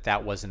soon that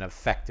that was an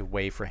effective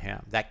way for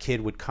him. That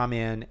kid would come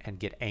in and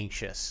get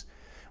anxious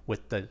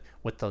with the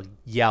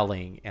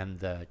yelling and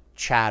the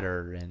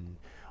chatter and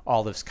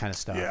all this kind of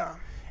stuff. Yeah.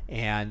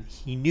 And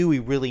he knew he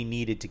really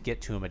needed to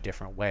get to him a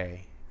different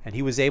way. And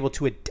he was able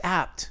to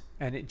adapt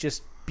and it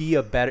just be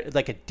a better,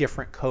 like a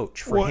different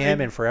coach for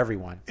him and for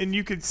everyone. And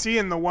you could see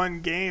in the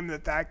one game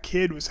that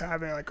kid was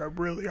having like a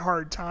really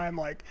hard time,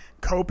 like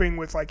coping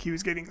with, like he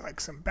was getting like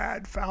some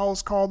bad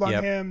fouls called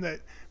on him that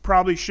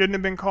probably shouldn't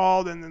have been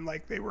called. And then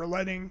like they were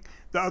letting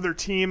the other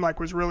team like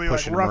was really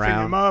pushing like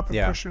roughing him up and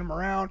yeah. pushing him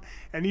around.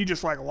 And he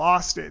just like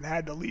lost it and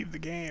had to leave the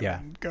game yeah.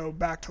 and go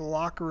back to the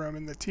locker room.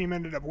 And the team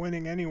ended up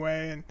winning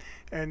anyway.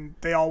 And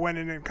they all went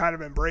in and kind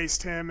of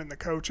embraced him. And the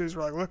coaches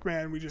were like, look,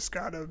 man, we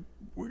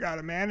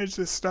gotta manage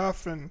this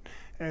stuff. And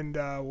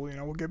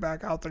we'll get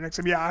back out there next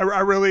time. Yeah, I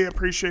really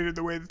appreciated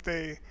the way that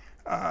they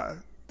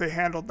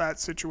handled that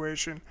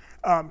situation.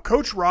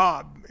 Coach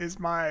Rob is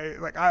I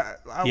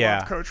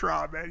love Coach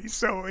Rob, man. He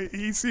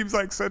seems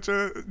like such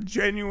a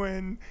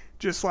genuine,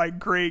 just like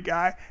great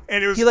guy.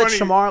 And it was funny. Let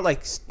Shamar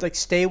like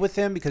stay with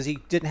him because he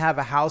didn't have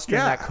a house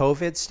during that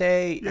COVID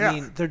stay. Yeah. I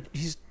mean,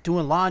 he's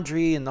doing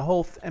laundry and the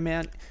whole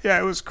man. Yeah,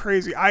 it was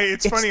crazy.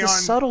 It's funny the on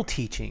subtle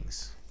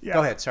teachings. Yeah.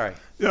 Go ahead. Sorry.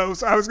 I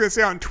was going to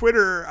say on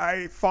Twitter,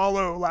 I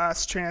follow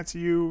Last Chance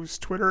U's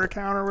Twitter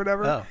account or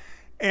whatever. Oh.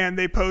 And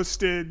they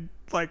posted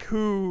like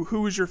who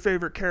was your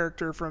favorite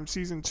character from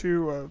season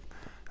 2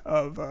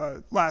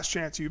 of Last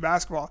Chance U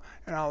basketball,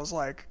 and I was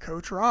like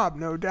Coach Rob,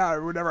 no doubt,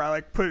 or whatever.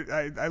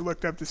 I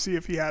looked up to see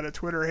if he had a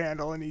Twitter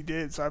handle, and he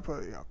did. So I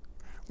put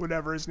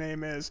whatever his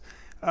name is.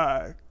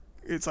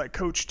 It's like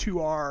Coach 2R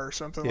or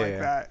something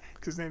that,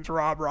 because his name's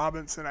Rob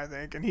Robinson, I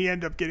think, and he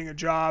ended up getting a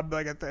job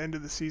like at the end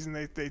of the season.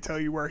 They tell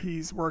you where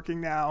he's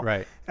working now,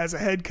 right, as a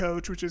head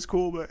coach, which is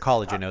cool. But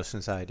college in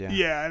Oceanside,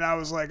 yeah, and I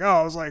was like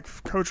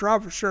Coach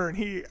Rob for sure,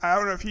 and I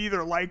don't know if he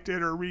either liked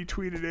it or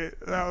retweeted it.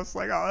 And I was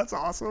like, oh, that's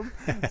awesome.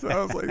 So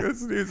I was like,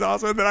 this dude's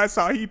awesome. And then I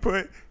saw he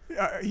put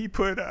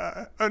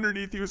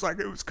underneath, he was like,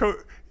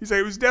 he said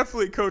it was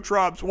definitely Coach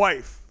Rob's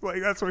wife. Like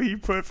that's what he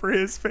put for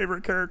his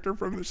favorite character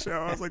from the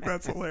show. I was like,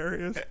 that's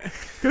hilarious,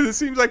 because it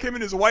seems like him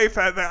and his wife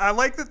had that. I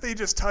like that they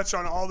just touch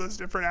on all those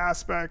different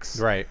aspects,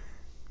 right?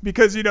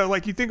 Because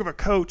like you think of a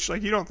coach,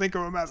 like you don't think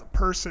of him as a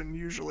person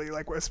usually,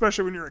 like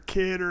especially when you're a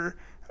kid or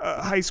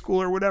high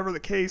school or whatever the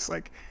case,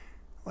 like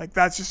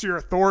that's just your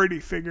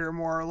authority figure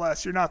more or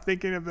less. You're not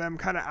thinking of them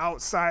kind of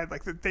outside,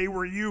 like that they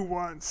were you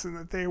once and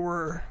that they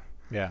were.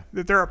 Yeah.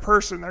 That they're a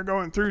person, they're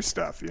going through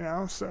stuff,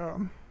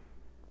 so.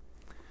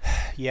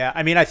 Yeah,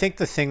 I mean, I think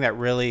the thing that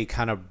really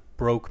kind of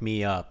broke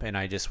me up, and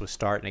I just was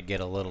starting to get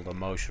a little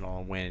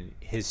emotional when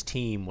his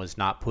team was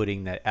not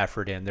putting that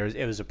effort in.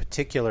 It was a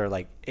particular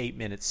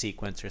 8-minute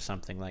sequence or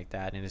something like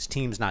that, and his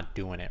team's not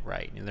doing it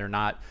right. And they're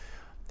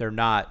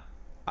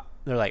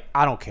like,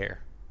 I don't care.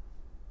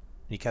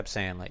 And he kept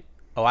saying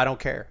oh, I don't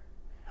care.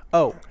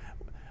 Oh,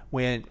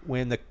 when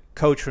the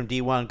coach from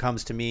D1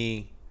 comes to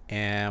me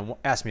and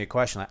ask me a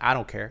question, I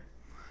don't care.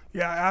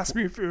 Yeah, ask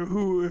me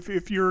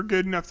if you're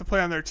good enough to play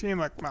on their team.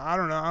 Like, I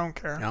don't know, I don't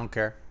care. I don't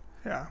care.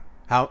 Yeah.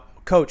 How,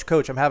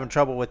 coach, I'm having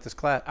trouble with this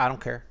class. I don't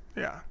care.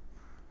 Yeah.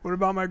 What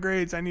about my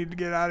grades? I need to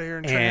get out of here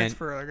and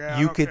transfer.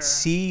 You could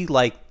see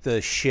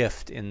the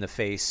shift in the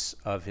face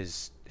of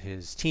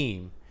his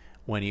team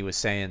when he was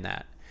saying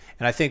that,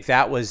 and I think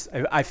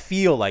I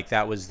feel like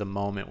that was the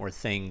moment where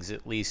things,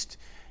 at least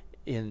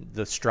in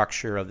the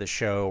structure of the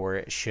show, where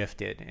it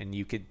shifted, and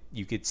you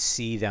could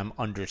see them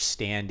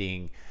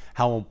understanding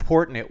how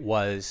important it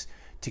was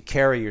to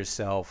carry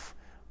yourself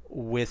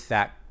with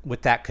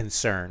that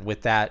concern,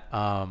 with that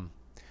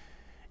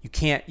you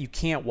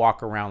can't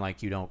walk around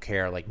like you don't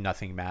care, like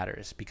nothing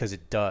matters, because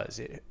it does.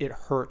 It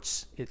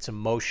hurts, it's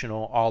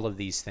emotional, all of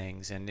these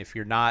things, and if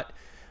you're not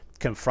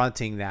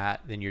confronting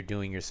that, then you're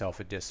doing yourself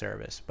a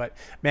disservice. But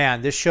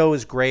man, this show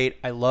is great.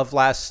 I love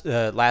last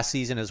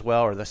season as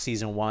well, or the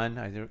season 1.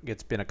 I think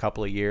it's been a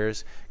couple of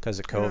years because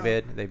of COVID.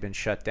 Yeah. They've been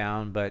shut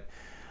down, but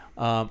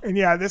and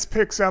this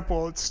picks up.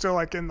 Well, it's still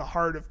in the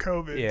heart of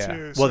COVID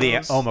too. So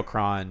the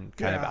Omicron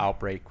kind of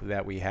outbreak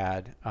that we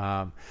had.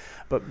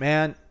 But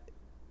man,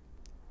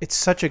 it's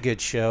such a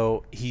good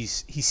show. He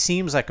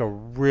seems like a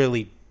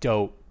really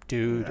dope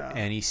dude,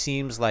 and he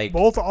seems like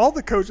all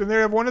the coaches, and they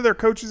have one of their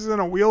coaches in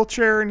a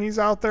wheelchair, and he's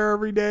out there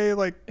every day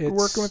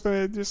working with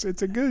them.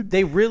 It's a good.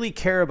 They really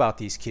care about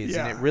these kids,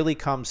 and it really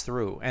comes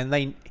through, and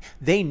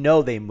they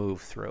know they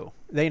move through.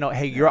 They know,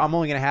 hey, I'm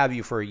only going to have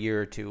you for a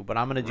year or two, but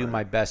I'm going to do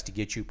my best to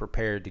get you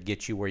prepared, to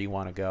get you where you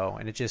want to go,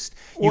 and it just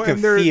you can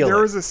feel it.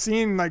 There was a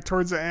scene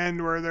towards the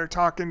end where they're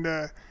talking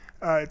to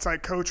it's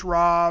Coach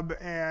Rob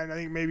and I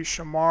think maybe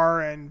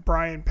Shamar and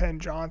Brian Penn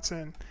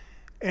Johnson,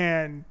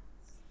 and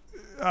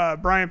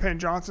Brian Penn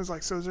Johnson's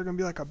like, so is there gonna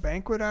be a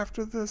banquet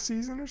after the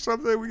season or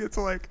something? We get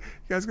to you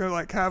guys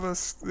gonna have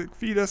us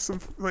feed us some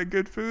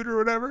good food or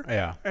whatever?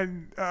 Yeah.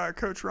 And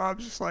Coach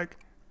Rob's just like,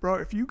 bro,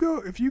 if you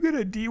get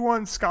a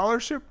D1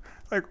 scholarship,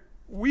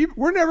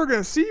 we're never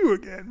gonna see you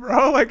again,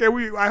 bro. Like,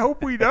 I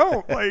hope we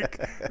don't. Like,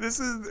 this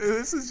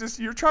is just,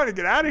 you're trying to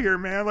get out of here,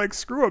 man. Like,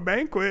 screw a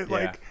banquet. Yeah.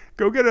 Like,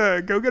 go get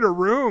a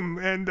room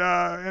and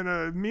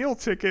a meal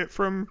ticket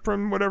from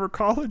whatever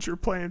college you're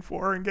playing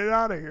for and get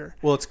out of here.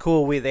 Well, it's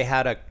cool. They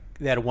had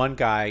one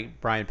guy,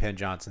 Brian Penn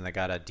Johnson, that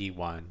got a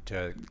D1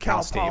 to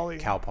Cal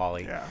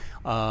Poly.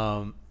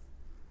 Yeah.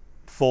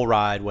 Full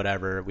ride,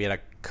 whatever. We had a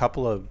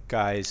couple of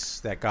guys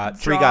that got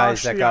three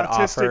guys that got offered.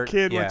 The autistic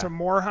kid went to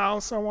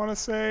Morehouse, I want to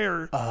say,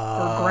 or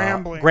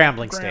Grambling.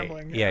 Grambling State.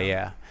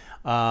 Yeah.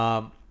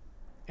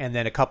 And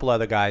then a couple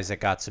other guys that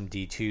got some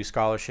D2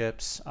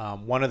 scholarships.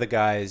 One of the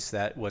guys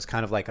that was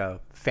kind of like a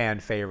fan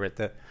favorite,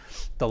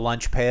 the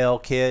lunch pail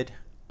kid,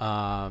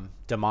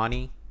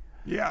 Damani.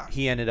 Yeah.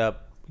 He ended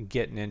up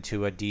getting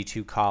into a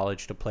D2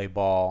 college to play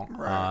ball,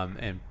 right.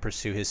 And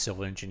pursue his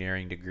civil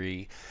engineering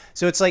degree.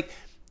 So it's like,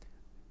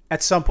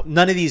 at some point,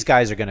 none of these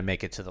guys are going to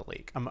make it to the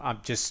league. I'm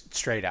just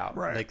straight out.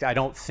 Right. Like, I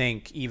don't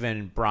think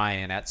even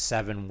Brian at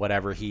 7,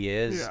 whatever he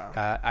is,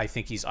 yeah. I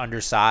think he's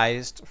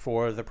undersized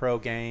for the pro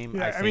game.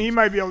 Yeah, I mean, he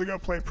might be able to go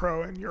play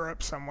pro in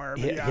Europe somewhere.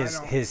 But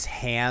his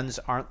hands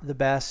aren't the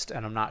best,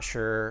 and I'm not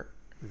sure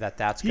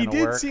that's going to work.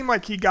 He did seem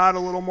like he got a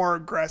little more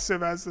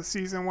aggressive as the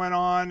season went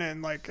on,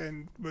 and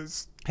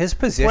was his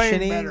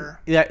positioning better.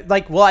 Yeah,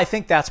 well, I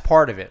think that's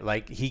part of it.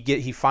 Like,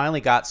 he finally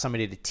got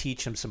somebody to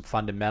teach him some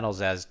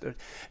fundamentals. As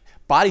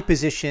body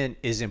position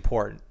is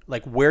important.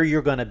 Like, where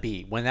you're going to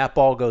be when that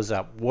ball goes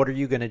up, what are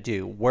you going to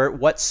do?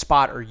 What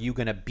spot are you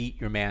going to beat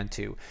your man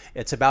to?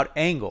 It's about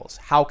angles.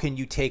 How can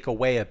you take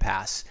away a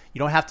pass? You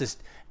don't have to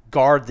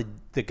guard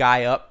the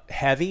guy up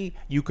heavy.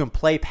 You can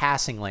play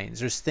passing lanes.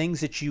 There's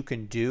things that you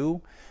can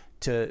do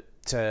to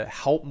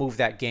help move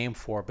that game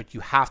forward, but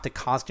you have to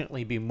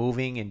constantly be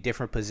moving in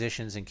different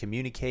positions and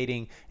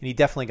communicating. And he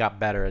definitely got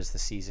better as the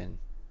season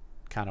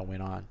kind of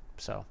went on.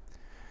 So.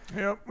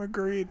 Yep,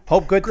 agreed.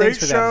 Hope good things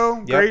for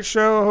them. Great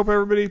show. Hope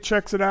everybody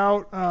checks it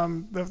out.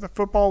 The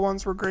football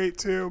ones were great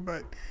too,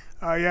 but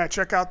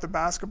check out the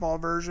basketball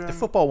version. The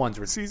football ones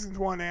were seasons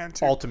 1 and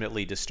 2.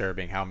 Ultimately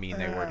disturbing how mean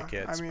they were to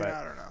kids. I mean,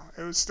 I don't know.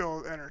 It was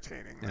still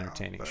entertaining.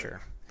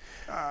 Sure.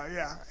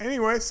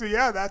 Anyway, so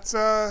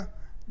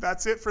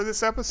that's it for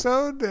this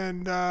episode.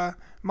 And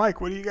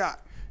Mike, what do you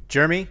got?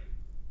 Jeremy,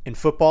 in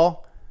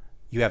football,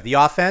 you have the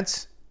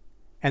offense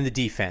and the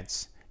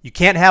defense. You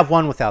can't have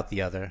one without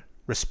the other.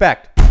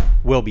 Respect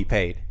will be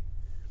paid.